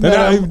first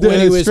met him when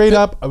he was straight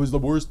up. I was the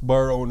worst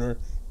bar owner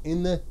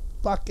in the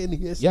fucking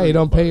history. Yeah, you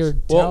don't pay your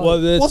Well,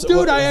 talent.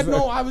 dude,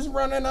 I was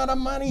running out of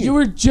money. You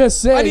were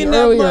just saying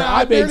earlier,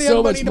 I made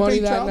so much money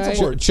that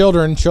night.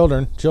 Children.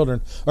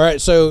 All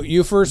right, so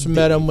you first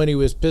met him when he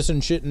was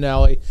pissing shit in an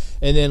alley,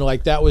 and then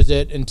like that was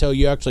it until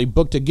you actually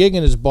booked a gig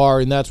in his bar,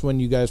 and that's when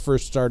you guys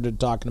first started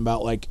talking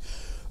about like,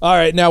 all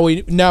right, now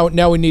we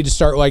need to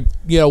start like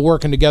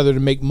working together to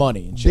make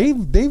money. And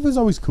shit. Dave was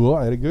always cool.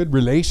 I had a good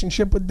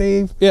relationship with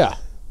Dave. Yeah,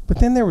 but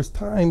then there was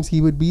times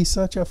he would be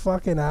such a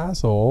fucking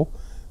asshole.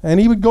 And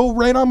he would go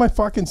right on my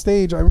fucking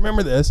stage. I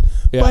remember this.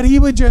 Yeah. But he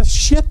would just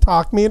shit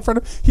talk me in front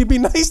of... He'd be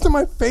nice to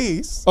my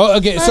face. Oh,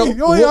 okay. So, nice.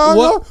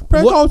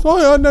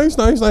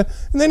 And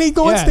then he'd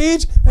go on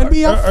stage and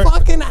be a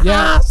fucking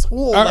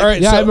asshole. All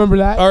right, I remember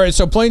that. All right,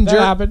 so playing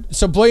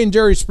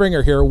Jerry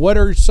Springer here, what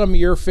are some of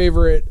your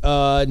favorite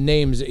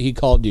names that he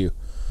called you?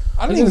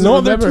 I don't even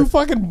know. They're too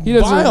fucking He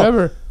doesn't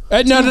remember.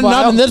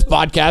 Not in this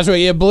podcast.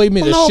 Yeah, believe me,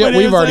 the shit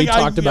we've already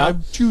talked about. I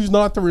choose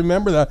not to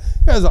remember that.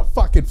 He was a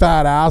fucking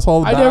fat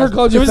asshole. I never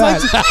called you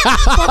fat.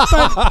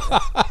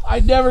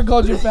 I never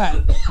called you fat.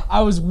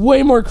 I was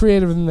way more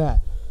creative than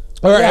that.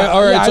 All right.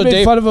 I So made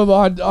Dave, fun of him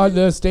on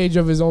the stage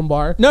of his own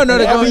bar. No.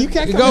 You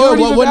can't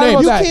Go. What name?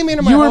 You came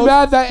into my You were house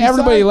mad that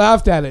everybody beside-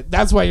 laughed at it.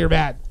 That's why you're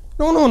mad.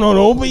 No.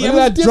 But Look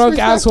at that drunk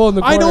asshole in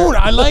the corner.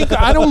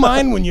 I don't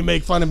mind when you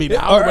make fun of me.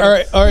 Now, All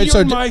right.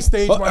 So my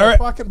stage, my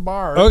fucking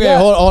bar. Okay, Yeah.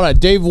 hold on,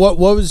 Dave. What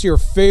was your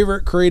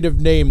favorite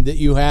creative name that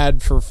you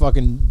had for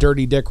fucking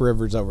Dirty Dick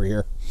Rivers over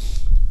here?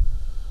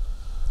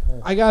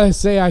 I gotta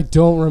say, I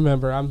don't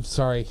remember. I'm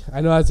sorry.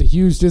 I know that's a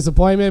huge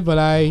disappointment, but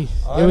it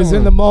was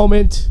in the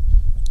moment.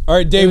 All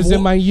right, Dave. It was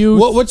in my youth.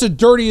 What's the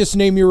dirtiest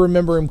name you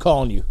remember him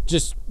calling you?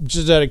 Just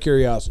out of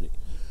curiosity.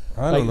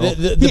 I don't know.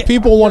 The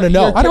people want to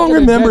know. I don't kicking a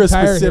remember dead a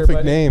tire here, specific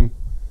buddy. name.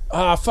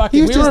 Fuck He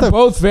it. was We just were a-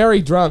 both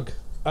very drunk.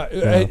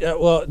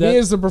 Well, Me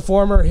as the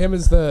performer, him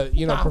as the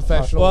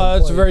professional. well,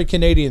 that's a employee. very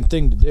Canadian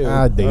thing to do.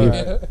 Dave.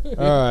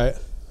 All right.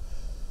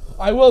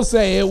 I will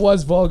say it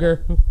was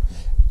vulgar.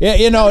 Yeah,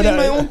 In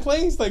my own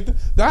place, like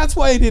that's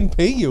why I didn't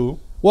pay you.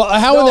 Well,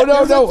 how No, would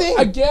that? no. thing.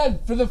 Again,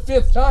 for the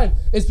 5th time.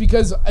 It's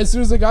because as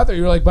soon as I got there,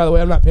 you were like, by the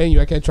way, I'm not paying you.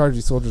 I can't charge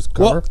these soldiers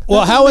cover.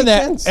 Well, how in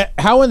doesn't make that? sense.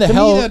 How in the To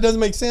hell? me, that doesn't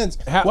make sense.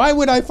 How- Why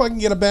would I fucking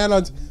get a ban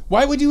on?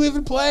 Why would you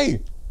even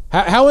play?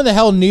 How in the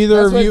hell? Neither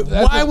That's of what- you.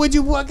 that's Why would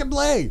you fucking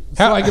play?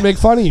 so I can make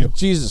fun of you.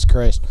 Jesus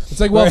Christ! It's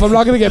like, well, if I'm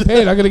not going to get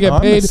paid, I'm going to get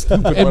I'm the paid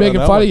stupid and one making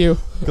on that fun one. of you.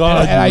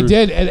 God, and I you were-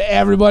 did, and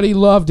everybody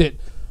loved it.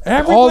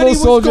 Everybody all those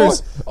was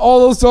soldiers, going- all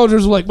those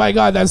soldiers were like, "My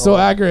God, that's so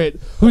accurate."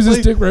 Who's this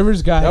Dick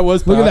Rivers guy? That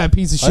was Look at Pat. that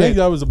piece of I think shit.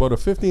 that was about a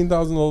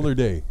 $15,000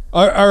 day.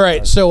 All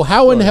right. So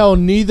how in hell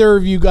neither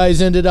of you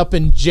guys ended up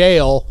in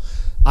jail?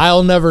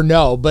 I'll never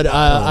know. But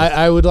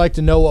I would like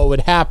to know what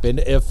would happen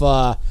if.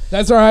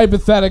 That's our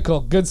hypothetical.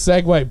 Good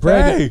segue,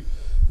 Brandon.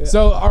 Hey,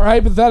 So our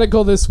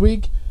hypothetical this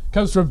week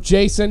comes from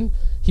Jason.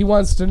 He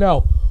wants to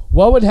know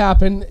what would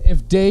happen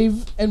if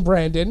Dave and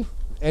Brandon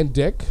and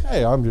Dick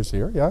I'm just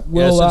here. Yeah.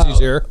 will, since he's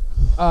here.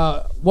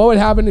 what would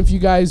happen if you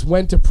guys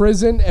went to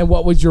prison, and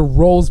what would your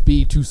roles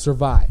be to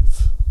survive?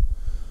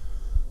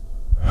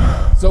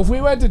 So if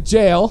we went to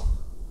jail,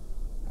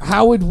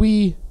 how would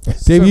we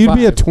Dave, you'd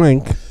be a survive?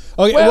 twink.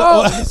 Okay.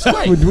 Well, that's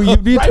right.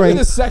 You'd be a Right twink.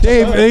 with the second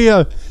Dave,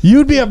 one.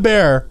 you'd be a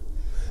bear.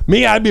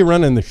 Me, I'd be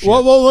running the shit.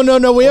 Whoa,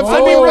 no, we have to.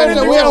 Whoa, We whoa, have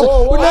to.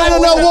 whoa, We have to.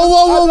 whoa,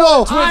 whoa,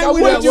 No, whoa. I'm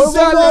We way have too to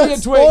fat to be a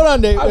twink. Hold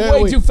on, Dave.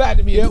 I'm way too fat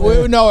to be a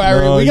twink. No,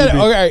 Ari, No, we got.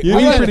 you'd Okay, be- we you'd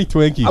be got pretty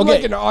twinky. I'm Okay.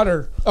 like an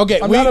otter. Okay,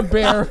 I'm not a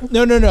bear.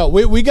 No.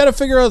 We got to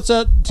figure out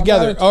that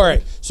together. not a All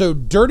right. So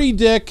Dirty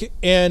Dick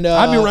and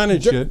I'd be running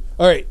shit.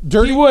 All right, He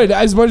Dirty. would,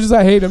 as much as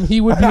I hate him, he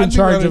would be I'd in be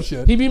charge running of.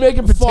 shit. He'd be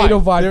making potato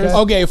vodka.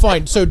 Okay,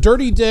 fine. So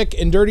Dirty Dick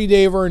and Dirty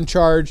Dave are in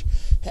charge.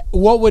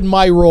 What would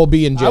my role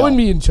be in jail? I wouldn't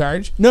be in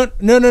charge. No.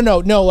 Like, You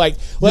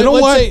know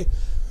let's what? say.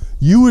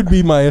 You would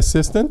be my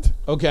assistant.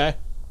 Okay.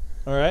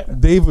 All right.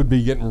 Dave would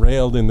be getting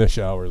railed in the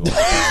shower. That's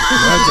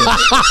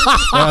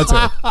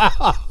it.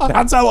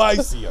 That's how I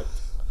see it.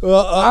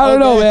 Well, I don't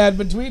know, okay.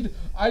 man.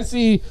 I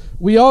see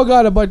we all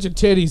got a bunch of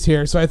titties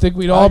here, so I think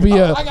we'd all be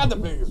I got the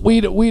biggest.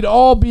 we'd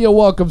all be a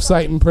welcome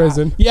sight in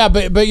prison. Yeah,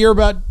 but you're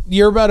about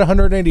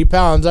 180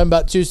 pounds. I'm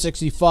about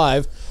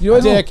 265. You know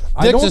what? Dick's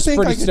I don't is think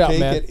pretty I could stout, take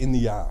man. it in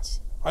the ass.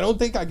 I don't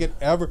think I could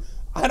ever.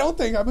 I don't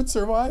think I would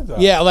survive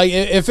that. Yeah, like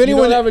if You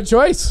anyone, don't have a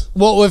choice.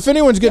 well, if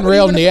anyone's getting Yeah,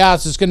 railed in even the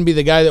ass, it's going to be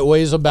the guy that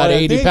weighs about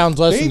 80 Dave- pounds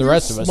less Dave, than the you're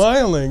rest of us.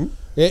 Smiling.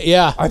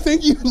 Yeah. I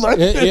think you like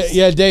this.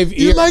 Yeah, Dave.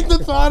 You like the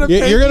thought of.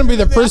 You're going to be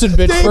the prison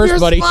bitch Dave, first, you're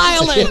buddy.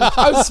 Smiling.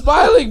 I'm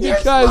smiling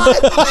because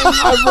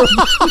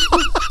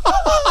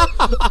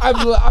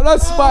I'm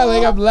not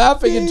smiling. I'm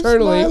laughing Dave's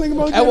internally smiling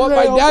about at what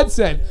my getting dad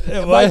said.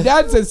 My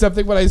dad said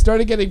something when I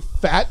started getting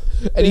fat,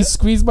 and he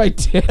squeezed my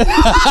dick.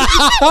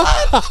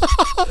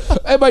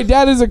 And my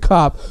dad is a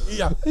cop,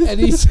 Yeah. and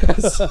he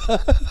says,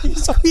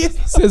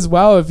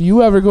 "Wow, if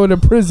you ever go to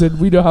prison,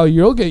 we know how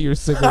you'll get your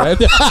cigarette."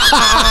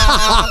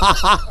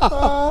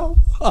 I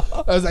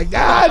was like,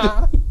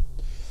 Dad.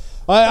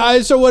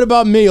 So what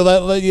about me?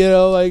 Like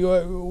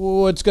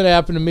what's going to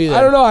happen to me then?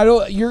 I don't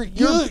know. You're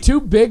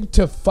too big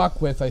to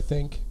fuck with, I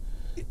think.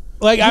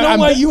 like you know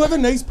what? You have a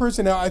nice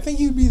personality. I think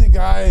you'd be the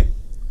guy,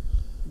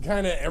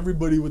 kind of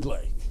everybody would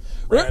like.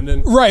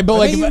 Brandon. Right, but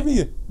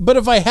but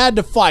if I had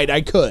to fight,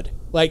 I could.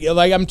 Like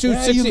I'm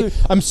 260.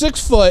 I'm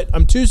 6 foot.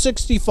 I'm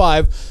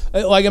 265.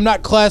 Like I'm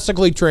not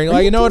classically trained.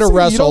 Like I know how to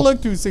wrestle. You don't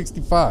look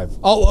 265.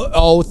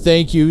 Oh,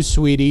 thank you,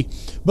 sweetie.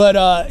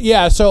 But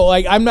yeah, so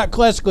like I'm not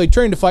classically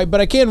trained to fight,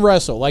 but I can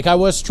wrestle. Like I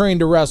was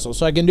trained to wrestle,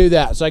 so I can do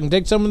that. So I can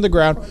take someone to the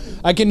ground.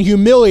 I can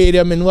humiliate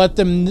them and let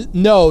them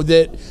know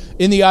that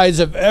in the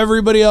eyes of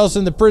everybody else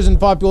in the prison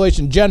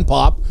population, Gen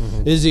Pop,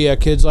 as the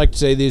kids like to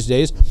say these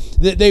days,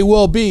 that they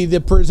will be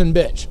the prison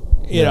bitch.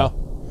 You know.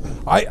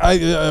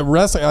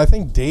 Wrestling. I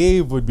think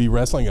Dave would be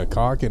wrestling a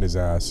cock in his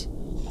ass.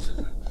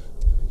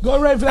 Go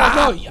right for that.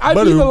 No, I'd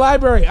be the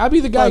library. I'd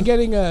be the guy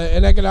getting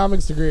an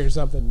economics degree or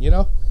something. You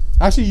know.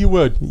 Actually, you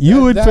would.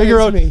 You would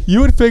figure out. You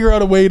would figure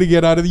out a way to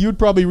get out of it. You would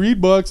probably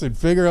read books and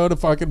figure out a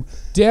fucking.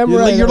 Damn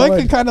right. You're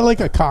like kind of like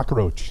a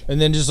cockroach.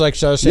 And then just like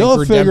Shawshank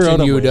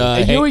Redemption, you would.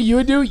 You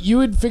would do. You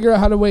would figure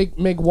out how to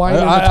make wine in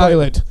the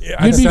toilet.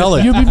 You'd sell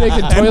it. You'd be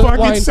making toilet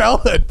wine.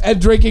 Sell it.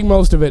 And drinking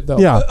most of it though.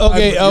 Yeah.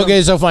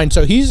 Okay. So fine.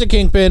 So he's the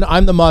kingpin.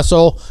 I'm the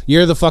muscle.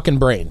 You're the fucking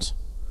brains.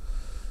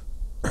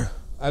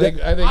 I think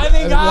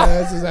that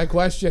answers that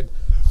question.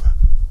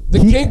 The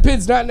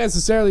kingpin's not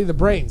necessarily the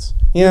brains.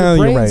 Yeah, the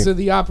brains you're right. are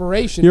the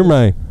operation. You're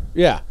right.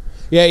 Yeah.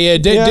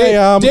 Dave's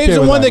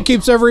the one that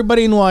keeps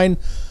everybody in line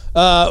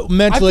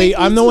mentally.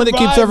 I'm the one that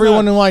keeps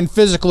everyone in line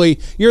physically.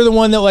 You're the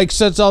one that like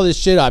sets all this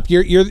shit up.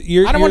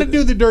 You're I don't want to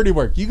do the dirty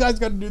work. You guys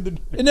got to do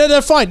the. No,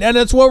 that's fine, and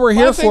that's what we're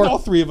here for. I think all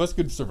three of us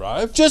could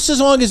survive, just as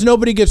long as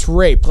nobody gets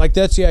raped. Like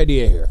that's the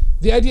idea here.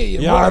 The idea,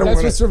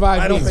 that's what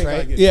survive means,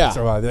 right?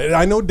 Survive.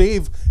 I know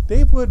Dave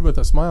would with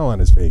a smile on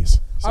his face.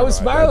 I was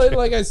smiling,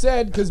 like I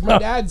said, because my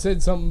dad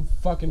said something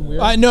fucking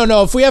weird.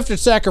 No. If we have to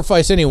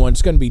sacrifice anyone,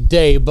 it's going to be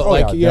Dave.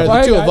 But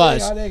the two of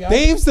us.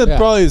 Dave's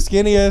probably the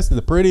skinniest and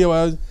the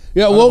prettiest.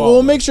 Yeah,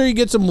 we'll make sure you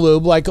get some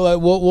lube. Like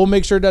we'll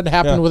make sure it doesn't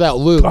happen without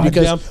lube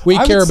because we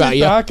care about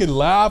you. I would sit back and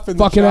laugh in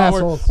fucking the shower.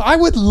 assholes. I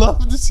would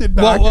love to sit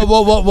back.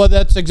 Well,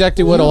 that's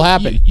exactly what'll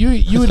happen.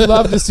 You would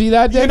love to see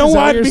that, Dave? You know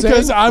what?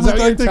 Because I would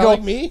like to go.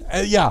 Me?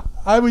 Yeah,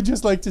 I would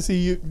just like to see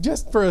you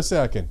just for a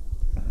second.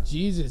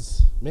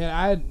 Jesus, man,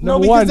 I had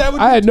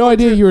I had no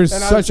idea you were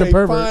such a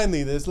pervert.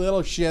 Finally, this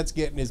little shit's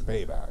getting his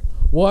payback.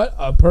 What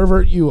a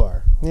pervert you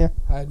are. Yeah.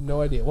 I had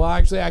no idea. Well,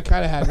 actually, I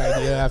kind of had an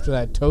idea after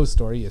that toe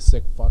story, you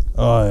sick fuck.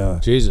 Oh, yeah.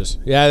 Jesus.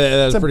 Yeah,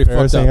 that's pretty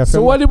fucked up.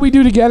 So what did we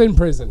do to get in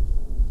prison?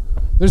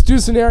 There's two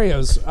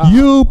scenarios.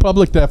 You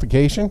public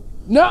defecation?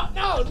 No.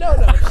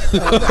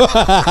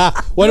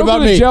 What about me? You don't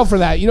go to jail for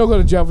that. You don't go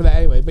to jail for that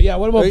anyway. But yeah,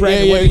 what about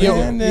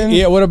Brandon?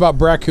 Yeah, what about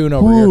Raccoon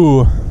over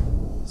here?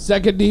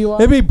 Second DUI?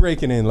 Maybe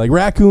breaking in. Like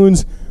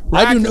raccoons.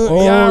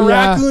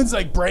 Raccoons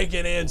like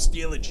breaking in,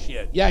 stealing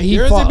shit. Yeah, he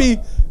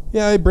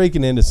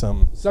breaking into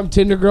something. Some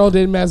Tinder girl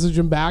didn't message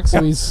him back,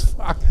 so he's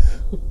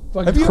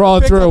fucking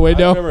crawling through a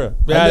window.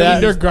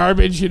 They're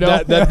garbage, you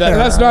know.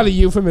 That's not a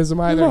euphemism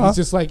either. He's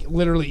just like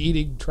literally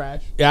eating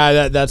trash.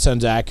 Yeah, that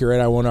sounds accurate.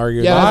 I won't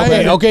argue.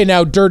 Yeah, okay,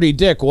 now Dirty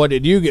Dick, what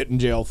did you get in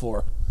jail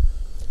for?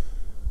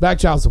 Back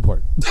child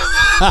support.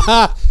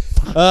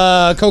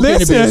 Cocaine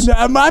abuse.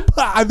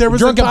 There was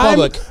Drunk a time, in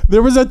public.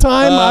 There was a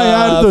time I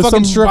had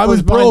I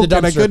was broke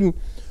and I couldn't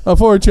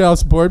afford child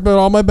support, but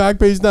all my back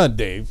pay's done,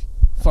 Dave.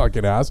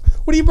 Fucking ass.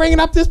 What are you bringing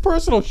up this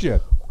personal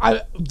shit?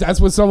 That's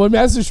what someone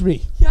messaged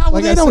me. Yeah,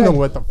 well, they don't know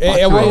what the fuck.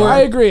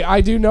 I agree. I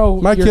do know.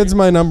 My kid's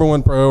my number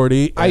one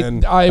priority,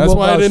 and that's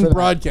why I didn't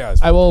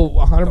broadcast. I will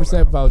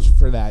 100% vouch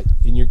for that.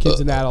 And your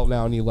kid's an adult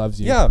now, and he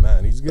loves you. Yeah,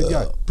 man, he's a good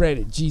guy.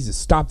 Brandon, Jesus,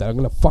 stop that! I'm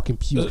gonna fucking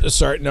puke.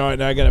 Sorry, no,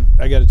 I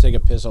gotta take a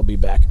piss. I'll be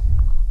back.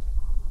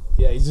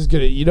 Yeah, he's just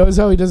gonna. You notice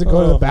how he doesn't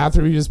go to the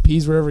bathroom? He just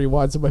pees wherever he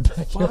wants in my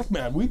backyard. Fuck,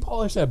 man, we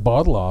polished that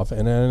bottle off,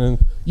 and then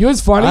you know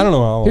what's funny? I don't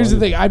know how long. Here's the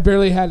thing: I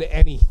barely had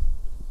any.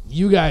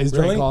 You guys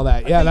drank all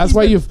that. Yeah, that's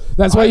why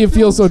you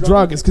feel so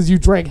drunk. It's because you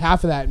drank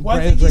half of that. And I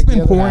think he's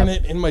been pouring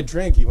it in my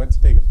drink. He went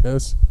to take a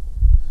piss.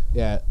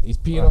 Yeah, he's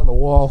peeing on the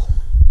wall.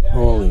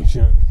 Holy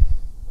shit!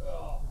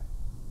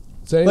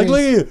 So like, look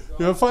at you.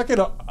 You're a fucking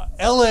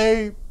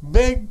L.A.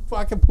 big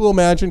fucking pool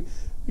mansion.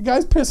 The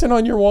guy's pissing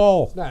on your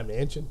wall. It's not a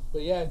mansion,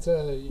 but yeah, it's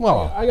a.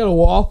 Well, I got a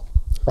wall.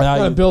 I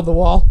gotta build the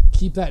wall.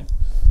 Keep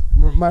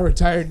my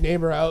retired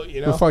neighbor out.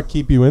 You know. The fuck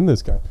keep you in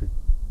this country?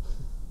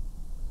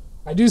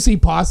 I do see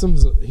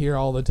possums here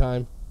all the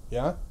time.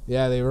 Yeah?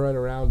 Yeah, they run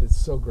around. It's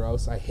so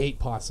gross. I hate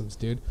possums,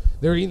 dude.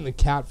 They're eating the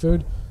cat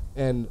food,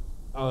 and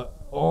I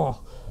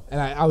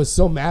was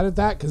so mad at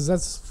that because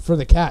that's for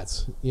the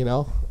cats, you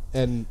know.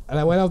 And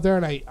I went out there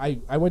and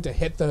I went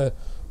to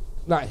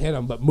not hit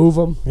him, but move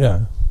him.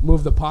 Yeah.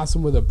 Move the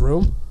possum with a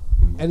broom,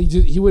 and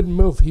he wouldn't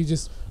move. He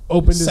just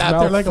opened his mouth. Sat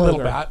there like further. a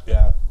little bat.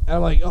 Yeah. And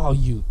I'm like, oh,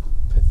 you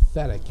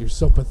pathetic. You're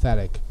so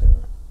pathetic. Yeah.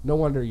 No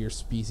wonder your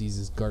species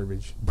is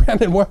garbage.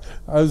 Brandon, what?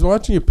 I was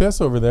watching you piss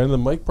over there, and the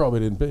mic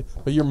probably didn't piss,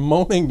 but you're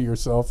moaning to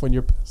yourself when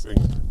you're pissing.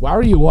 Why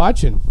were you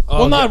watching?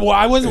 Well,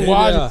 I wasn't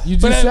watching. You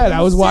just said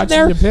I was watching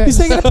you piss. He's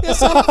taking a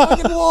piss on the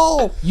fucking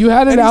wall. You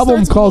had an And he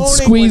album starts called moaning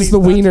when Squeeze he's the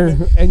touching Wiener,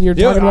 it. and you're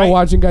talking about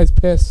watching guys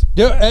piss.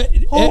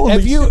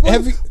 Have you?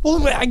 Well,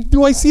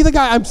 do I see the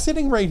guy? I'm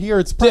sitting right here.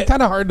 It's kind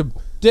of hard to.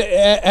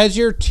 Has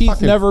your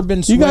teeth never been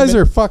You swimming? guys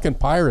are fucking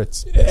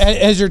pirates.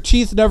 Has your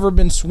teeth never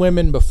been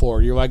swimming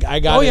before? You're like, I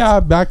got. Oh yeah,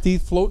 back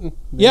teeth floating.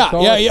 Yeah.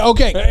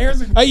 Okay.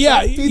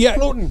 Teeth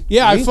floating.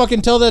 Yeah, I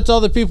fucking tell that to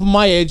all the people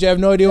my age. I have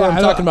no idea what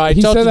I'm talking about. I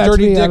he tell it said to that to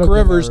Dirty me, I Dick don't get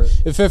Rivers that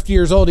right. at 50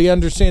 years old. He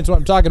understands what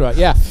I'm talking about.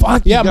 Yeah.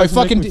 Fuck. Yeah, you my guys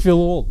make fucking me feel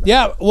old.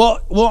 Yeah,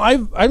 well,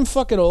 I'm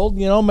fucking old.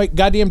 You know, my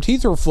goddamn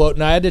teeth were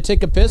floating. I had to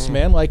take a piss,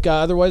 man. Like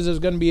otherwise, there's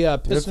gonna be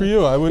pissing. Good for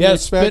you. I wouldn't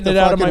expect spitting a it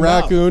out of fucking my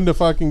mouth. raccoon to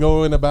fucking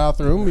go in a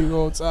bathroom. You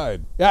go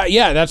outside.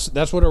 Yeah,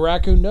 that's what a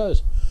raccoon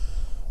does.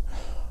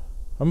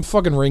 I'm a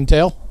fucking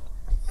ringtail.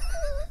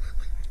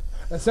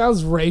 That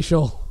sounds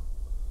racial.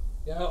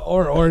 Yeah,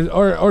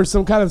 or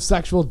some kind of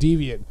sexual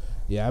deviant.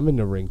 Yeah, I'm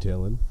into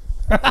ringtailing.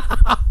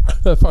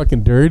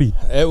 Fucking dirty.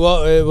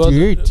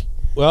 Depending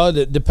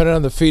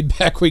on the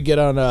feedback we get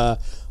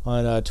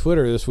on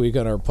Twitter this week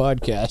on our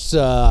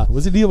podcast.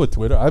 What's the deal with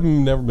Twitter? I've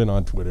never been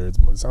on Twitter. It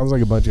sounds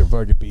like a bunch of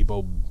fucking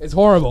people It's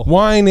horrible.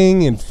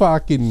 whining and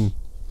fucking.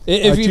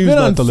 If I you've choose been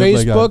on not to live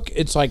like Facebook,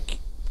 it's like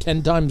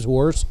 10 times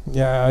worse.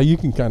 Yeah, you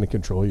can kind of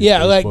control your. Yeah,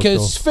 Facebook, like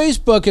because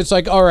Facebook, it's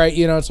like all right,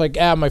 it's like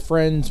my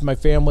friends, my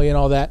family, and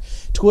all that.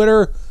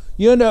 Twitter,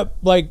 you end up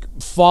like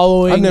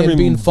following I've never and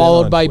being even been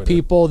followed on by Twitter.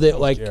 people that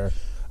Don't like. care.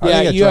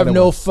 Yeah, you have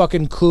no work.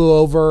 fucking clue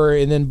over,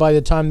 and then by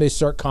the time they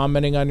start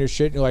commenting on your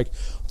shit, you're like,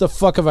 "What the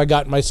fuck have I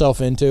gotten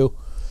myself into?"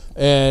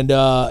 And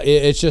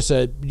it's just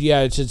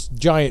it's just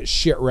giant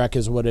shit wreck,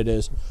 is what it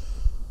is.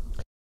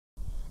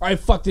 All right,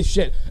 fuck this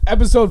shit.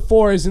 Episode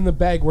 4 is in the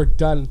bag. We're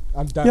done.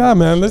 I'm done. Yeah, with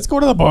man. this Let's shit. go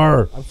to the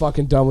bar. I'm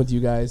fucking done with you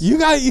guys. You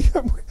got.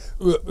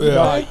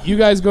 You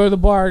guys go to the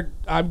bar.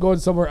 I'm going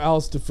somewhere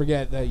else to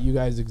forget that you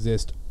guys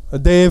exist.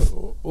 Dave.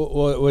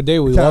 What day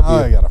we love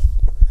you?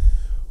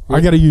 I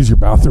gotta use your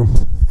bathroom.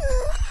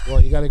 Well,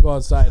 you got to go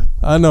outside.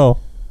 I know.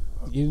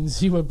 You didn't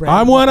see what Brandon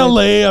I want to did?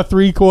 lay a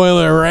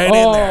 3-coiler right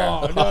in there.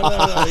 Oh,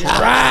 no. You're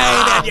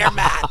Right in your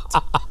mat.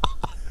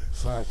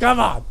 Fuck. Come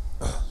on.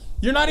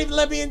 You're not even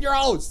letting me in your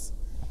house.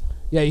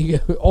 Yeah, you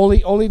get,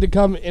 only to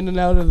come in and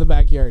out of the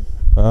backyard.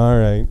 All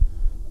right.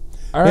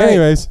 All right.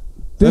 Anyways,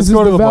 This let's is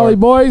go to the the Valley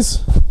bar. Boys.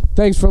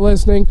 Thanks for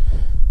listening.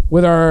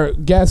 With our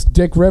guest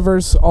Dick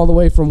Rivers, all the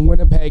way from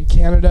Winnipeg,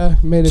 Canada,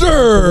 made it down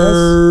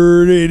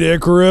for Dirty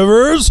Dick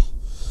Rivers.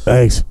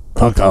 Thanks.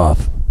 Fuck off.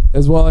 this,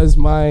 as well as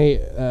my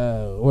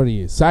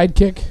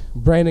sidekick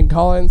Brandon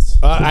Collins.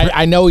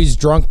 I know he's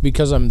drunk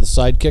because I'm the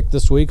sidekick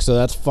this week, so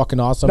that's fucking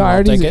awesome. No, I I'll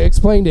already take it.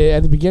 explained it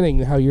at the beginning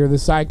how you're the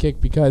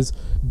sidekick because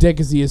Dick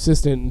is the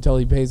assistant until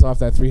he pays off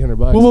that $300.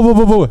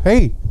 Whoa.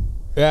 Hey,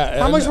 Yeah,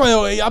 how much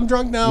money? I'm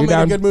drunk now. I'm You're in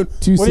a down good mood.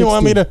 What do you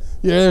want me to?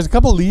 Yeah, there's a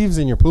couple leaves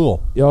in your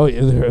pool. Yo,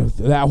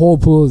 that whole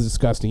pool is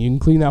disgusting. You can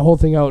clean that whole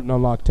thing out and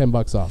unlock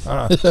 $10 off.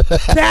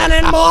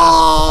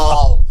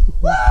 Cannonball!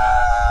 Woo!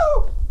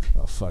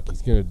 Oh fuck,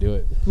 he's gonna do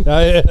it.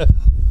 Yeah.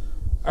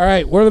 All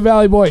right, we're the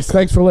Valley Boys.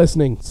 Thanks for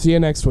listening. See you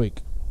next week.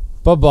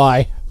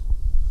 Bye-bye.